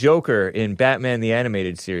of Joker in Batman the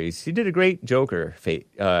Animated Series. He did a great Joker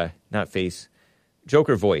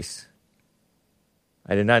Joker voice.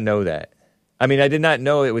 I did not know that. I mean, I did not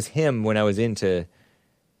know it was him when I was into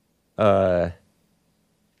Batman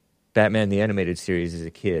the Animated Series as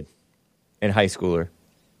a kid and high schooler.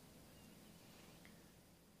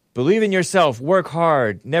 Believe in yourself, work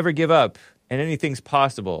hard, never give up, and anything's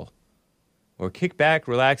possible. Or kick back,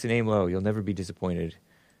 relax, and aim low. You'll never be disappointed.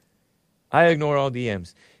 I ignore all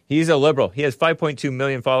DMs. He's a liberal. He has 5.2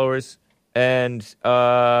 million followers. And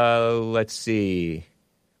let's see.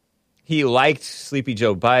 He liked Sleepy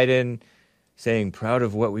Joe Biden, saying, proud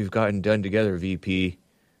of what we've gotten done together, VP.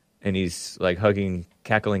 And he's like hugging,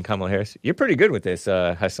 cackling Kamala Harris. You're pretty good with this,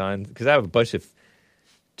 Hassan, because I have a bunch of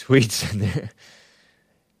tweets in there.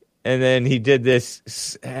 And then he did this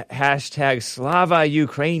hashtag Slava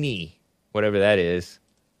Ukraini, whatever that is.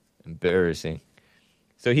 Embarrassing.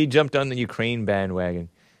 So he jumped on the Ukraine bandwagon.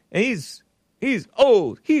 And he's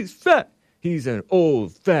old, he's fat. He's an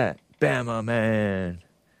old, fat Bama man.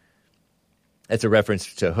 That's a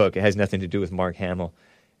reference to Hook. It has nothing to do with Mark Hamill,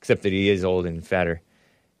 except that he is old and fatter.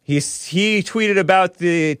 He tweeted about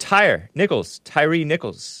the Tyree Nichols.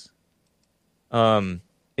 It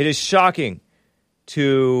is shocking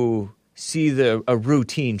to see a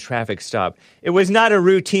routine traffic stop. It was not a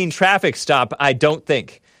routine traffic stop, I don't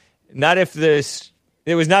think. Not if the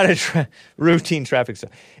It was not a routine traffic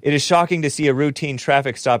stop. It is shocking to see a routine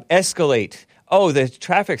traffic stop escalate. Oh, the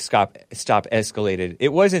traffic stop escalated.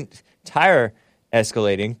 It wasn't tire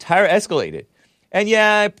escalating. Tire escalated. And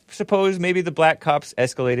yeah, I suppose maybe the black cops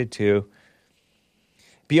escalated too.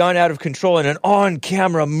 Beyond out of control and an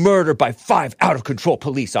on-camera murder by 5 out-of-control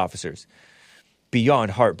police officers.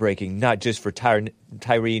 Beyond heartbreaking, not just for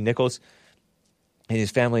Tyree Nichols and his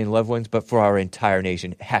family and loved ones, but for our entire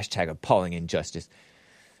nation. Hashtag appalling injustice.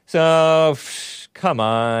 So, come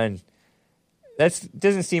on. That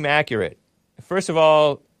doesn't seem accurate. First of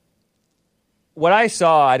all, what I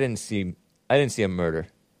saw, I didn't see a murder.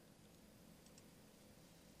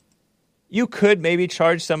 You could maybe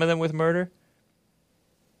charge some of them with murder.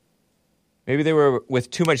 Maybe they were with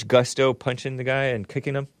too much gusto punching the guy and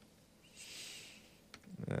kicking him.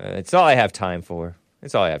 It's all I have time for.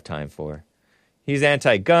 It's all I have time for. He's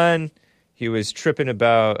anti-gun. He was tripping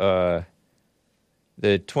about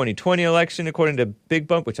the 2020 election, according to Big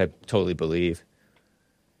Bump, which I totally believe.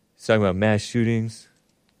 He's talking about mass shootings.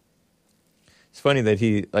 It's funny that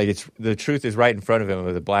the truth is right in front of him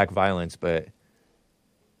with the black violence, but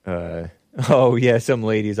oh yeah, some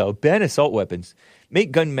ladies, I'll ban assault weapons,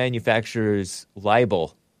 make gun manufacturers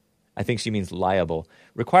liable. I think she means liable.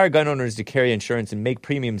 Require gun owners to carry insurance and make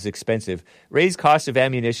premiums expensive. Raise cost of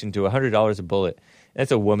ammunition to $100 a bullet.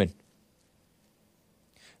 That's a woman.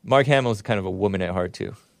 Mark Hamill's kind of a woman at heart,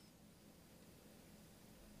 too.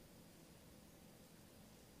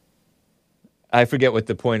 I forget what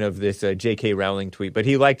the point of this J.K. Rowling tweet, but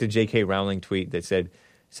he liked a J.K. Rowling tweet that said,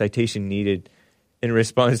 citation needed, in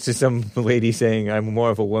response to some lady saying, I'm more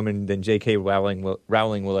of a woman than J.K. Rowling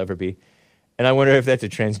will ever be. And I wonder if that's a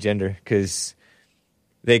transgender, because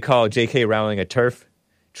they call J.K. Rowling a TERF,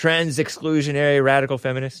 trans-exclusionary radical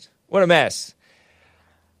feminist. What a mess.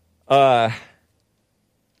 Guys,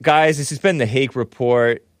 this has been the Hake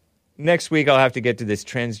Report. Next week I'll have to get to this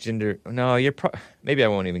transgender. No, maybe I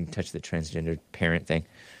won't even touch the transgender parent thing.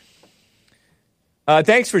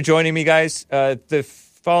 Thanks for joining me, guys. The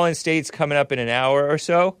Fallen State's coming up in an hour or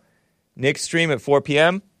so. Nick's stream at 4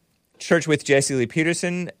 p.m. Church with Jesse Lee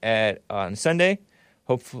Peterson on Sunday.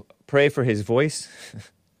 Pray for his voice.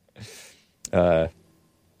 And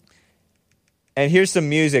here's some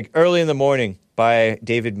music early in the morning by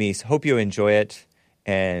David Meese. Hope you enjoy it.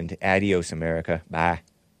 And adios, America. Bye.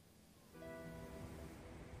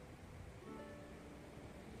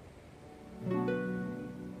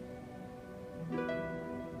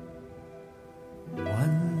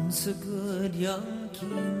 Once a good young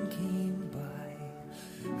king came by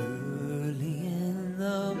early in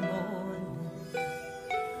the morning.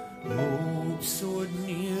 Hope soared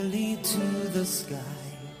nearly to the sky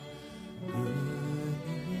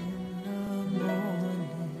early in the morning.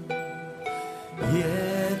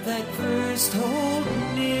 Yet that first hope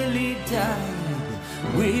nearly died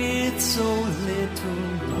with so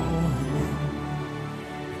little warning.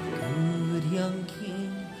 The good young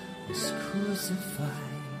king was crucified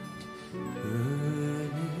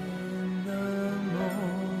early in the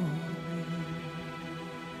morning.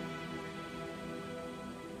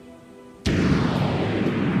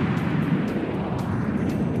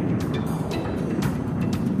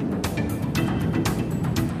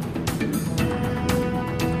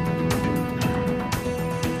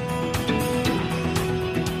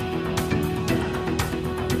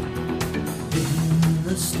 In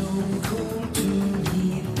the stone cold tomb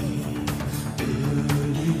he lay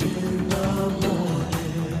early in the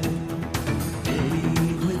morning.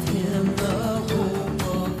 Take with him the hope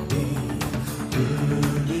of day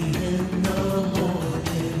early in the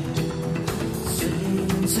morning.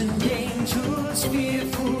 Saints and angels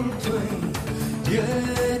fearful pray,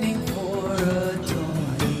 yearning for a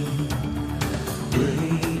dawning,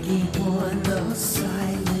 breaking on the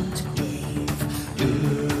silent wave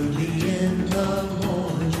early in the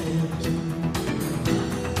morning.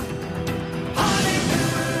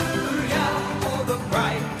 Hallelujah, for the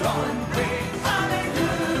bright dawn breaks.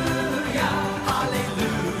 Hallelujah,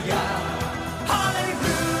 hallelujah,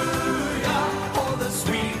 hallelujah, for the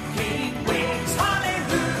sweet king wings.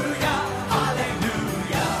 Hallelujah,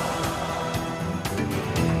 hallelujah.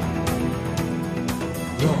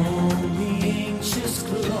 Long the anxious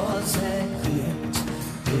claws had gripped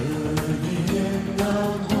early in the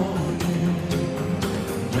morning.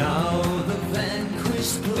 Now the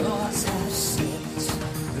vanquished claws have slipped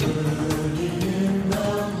early in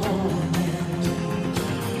the morning.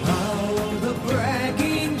 How the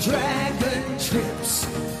bragging dragon trips,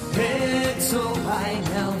 head so high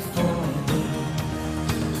now falling.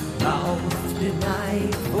 Mouth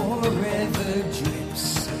denied forever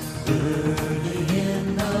drips early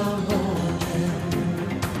in the morning.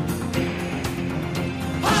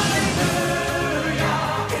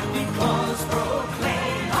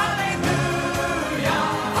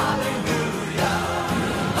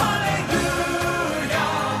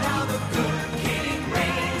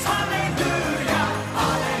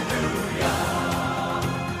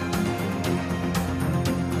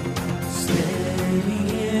 stay.